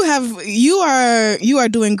time. You are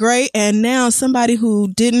doing great, and now somebody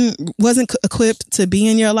who wasn't equipped to be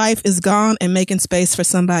in your life is gone and making space for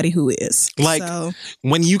somebody who is. Like,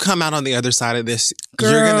 when you come out on the other side of this,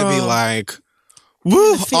 you're gonna be like,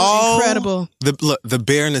 woo, all incredible. The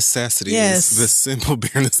bare necessities. Yes. The simple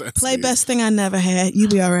bare necessities. Play Best Thing I Never Had. You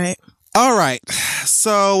be all right. All right.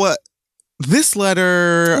 So this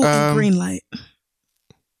letter green light.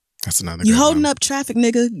 That's another. You holding up traffic,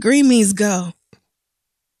 nigga. Green means go.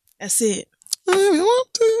 That's it. If you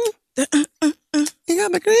want to. You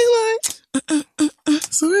got the green light.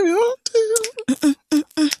 So if you want to.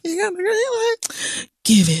 You got the green light.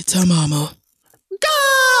 Give it to mama.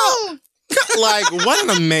 Go! Like, what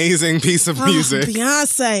an amazing piece of music.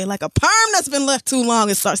 Beyonce, like a perm that's been left too long,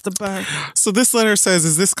 it starts to burn. So this letter says,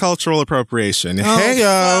 is this cultural appropriation? Hey,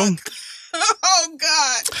 yo. Oh,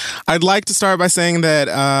 God. I'd like to start by saying that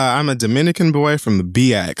I'm a Dominican boy from the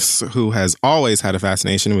BX who has always had a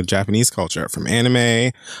fascination with Japanese culture. From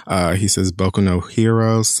anime, he says Boku no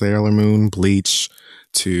Hero, Sailor Moon, Bleach,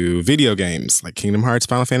 to video games like Kingdom Hearts,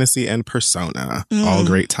 Final Fantasy, and Persona. All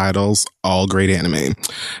great titles, all great anime.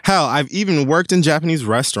 Hell, I've even worked in Japanese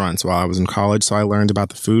restaurants while I was in college, so I learned about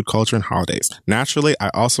the food, culture, and holidays. Naturally, I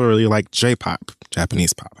also really like J-pop,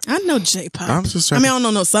 Japanese pop. I know J-pop. I don't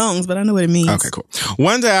know no songs, but I know what it means. Okay, cool.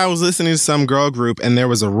 One day I was listening to some girl group and there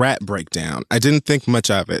was a rap breakdown. I didn't think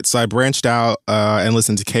much of it, so I branched out and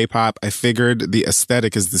listened to K-pop. I figured the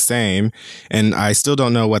aesthetic is the same, and I still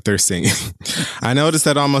don't know what they're singing. I noticed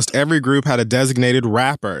that almost every group had a designated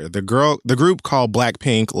rapper. The group called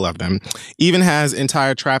Blackpink, love them, even has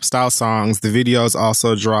entire trap style songs. The videos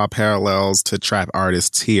also draw parallels to trap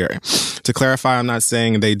artists here. To clarify, I'm not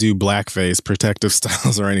saying they do blackface, protective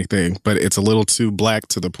styles or anything, but it's a little too black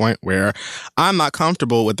to the point where I'm not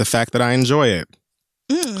comfortable with the fact that I enjoy it.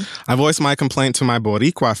 I voiced my complaint to my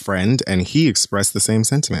Boricua friend, and he expressed the same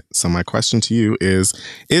sentiment. So my question to you is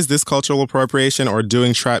this cultural appropriation or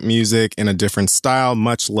doing trap music in a different style?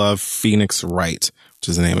 Much love, Phoenix Wright, which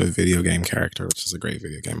is the name of a video game character, which is a great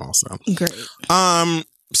video game also. Great.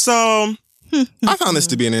 So I found this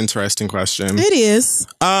to be an interesting question. It is.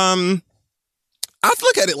 I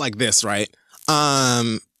look at it like this, right?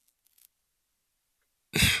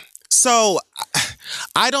 So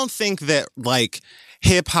I don't think that like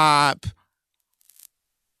hip hop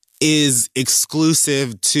is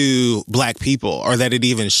exclusive to Black people or that it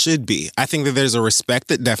even should be. I think that there's a respect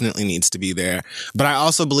that definitely needs to be there. But I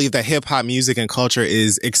also believe that hip hop music and culture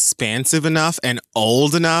is expansive enough and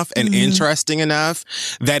old enough and interesting enough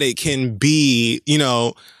that it can be,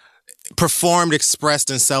 performed, expressed,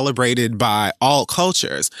 and celebrated by all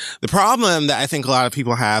cultures. The problem that I think a lot of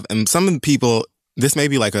people have, and some people, this may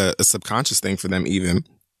be like a subconscious thing for them even,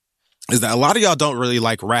 is that a lot of y'all don't really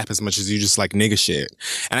like rap as much as you just like nigga shit.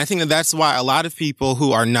 And I think that that's why a lot of people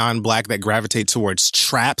who are non-black that gravitate towards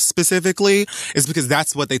trap specifically is because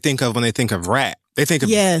that's what they think of when they think of rap. They think of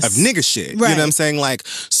nigga shit. Right. You know what I'm saying? Like,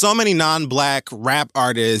 so many non-black rap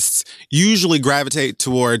artists usually gravitate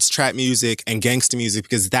towards trap music and gangsta music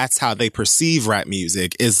because that's how they perceive rap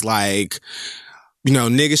music, is like, you know,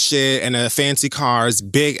 nigga shit and fancy cars,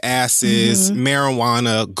 big asses,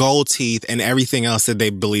 marijuana, gold teeth, and everything else that they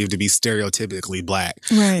believe to be stereotypically black.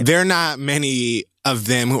 Right. There are not many of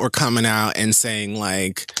them who are coming out and saying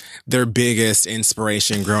like their biggest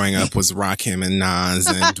inspiration growing up was Rakim and Nas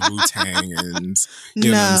and Wu-Tang and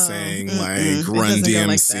you know what I'm saying, like Run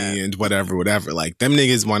DMC like and whatever. Like, them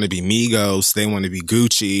niggas want to be Migos, they want to be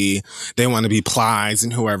Gucci, they want to be Plies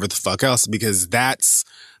and whoever the fuck else, because that's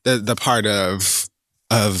the part of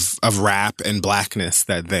rap and blackness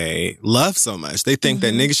that they love so much. They think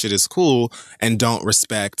that nigga shit is cool and don't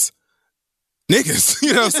respect niggas,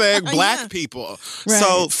 you know what I'm saying? Black people. Right.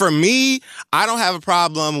 So for me, I don't have a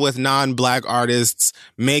problem with non-black artists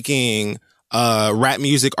making rap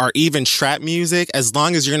music or even trap music, as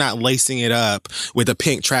long as you're not lacing it up with a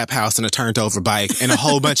pink trap house and a turned over bike and a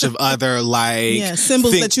whole bunch of other like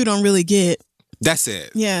symbols that you don't really get. That's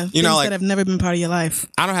it. Yeah. You know, like, that have never been part of your life.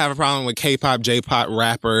 I don't have a problem with K-pop, J-pop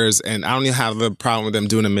rappers, and I don't even have a problem with them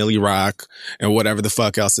doing a Milli Rock and whatever the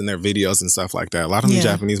fuck else in their videos and stuff like that. A lot of them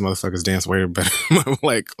Japanese motherfuckers dance way better.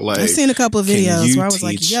 like I've seen a couple of videos where I was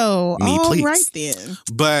like, yo, all right then.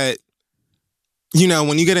 But, you know,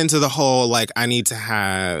 when you get into the whole, like, I need to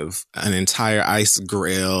have an entire ice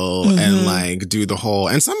grill and, like, do the whole...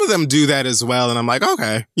 And some of them do that as well, and I'm like,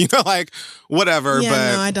 okay. You know, like, whatever, yeah,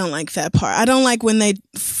 but... no, I don't like that part. I don't like when they,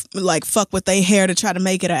 fuck with their hair to try to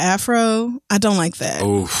make it an afro. I don't like that.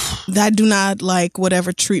 Oof. I do not like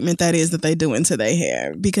whatever treatment that is that they do into their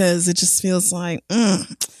hair, because it just feels like...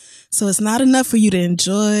 So it's not enough for you to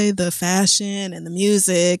enjoy the fashion and the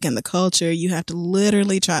music and the culture. You have to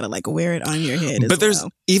literally try to like wear it on your head. But there's,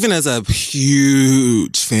 even as a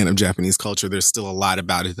huge fan of Japanese culture, there's still a lot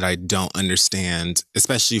about it that I don't understand,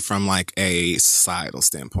 especially from like a societal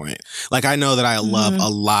standpoint. Like, I know that I love a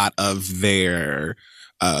lot of their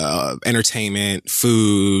entertainment,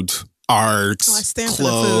 food, art,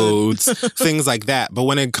 clothes, things like that. But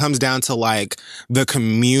when it comes down to like the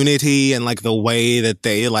community and like the way that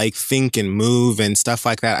they like think and move and stuff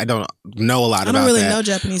like that, I don't know a lot about that. I don't really know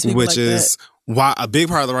Japanese people which is why a big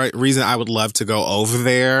part of the reason I would love to go over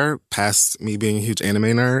there, past me being a huge anime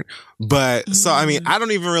nerd. But so, I mean, I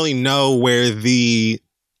don't even really know where the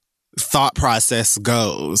thought process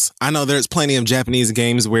goes. I know there's plenty of Japanese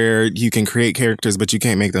games where you can create characters, but you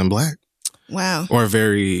can't make them black. Wow. Or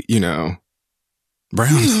very, you know,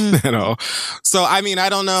 brown at all. So, I mean, I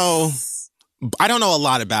don't know a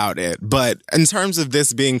lot about it, but in terms of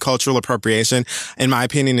this being cultural appropriation, in my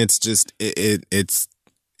opinion, it's just, it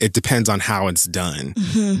depends on how it's done.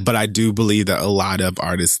 But I do believe that a lot of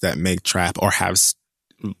artists that make trap or have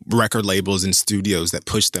record labels and studios that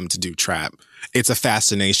push them to do trap, it's a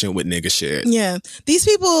fascination with nigga shit. Yeah. These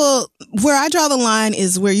people, where I draw the line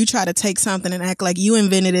is where you try to take something and act like you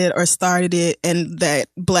invented it or started it, and that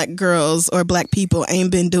black girls or black people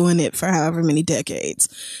ain't been doing it for however many decades.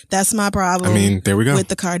 That's my problem. I mean, there we go. With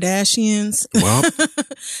the Kardashians. Well,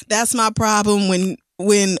 that's my problem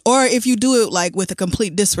when, or if you do it like with a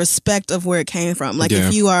complete disrespect of where it came from. Like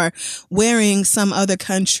if you are wearing some other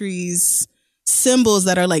country's symbols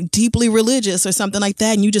that are like deeply religious or something like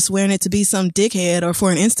that, and you just wearing it to be some dickhead or for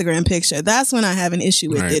an Instagram picture, that's when I have an issue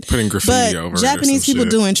with it. Putting graffiti but over Japanese people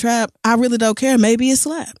doing trap, I really don't care. Maybe it's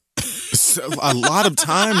slap. A lot of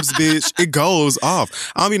times, bitch, it goes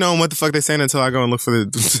off. I don't be knowing what the fuck they're saying until I go and look for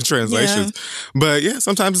the translations. But yeah,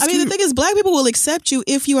 sometimes it's cute. The thing is, black people will accept you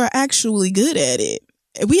if you are actually good at it.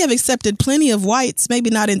 We have accepted plenty of whites, maybe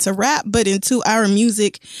not into rap, but into our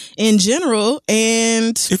music in general.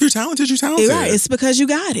 And if you're talented, you're talented. Right, it's because you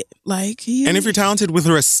got it. And if you're talented with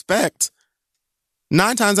respect,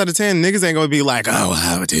 9 times out of 10, niggas ain't gonna be like, oh,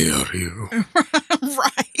 how dare you?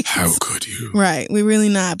 Right. How could you? Right. We really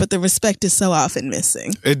not. But the respect is so often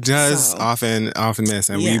missing. It does often miss.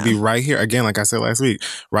 And we'd be right here, again, like I said last week,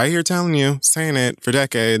 right here telling you, saying it for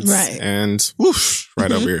decades. Right. And whoosh,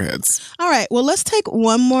 right over your heads. All right. Well, let's take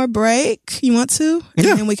one more break. You want to? And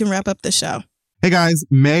then we can wrap up the show. Hey guys,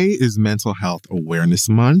 May is Mental Health Awareness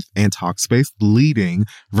Month, and Talkspace, the leading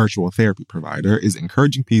virtual therapy provider, is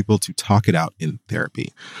encouraging people to talk it out in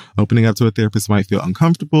therapy. Opening up to a therapist might feel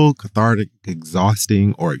uncomfortable, cathartic,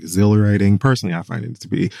 exhausting, or exhilarating. Personally, I find it to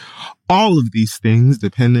be all of these things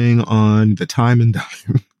depending on the time and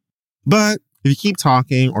dime. But If you keep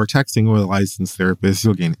talking or texting with a licensed therapist,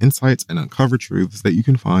 you'll gain insights and uncover truths that you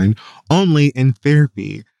can find only in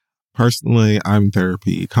therapy. Personally, I'm in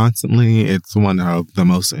therapy constantly. It's one of the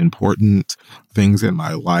most important things in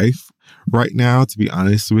my life right now, to be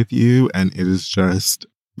honest with you. And it is just,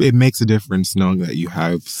 it makes a difference knowing that you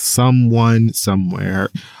have someone somewhere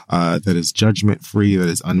that is judgment-free, that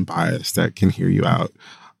is unbiased, that can hear you out.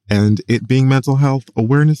 And it being Mental Health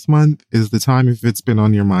Awareness Month is the time, if it's been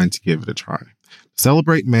on your mind, to give it a try.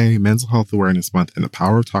 Celebrate May, Mental Health Awareness Month, and the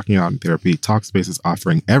power of talking out in therapy. Talkspace is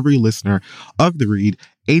offering every listener of The Read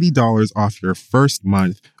 $80 off your first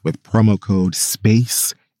month with promo code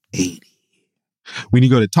SPACE80. When you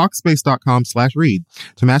go to Talkspace.com/read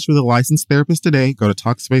to match with a licensed therapist today, go to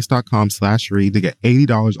Talkspace.com/read to get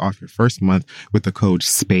 $80 off your first month with the code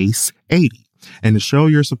SPACE80. And to show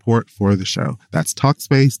your support for the show, that's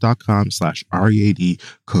Talkspace.com/READ,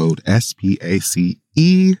 code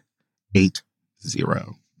SPACE80.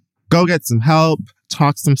 Go get some help,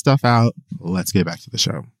 talk some stuff out. Let's get back to the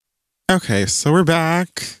show. Okay, so we're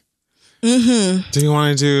back. Mm-hmm. Do you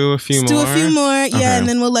want to do a few more? Do a few more, yeah, Okay. and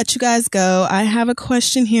then we'll let you guys go. I have a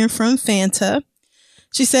question here from Fanta.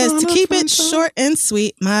 She says, to keep it short and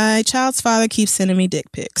sweet, my child's father keeps sending me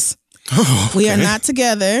dick pics. Oh, okay. We are not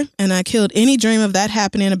together, and I killed any dream of that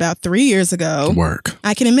happening about 3 years ago. Work.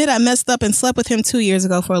 I can admit I messed up and slept with him 2 years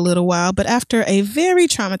ago for a little while, but after a very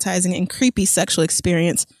traumatizing and creepy sexual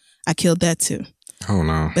experience, I killed that too. Oh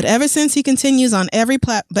no. But ever since he continues on every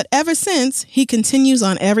platform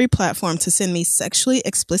to send me sexually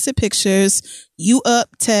explicit pictures,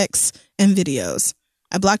 texts, and videos.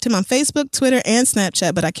 I blocked him on Facebook, Twitter, and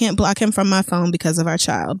Snapchat, but I can't block him from my phone because of our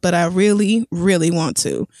child. But I really, really want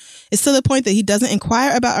to. It's to the point that he doesn't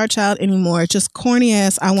inquire about our child anymore. Just corny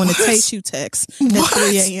ass, I want to taste you text at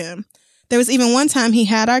 3 a.m. There was even one time he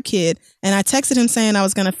had our kid, and I texted him saying I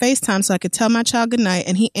was going to FaceTime so I could tell my child goodnight,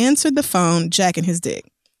 and he answered the phone, jacking his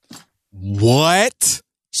dick. What?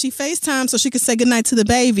 She FaceTimed so she could say goodnight to the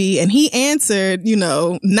baby, and he answered,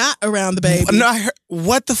 not around the baby. No,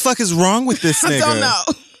 what the fuck is wrong with this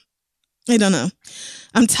nigga? I don't know.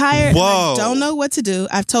 I'm tired. Whoa. I don't know what to do.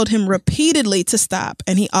 I've told him repeatedly to stop,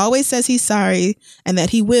 and he always says he's sorry and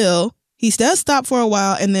that he will. He does stop for a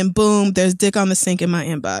while, and then boom, there's dick on the sink in my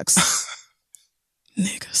inbox.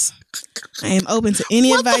 Niggas. I am open to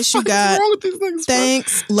any advice you got.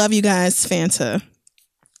 Thanks. Love you guys, Fanta.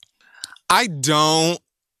 I don't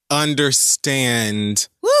understand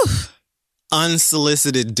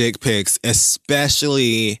unsolicited dick pics,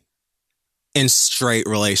 especially in straight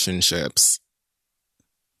relationships.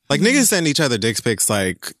 Like, niggas send each other dick pics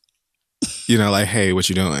like, like, hey, what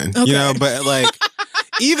you doing? Okay. But like,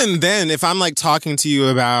 even then, if I'm like talking to you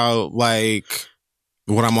about like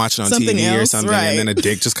what I'm watching on Something TV or else, something, right. and then a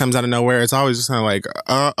dick just comes out of nowhere, it's always just kind of like,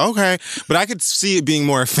 okay. But I could see it being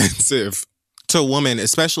more offensive to a woman,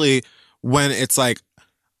 especially when it's like,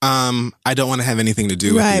 I don't want to have anything to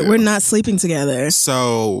do with you. Right, we're not sleeping together.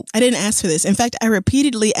 So I didn't ask for this. In fact, I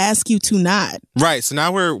repeatedly asked you to not. Right, so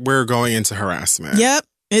now we're going into harassment. Yep,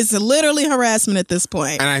 it's literally harassment at this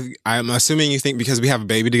point. And I'm assuming you think because we have a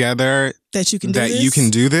baby together that you can do this? you can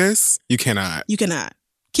do this? You cannot. You cannot.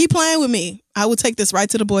 Keep playing with me. I will take this right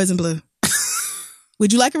to the boys in blue.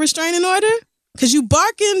 Would you like a restraining order? Because you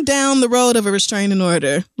barking down the road of a restraining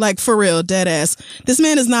order. Like, for real, dead ass. This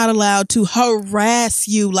man is not allowed to harass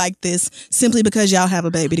you like this simply because y'all have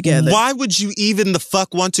a baby together. Why would you even the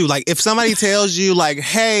fuck want to? Like, if somebody tells you, like,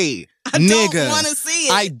 hey, nigga, don't want to see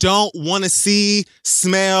it. I don't want to see,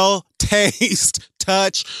 smell, taste,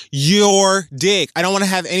 touch your dick. I don't want to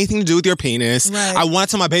have anything to do with your penis. Right. I want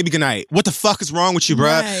to tell my baby goodnight. What the fuck is wrong with you,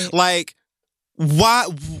 bruh? Right. Like,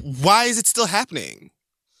 why is it still happening?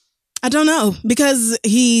 I don't know, because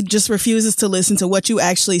he just refuses to listen to what you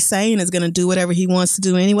actually say and is going to do whatever he wants to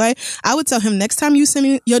do anyway. I would tell him, next time you send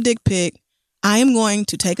me your dick pic, I am going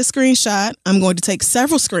to take a screenshot. I'm going to take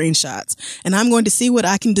several screenshots, and I'm going to see what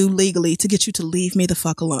I can do legally to get you to leave me the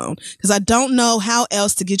fuck alone. Because I don't know how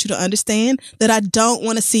else to get you to understand that I don't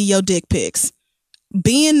want to see your dick pics.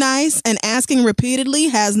 Being nice and asking repeatedly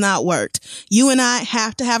has not worked. You and I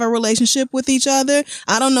have to have a relationship with each other.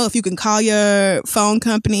 I don't know if you can call your phone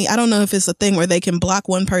company. I don't know if it's a thing where they can block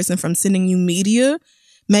one person from sending you media.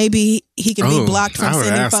 Maybe he can be blocked from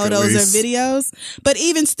sending photos or videos. But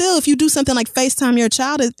even still, if you do something like FaceTime your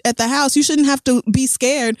child at the house, you shouldn't have to be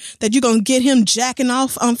scared that you're going to get him jacking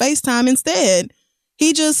off on FaceTime instead.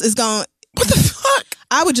 He just is going, what the fuck?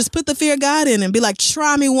 I would just put the fear of God in and be like,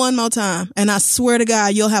 try me one more time. And I swear to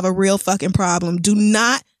God, you'll have a real fucking problem. Do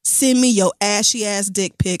not send me your ashy ass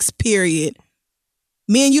dick pics, period.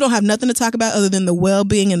 Me and you don't have nothing to talk about other than the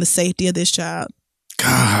well-being and the safety of this child.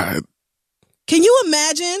 God. Can you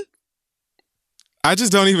imagine? I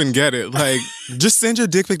just don't even get it. Like, just send your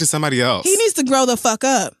dick pic to somebody else. He needs to grow the fuck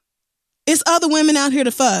up. It's other women out here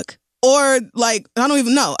to fuck. Or, like, I don't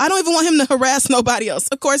even know. I don't even want him to harass nobody else.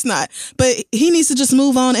 Of course not. But he needs to just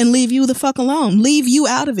move on and leave you the fuck alone. Leave you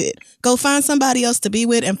out of it. Go find somebody else to be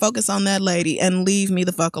with and focus on that lady and leave me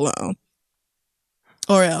the fuck alone.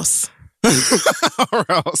 Or else. Or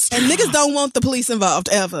else. And niggas don't want the police involved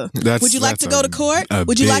ever. Would you like to go to court?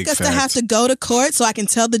 Would you like us to have to go to court so I can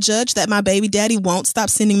tell the judge that my baby daddy won't stop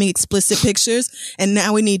sending me explicit pictures? And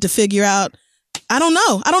now we need to figure out, I don't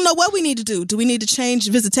know. I don't know what we need to do. Do we need to change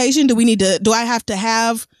visitation? Do I have to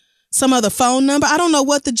have some other phone number? I don't know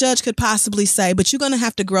what the judge could possibly say, but you're going to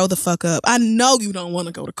have to grow the fuck up. I know you don't want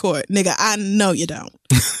to go to court, nigga. I know you don't.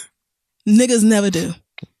 Niggas never do.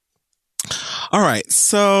 All right,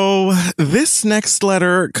 so this next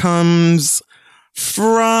letter comes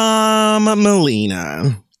from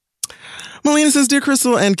Melina. Melina says, Dear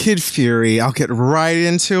Crystal and Kid Fury, I'll get right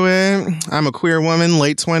into it. I'm a queer woman,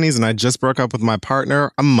 late 20s, and I just broke up with my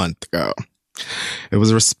partner a month ago. It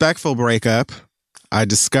was a respectful breakup. I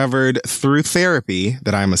discovered through therapy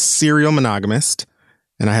that I'm a serial monogamist,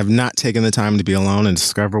 and I have not taken the time to be alone and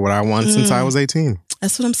discover what I want since I was 18.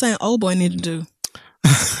 That's what I'm saying. Old boy need to do.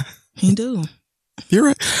 He do. You're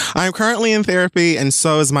right. I'm currently in therapy, and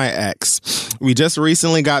so is my ex. We just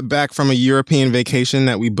recently got back from a European vacation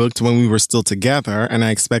that we booked when we were still together, and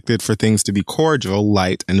I expected for things to be cordial,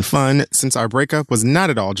 light, and fun, since our breakup was not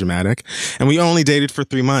at all dramatic, and we only dated for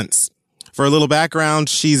 3 months. For a little background,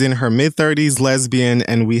 she's in her mid-30s, lesbian,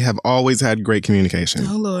 and we have always had great communication.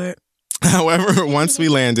 Oh, Lord. However, once we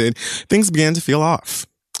landed, things began to feel off.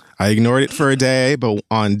 I ignored it for a day, but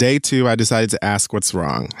on day 2, I decided to ask what's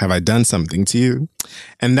wrong. Have I done something to you?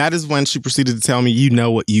 And that is when she proceeded to tell me, you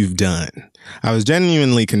know what you've done. I was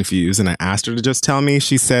genuinely confused, and I asked her to just tell me.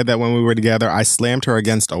 She said that when we were together, I slammed her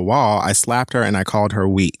against a wall, I slapped her, and I called her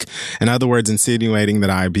weak. In other words, insinuating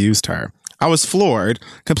that I abused her. I was floored,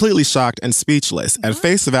 completely shocked, and speechless. At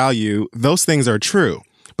face value, those things are true.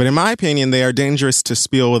 But in my opinion, they are dangerous to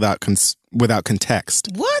spill without context.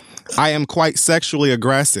 What? I am quite sexually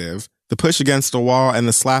aggressive. The push against the wall and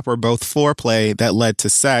the slap were both foreplay that led to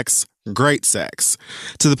sex, great sex,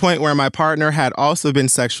 to the point where my partner had also been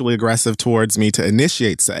sexually aggressive towards me to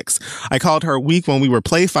initiate sex. I called her weak when we were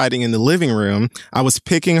play fighting in the living room. I was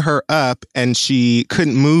picking her up and she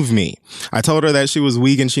couldn't move me. I told her that she was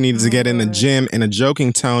weak and she needed to get in the gym. In a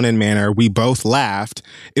joking tone and manner, we both laughed.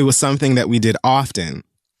 It was something that we did often.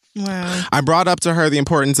 Wow. I brought up to her the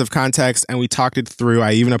importance of context and we talked it through.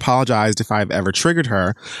 I even apologized if I've ever triggered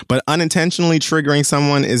her, but unintentionally triggering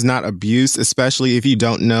someone is not abuse, especially if you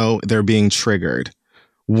don't know they're being triggered.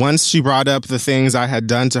 Once she brought up the things I had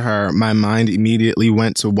done to her, my mind immediately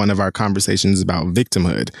went to one of our conversations about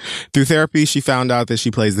victimhood. Through therapy, she found out that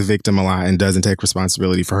she plays the victim a lot and doesn't take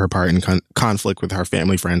responsibility for her part in conflict with her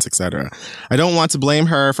family, friends, etc. I don't want to blame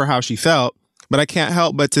her for how she felt, but I can't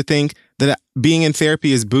help but to think that being in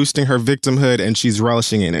therapy is boosting her victimhood and she's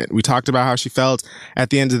relishing in it. We talked about how she felt.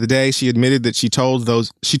 At the end of the day, she admitted that she told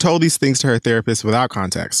these things to her therapist without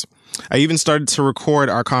context. I even started to record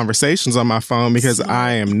our conversations on my phone because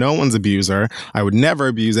I am no one's abuser. I would never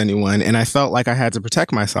abuse anyone, and I felt like I had to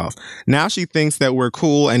protect myself. Now she thinks that we're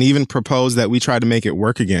cool and even proposed that we try to make it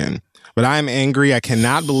work again. But I am angry. I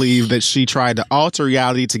cannot believe that she tried to alter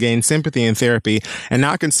reality to gain sympathy in therapy and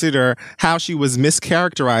not consider how she was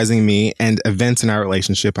mischaracterizing me and events in our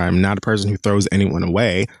relationship. I am not a person who throws anyone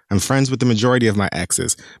away. I'm friends with the majority of my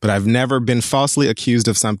exes, but I've never been falsely accused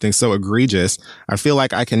of something so egregious. I feel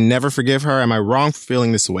like I can never forgive her. Am I wrong for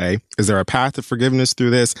feeling this way? Is there a path to forgiveness through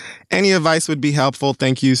this? Any advice would be helpful.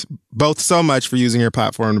 Thank you both so much for using your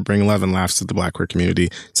platform to bring love and laughs to the Black queer community.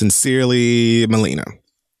 Sincerely, Melina.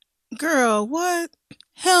 Girl, what?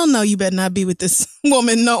 Hell no, you better not be with this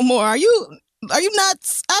woman no more. Are you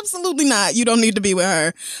not? Absolutely not. You don't need to be with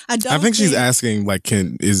her. I think she's asking, like,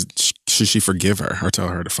 should she forgive her or tell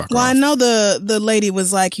her to fuck off? Well, I know the lady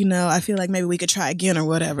was like, I feel like maybe we could try again or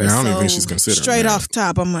whatever. Yeah, I don't even think she's considering straight that. off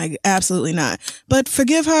top, I'm like, absolutely not. But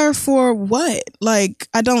forgive her for what? Like,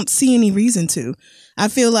 I don't see any reason to. I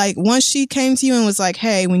feel like once she came to you and was like,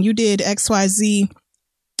 hey, when you did XYZ,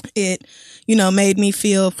 it made me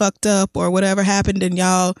feel fucked up or whatever happened and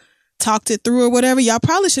y'all talked it through or whatever, y'all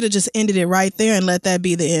probably should have just ended it right there and let that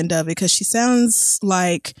be the end of it, because she sounds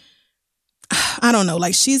like, I don't know,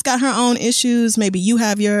 like she's got her own issues, maybe you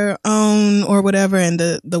have your own or whatever, and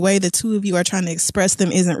the way the two of you are trying to express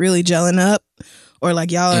them isn't really gelling up, or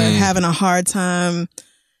like y'all are having a hard time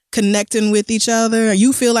connecting with each other.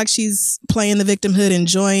 You feel like she's playing the victimhood,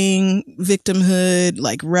 enjoying victimhood,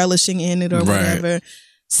 like relishing in it or whatever.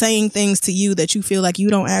 saying things to you that you feel like you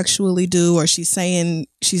don't actually do, or she's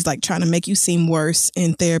like trying to make you seem worse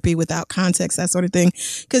in therapy without context, that sort of thing.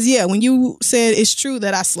 Because when you said it's true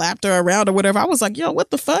that I slapped her around or whatever, I was like, yo,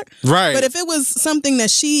 what the fuck? Right. But if it was something that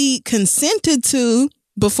she consented to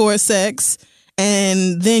before sex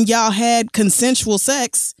and then y'all had consensual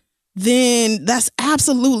sex, then that's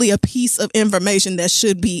absolutely a piece of information that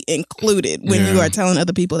should be included when you are telling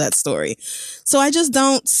other people that story. So I just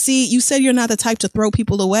don't see, you said you're not the type to throw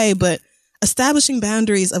people away, but establishing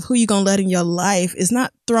boundaries of who you're going to let in your life is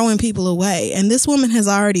not throwing people away. And this woman has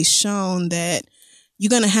already shown that you're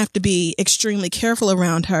going to have to be extremely careful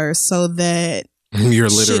around her so that you're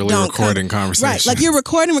literally recording conversations. Right. Like you're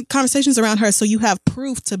recording conversations around her so you have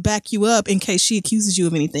proof to back you up in case she accuses you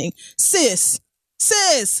of anything.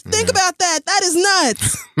 Sis, think about that. That is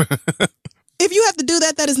nuts. If you have to do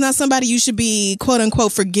that, that is not somebody you should be quote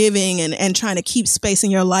unquote forgiving and trying to keep space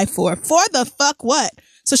in your life for. For the fuck what?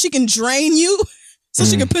 So she can drain you? So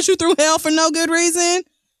she can push you through hell for no good reason?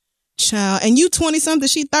 Child. And you 20 something,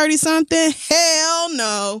 she 30 something? Hell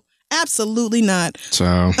no. Absolutely not.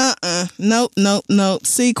 So Nope.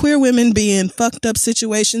 See, queer women be in fucked up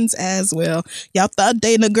situations as well. Y'all thought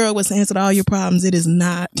dating a girl was the answer to all your problems. It is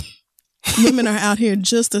not. Women are out here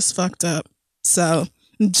just as fucked up. So,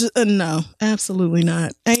 no, absolutely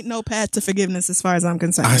not. Ain't no path to forgiveness as far as I'm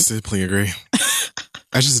concerned. I simply agree.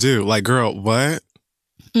 I just do. Like, girl, what?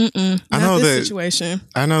 I know this situation.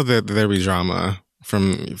 I know that there be drama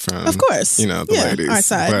from of course, the ladies, our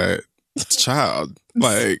side. But child,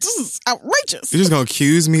 like, this is outrageous. You're just gonna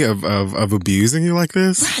accuse me of abusing you like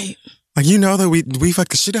this, right? Like, that we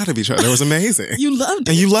fucked the shit out of each other. It was amazing. You loved it.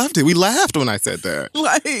 And you loved it. We laughed when I said that.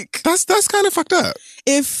 Like, that's kind of fucked up.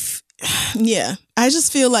 I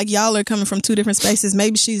just feel like y'all are coming from two different spaces.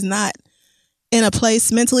 Maybe she's not in a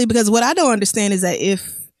place mentally, because what I don't understand is that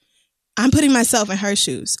if I'm putting myself in her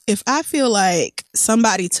shoes, if I feel like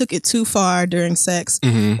somebody took it too far during sex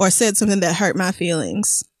or said something that hurt my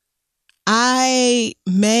feelings, I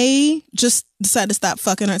may just decide to stop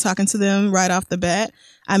fucking or talking to them right off the bat.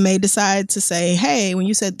 I may decide to say, hey, when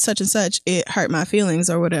you said such and such, it hurt my feelings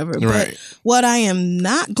or whatever. Right. But what I am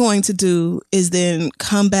not going to do is then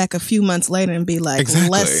come back a few months later and be like,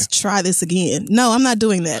 let's try this again. No, I'm not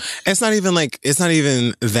doing that. It's not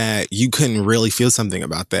even that you couldn't really feel something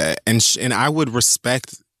about that. And I would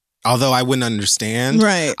respect, although I wouldn't understand,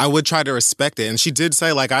 right, I would try to respect it. And she did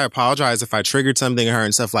say, like, I apologize if I triggered something in her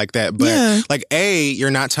and stuff like that. But like,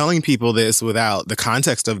 you're not telling people this without the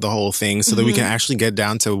context of the whole thing so that we can actually get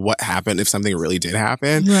down to what happened if something really did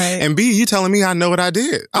happen. Right. And B, you telling me I know what I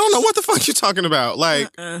did. I don't know what the fuck you're talking about. Like,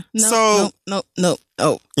 No.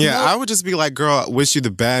 I would just be like, girl, I wish you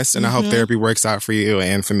the best, and I hope therapy works out for you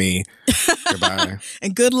and for me. Goodbye.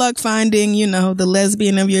 And good luck finding, the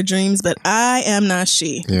lesbian of your dreams, but I am not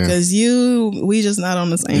she. Because we just not on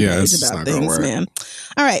the same page about things, man.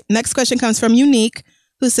 All right, next question comes from Unique,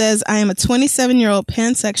 who says, I am a 27-year-old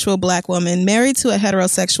pansexual Black woman married to a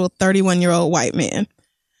heterosexual 31-year-old white man.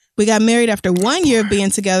 We got married after 1 year of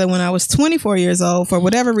being together when I was 24 years old. For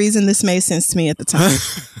whatever reason, this made sense to me at the time.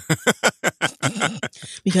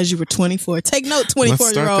 Because you were 24. Take note,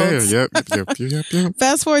 24-year-olds. Yep.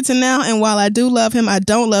 Fast forward to now, and while I do love him, I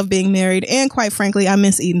don't love being married. And quite frankly, I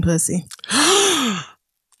miss eating pussy.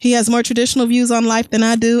 He has more traditional views on life than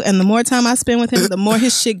I do. And the more time I spend with him, the more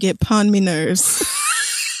his shit get upon me nerves.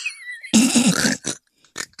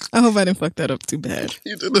 I hope I didn't fuck that up too bad.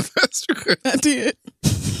 You did the best you could. I did.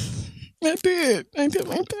 I did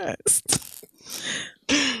my best.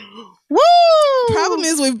 Woo! Problem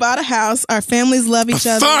is, we've bought a house. Our families love each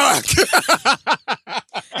other. Fuck!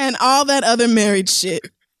 And all that other married shit.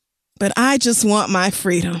 But I just want my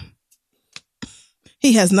freedom.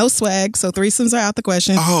 He has no swag, so threesomes are out the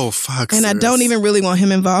question. Oh, fuck. And I don't even really want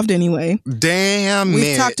him involved anyway. Damn.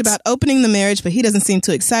 We've talked about opening the marriage, but he doesn't seem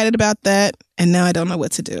too excited about that. And now I don't know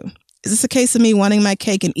what to do. Is this a case of me wanting my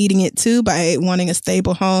cake and eating it too by wanting a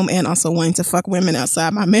stable home and also wanting to fuck women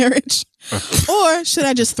outside my marriage? Or should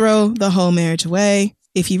I just throw the whole marriage away?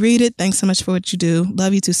 If you read it, thanks so much for what you do.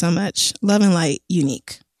 Love you too so much. Love and light,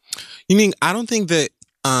 Unique. Unique, I don't think that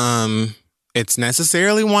it's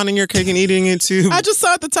necessarily wanting your cake and eating it too. I just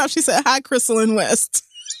saw at the top, she said, hi, Crystal and West.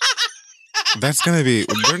 That's going to be,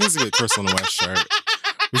 there needs to be a Crystal and West shirt.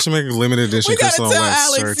 We should make a limited edition Crystal and West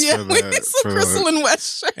Alex, shirts for the Crystal and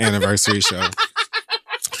West shirt. Anniversary show.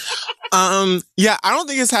 I don't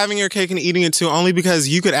think it's having your cake and eating it too, only because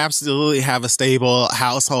you could absolutely have a stable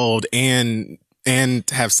household and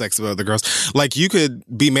have sex with other girls. Like, you could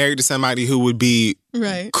be married to somebody who would be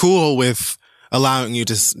cool with allowing you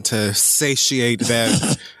to satiate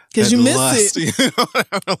that Because you miss it. You know?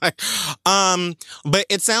 Like, but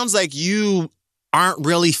it sounds like you aren't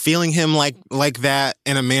really feeling him like that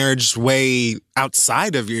in a marriage way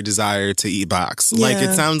outside of your desire to eat box. Yeah. Like,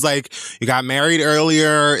 it sounds like you got married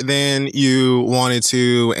earlier than you wanted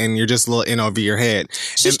to, and you're just a little in over your head.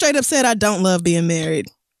 She straight up said, I don't love being married.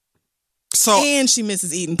 So, and she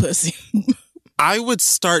misses eating pussy. I would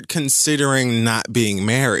start considering not being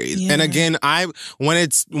married. Yeah. And again, when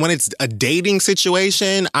it's a dating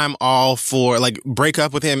situation, I'm all for, like, break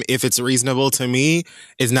up with him if it's reasonable to me.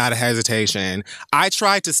 Is not a hesitation. I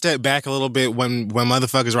try to step back a little bit when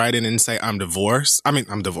motherfuckers write in and say I'm divorced. I'm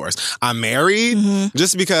married. Mm-hmm.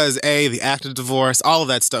 Just because the act of divorce, all of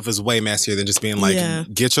that stuff is way messier than just being like,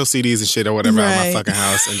 get your CDs and shit or whatever out of my fucking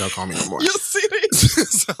house and don't call me no more. Your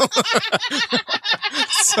CDs.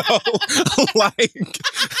 so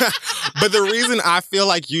but the reason I feel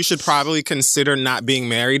like you should probably consider not being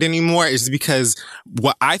married anymore is because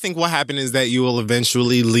what I think will happen is that you will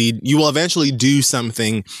eventually do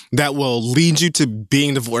something that will lead you to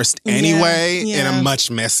being divorced anyway in a much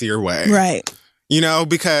messier way. Right. You know,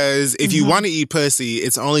 because if you want to eat pussy,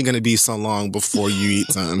 it's only going to be so long before you eat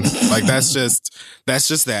some. Like, that's just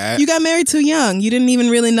that. You got married too young. You didn't even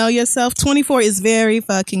really know yourself. 24 is very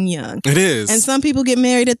fucking young. It is. And some people get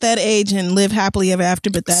married at that age and live happily ever after,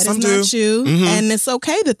 but that is not you. Mm-hmm. And it's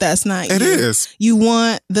okay that that's not you. It is. You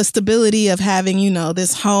want the stability of having, you know,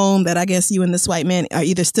 this home that I guess you and this white man are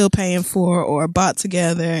either still paying for or bought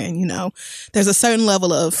together. And, you know, there's a certain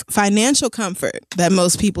level of financial comfort that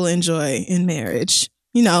most people enjoy in marriage.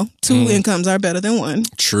 You know, two incomes are better than one.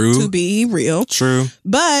 True. To be real. True.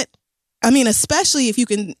 But I mean, especially if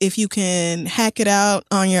you can hack it out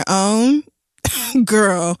on your own,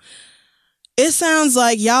 girl, it sounds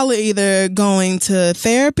like y'all are either going to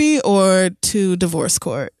therapy or to divorce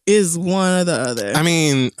court. Is one or the other. I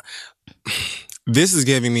mean, this is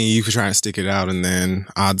giving me you could try and stick it out, and then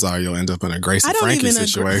odds are you'll end up in a Grace and Frankie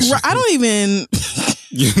situation. I don't even.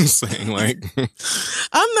 You know what I'm saying? Like,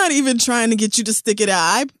 I'm not even trying to get you to stick it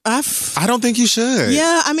out. I don't think you should.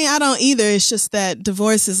 Yeah, I mean, I don't either. It's just that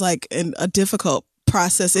divorce is like a difficult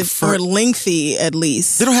process, or lengthy at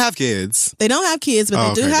least. They don't have kids. They don't have kids,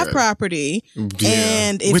 but they do have property. Yeah.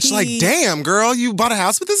 And if like, damn, girl, you bought a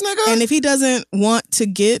house with this nigga? And if he doesn't want to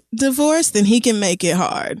get divorced, then he can make it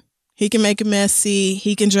hard. He can make it messy.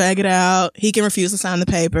 He can drag it out. He can refuse to sign the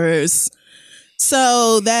papers.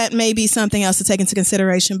 So that may be something else to take into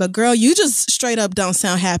consideration. But girl, you just straight up don't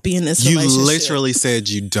sound happy in this relationship. You literally said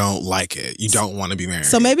you don't like it. You don't want to be married.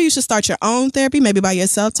 So maybe you should start your own therapy, maybe by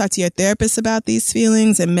yourself. Talk to your therapist about these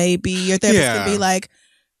feelings, and maybe your therapist can be like,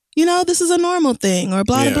 you know, this is a normal thing, or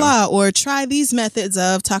blah, blah, blah, or try these methods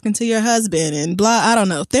of talking to your husband and blah. I don't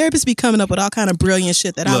know. Therapists be coming up with all kind of brilliant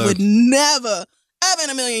shit that I would never ever in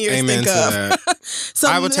a million years think of. So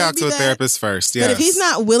I would talk to a therapist first. Yes. But if he's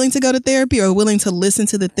not willing to go to therapy, or willing to listen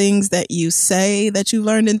to the things that you say that you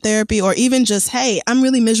learned in therapy, or even just, hey, I'm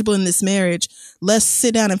really miserable in this marriage, let's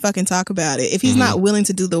sit down and fucking talk about it. If he's not willing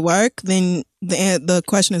to do the work, then the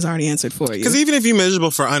question is already answered for you. Because even if you're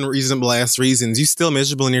miserable for unreasonable ass reasons, you're still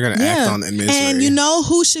miserable, and you're going to act on that misery. And you know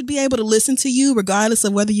who should be able to listen to you regardless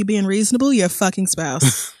of whether you're being reasonable? Your fucking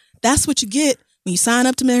spouse. That's what you get when you sign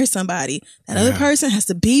up to marry somebody. That other person has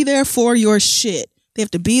to be there for your shit. They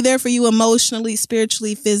have to be there for you emotionally,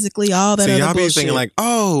 spiritually, physically, all that other y'all bullshit. Be thinking like,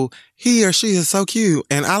 oh, he or she is so cute,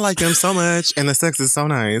 and I like them so much, and the sex is so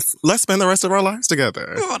nice. Let's spend the rest of our lives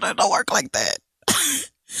together. Oh, that don't work like that.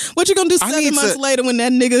 What you gonna do 7 months later when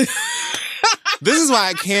that nigga... This is why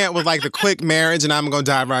I can't with like the quick marriage, and I'm gonna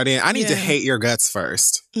dive right in. I need to hate your guts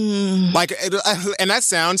first. Like, and that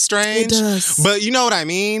sounds strange, it does. But you know what I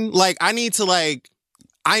mean. Like, I need to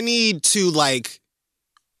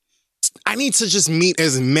just meet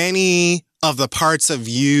as many of the parts of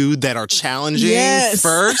you that are challenging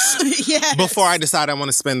first before I decide I want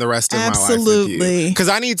to spend the rest of my life with you. Because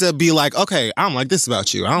I need to be like, okay, I don't like this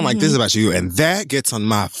about you. I don't like this about you. And that gets on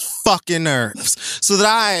my fucking nerves, so that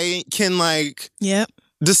I can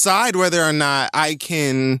decide whether or not I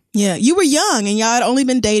can. Yeah, you were young and y'all had only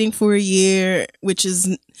been dating for a year, which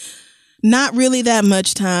is not really that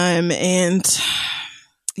much time. And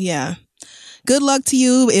good luck to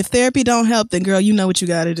you. If therapy don't help, then girl, you know what you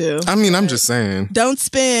got to do. I mean, I'm just saying. Don't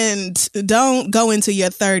go into your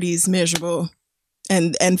 30s miserable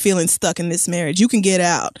and feeling stuck in this marriage. You can get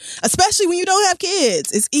out, especially when you don't have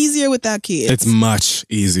kids. It's easier without kids. It's much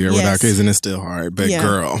easier without kids, and it's still hard. But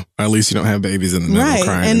girl, at least you don't have babies in the middle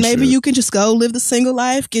crying. And maybe you can just go live the single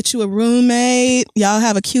life, get you a roommate. Y'all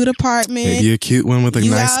have a cute apartment. Maybe a cute one with a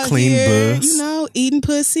nice clean bus. You know, eating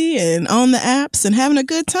pussy and on the apps and having a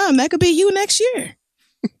good time. That could be you next year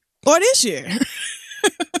or this year.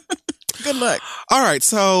 Good luck. All right,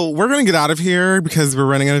 so we're going to get out of here because we're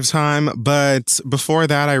running out of time. But before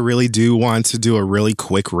that, I really do want to do a really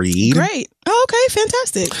quick read. Great. Oh, okay,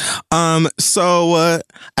 fantastic. So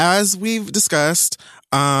as we've discussed,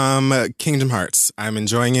 Kingdom Hearts. I'm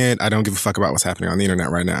enjoying it. I don't give a fuck about what's happening on the internet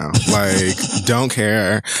right now. Like, don't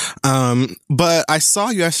care. But I saw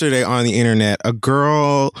yesterday on the internet a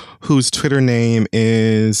girl whose Twitter name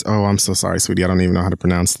is, oh, I'm so sorry, sweetie. I don't even know how to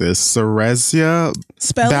pronounce this. Sorezia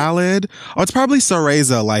Ballad. Oh, it's probably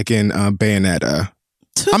Soreza, like in Bayonetta.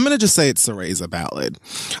 I'm going to just say it's Soreza Ballad.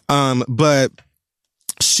 But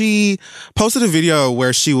she posted a video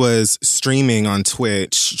where she was streaming on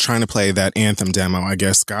Twitch trying to play that Anthem demo, I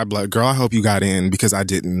guess. God bless. Girl, I hope you got in because I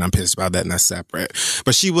didn't. I'm pissed about that and that's separate.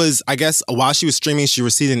 But she was, I guess, while she was streaming, she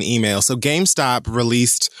received an email. So GameStop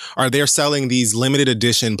they're selling these limited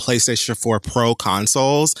edition PlayStation 4 Pro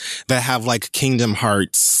consoles that have like Kingdom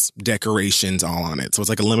Hearts decorations all on it. So it's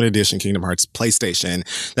like a limited edition Kingdom Hearts PlayStation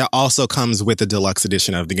that also comes with the deluxe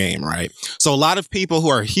edition of the game, right? So a lot of people who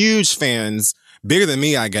are huge fans, bigger than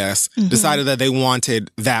me, I guess, decided that they wanted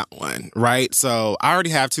that one, right? So I already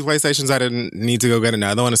have 2 PlayStations. I didn't need to go get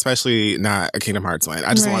another one, especially not a Kingdom Hearts one.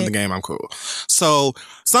 I just want the game. I'm cool. So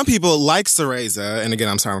some people like Soreza, and again,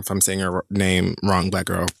 I'm sorry if I'm saying her name wrong, black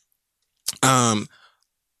girl,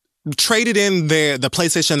 traded in the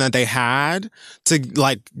PlayStation that they had to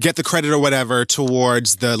like get the credit or whatever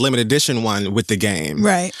towards the limited edition one with the game.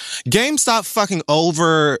 Right. GameStop fucking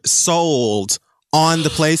oversold on the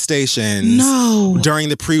PlayStations during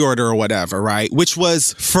the pre-order or whatever, right? Which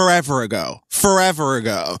was forever ago.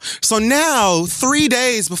 So now, 3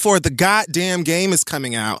 days before the goddamn game is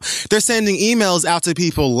coming out, they're sending emails out to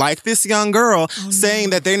people like this young girl saying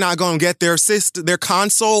that they're not going to get their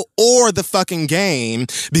console or the fucking game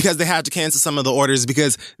because they had to cancel some of the orders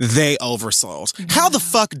because they oversold. How the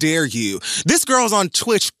fuck dare you? This girl's on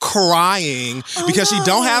Twitch crying because she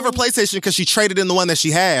don't have her PlayStation because she traded in the one that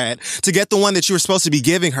she had to get the one that you were supposed to be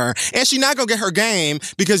giving her, and she not gonna get her game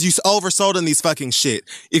because you oversold in these fucking shit.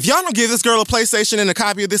 If y'all don't give this girl a PlayStation and a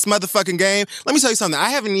copy of this motherfucking game, let me tell you something. I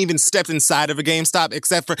haven't even stepped inside of a GameStop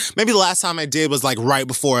except for maybe the last time I did was like right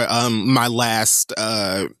before my last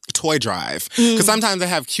toy drive, because sometimes they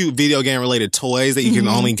have cute video game related toys that you can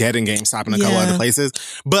only get in GameStop and a couple other places.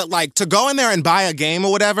 But like to go in there and buy a game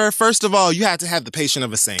or whatever, first of all, you have to have the patience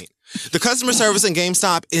of a saint. The customer service in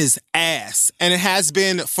GameStop is ass, and it has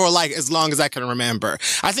been for like as long as I can remember.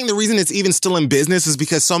 I think the reason it's even still in business is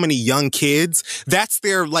because so many young kids, that's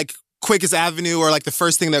their like quickest avenue or like the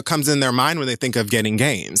first thing that comes in their mind when they think of getting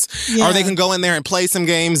games. Or they can go in there and play some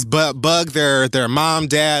games, but bug their mom,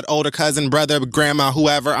 dad, older cousin, brother, grandma,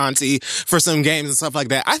 whoever, auntie for some games and stuff like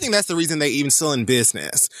that. I think that's the reason they even still in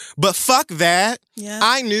business. But fuck that.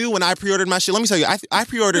 I knew when I pre-ordered my shit. Let me tell you, I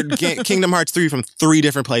pre-ordered Kingdom Hearts 3 from 3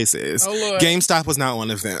 different places. Oh, Lord. GameStop was not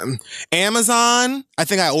one of them. Amazon, I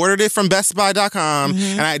think I ordered it from BestBuy.com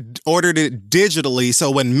and I ordered it digitally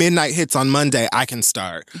so when midnight hits on Monday, I can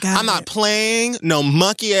start. I'm not playing no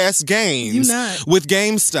monkey ass games with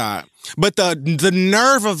GameStop. But the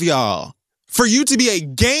nerve of y'all, for you to be a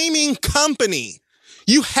gaming company,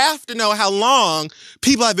 you have to know how long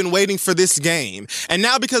people have been waiting for this game. And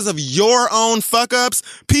now because of your own fuck-ups,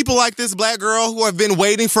 people like this black girl who have been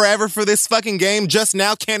waiting forever for this fucking game just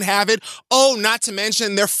now can't have it. Oh, not to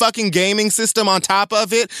mention their fucking gaming system on top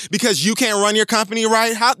of it because you can't run your company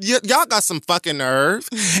right. Y'all got some fucking nerve.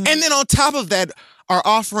 And then on top of that, are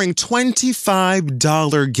offering $25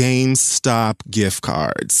 GameStop gift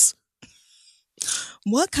cards.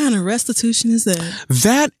 What kind of restitution is that?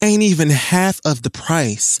 That ain't even half of the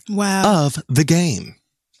price of the game.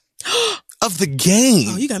 Of the game.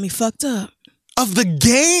 Oh, you got me fucked up. Of the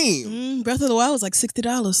game. Breath of the Wild was like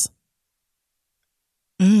 $60.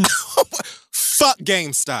 Fuck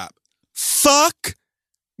GameStop. Fuck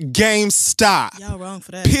GameStop. Y'all wrong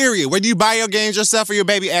for that. Period. Whether you buy your games yourself or your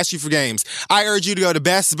baby asks you for games. I urge you to go to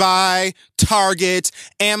Best Buy, Target.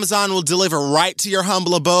 Amazon will deliver right to your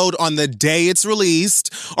humble abode on the day it's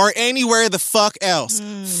released or anywhere the fuck else.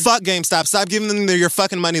 Fuck GameStop. Stop giving them your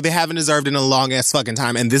fucking money they haven't deserved in a long ass fucking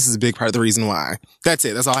time. And this is a big part of the reason why. That's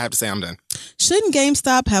it. That's all I have to say. I'm done. Shouldn't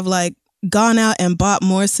GameStop have like gone out and bought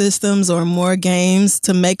more systems or more games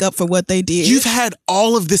to make up for what they did? You've had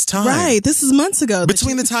all of this time. Right. This is months ago.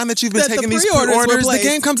 Between the time that you've been taking these pre-orders, the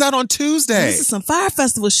game comes out on Tuesday. This is some Fire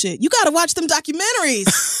Festival shit. You got to watch them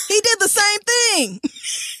documentaries. He did the same thing.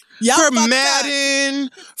 For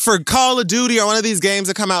Madden, for Call of Duty, or one of these games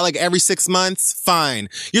that come out like every 6 months, fine.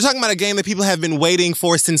 You're talking about a game that people have been waiting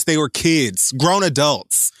for since they were kids, grown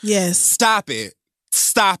adults. Yes. Stop it.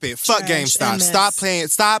 Stop it. Fuck Trash GameStop.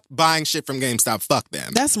 MS. Stop buying shit from GameStop. Fuck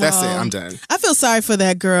them. That's it. wrong. I'm done. I feel sorry for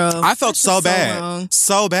that girl. I felt That's so just bad. wrong.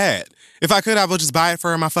 So bad. If I could, I would just buy it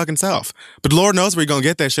for her my fucking self. But Lord knows where you're going to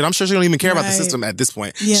get that shit. I'm sure she don't even care about the Right. system at this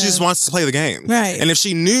point. Yeah. She just wants to play the game. Right. And if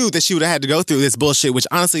she knew that she would have had to go through this bullshit, which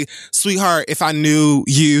honestly, sweetheart, if I knew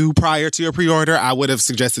you prior to your pre-order, I would have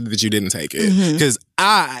suggested that you didn't take it. Mm-hmm. Because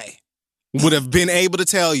I would have been able to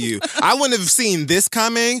tell you. I wouldn't have seen this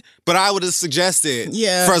coming, but I would have suggested,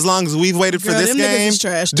 Yeah. for as long as we've waited for Girl, this them niggas game, is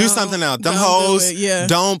trash. do Don't- something else. Them don't do hoes, it. Yeah.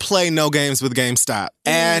 don't play no games with GameStop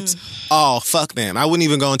at all. Fuck them. I wouldn't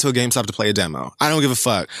even go into a GameStop to play a demo. I don't give a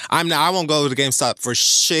fuck. I won't go to GameStop for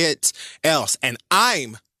shit else. And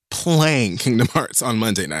I'm playing Kingdom Hearts on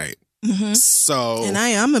Monday night. Mm-hmm. So And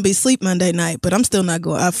I'm going to be asleep Monday night, but I'm still not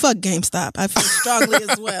going. Fuck GameStop. I feel strongly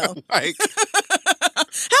as well. like,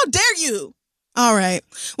 How dare you? All right.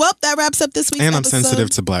 Well, that wraps up this week's and I'm episode. sensitive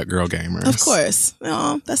to black girl gamers. Of course.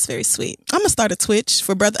 Oh, that's very sweet. I'm going to start a Twitch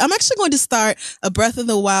for Breath. I'm actually going to start a Breath of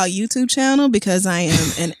the Wild YouTube channel because I am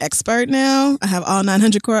an expert now. I have all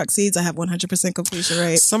 900 Korok seeds. I have 100% completion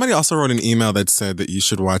rate. Somebody also wrote an email that said that you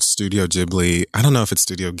should watch Studio Ghibli. I don't know if it's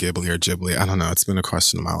Studio Ghibli or Ghibli. I don't know. It's been a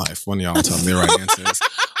question in my life. One of y'all tell me the right answers.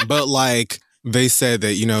 But like, they said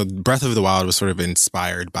that, Breath of the Wild was sort of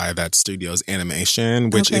inspired by that studio's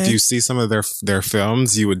animation, which if Okay. you see some of their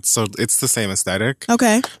films, it's the same aesthetic.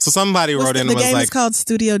 Okay. So somebody wrote in and the was game like, is called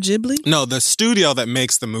Studio Ghibli? no, the studio that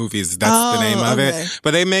makes the movies, that's the name of okay. it.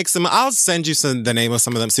 But they make some, I'll send you the name of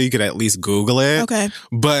some of them so you could at least Google it. Okay.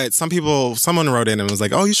 But someone wrote in and was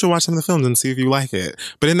like, oh, you should watch some of the films and see if you like it.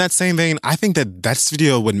 But in that same vein, I think that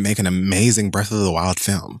studio would make an amazing Breath of the Wild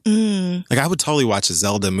film. Like, I would totally watch a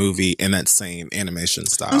Zelda movie in that same animation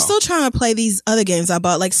style. I'm still trying to play these other games I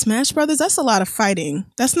bought, like Smash Brothers. That's a lot of fighting.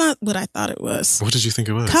 That's not what I thought it was. What did you think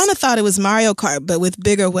it was? Kind of thought it was Mario Kart, but with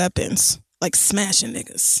bigger weapons, like smashing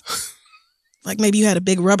niggas. Like maybe you had a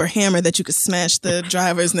big rubber hammer that you could smash the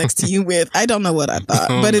drivers next to you with. I don't know what I thought,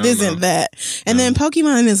 but it isn't that. And then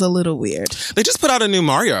Pokemon is a little weird. They just put out a new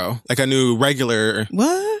Mario, like a new regular,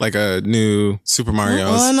 What? like a new Super Mario.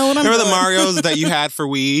 Oh, I know what I'm Remember doing. the Marios that you had for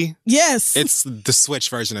Wii? Yes. It's the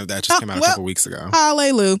Switch version of that just came out a couple weeks ago.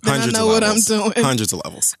 Hallelujah. Then I know what I'm doing. Hundreds of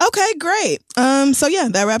levels. Okay, great. So yeah,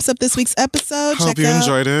 that wraps up this week's episode. Hope you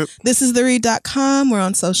enjoyed it. thisistheread.com. We're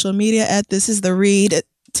on social media at This Is The Read.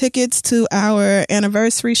 Tickets to our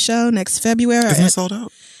anniversary show next February. Isn't it sold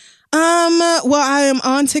out? Well, I am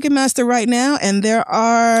on Ticketmaster right now, and there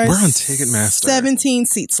are We're on Ticketmaster. 17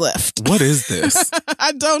 seats left. What is this?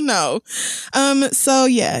 I don't know. So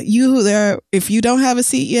yeah, if you don't have a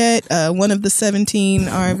seat yet, one of the 17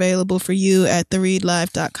 are available for you at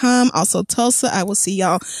thereadlive.com. Also Tulsa, I will see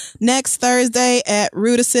y'all next Thursday at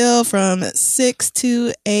Rudisill from 6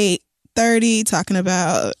 to 8:30, talking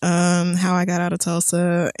about how I got out of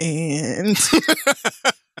Tulsa and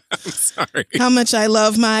I'm sorry. how much I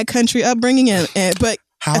love my country upbringing, but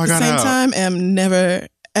How at I the got same out. time am never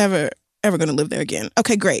ever going to live there again.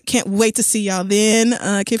 Okay, great. Can't wait to see y'all then.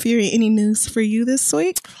 Kid Fury, any news for you this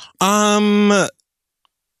week? I'm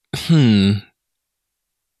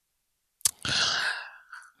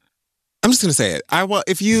just gonna say it.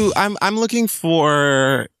 I'm looking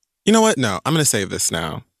for. You know what? No, I'm gonna save this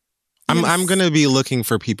now. I'm gonna be looking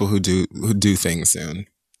for people who do things soon.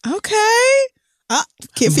 Okay.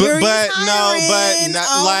 Kid Fury But is no, hiring. but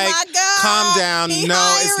Oh like, my God. calm down. He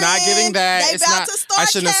No, it's not hiring. giving that. They It's about not. to start I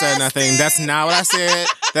shouldn't have said nothing. That's casting. not what I said.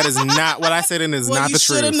 That is not what I said, and is Well, not you the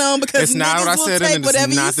should truth. have known because it's not niggas what I will said, take and whatever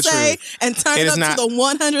it's not you the say truth. and turn It it is up not- to the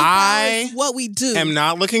 100 I pounds. What we do. am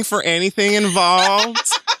not looking for anything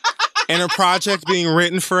involved in a project being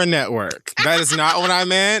written for a network. That is not what I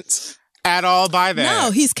meant at all by that.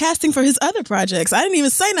 No, he's casting for his other projects. I didn't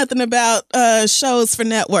even say nothing about shows for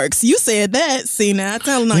networks. You said that. See now,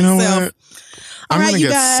 telling on You know yourself. what? All I'm right, gonna you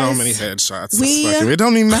get guys. so many headshots. We- It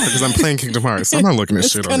don't even matter because I'm playing Kingdom Hearts. So I'm not looking at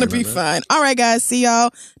It's shit on gonna the be internet. fine. All right, guys. See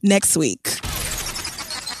y'all next week.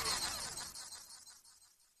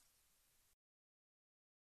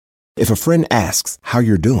 If a friend asks how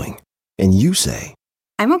you're doing, and you say,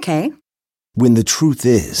 I'm okay. when the truth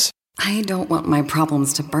is, I don't want my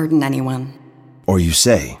problems to burden anyone. or you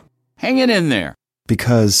say, Hang it in there.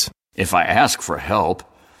 because, If I ask for help,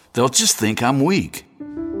 they'll just think I'm weak.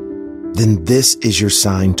 then this is your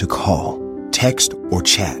sign to call, text, or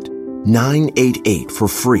chat 988 for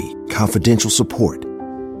free, confidential support.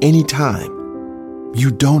 Anytime. You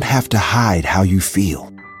don't have to hide how you feel.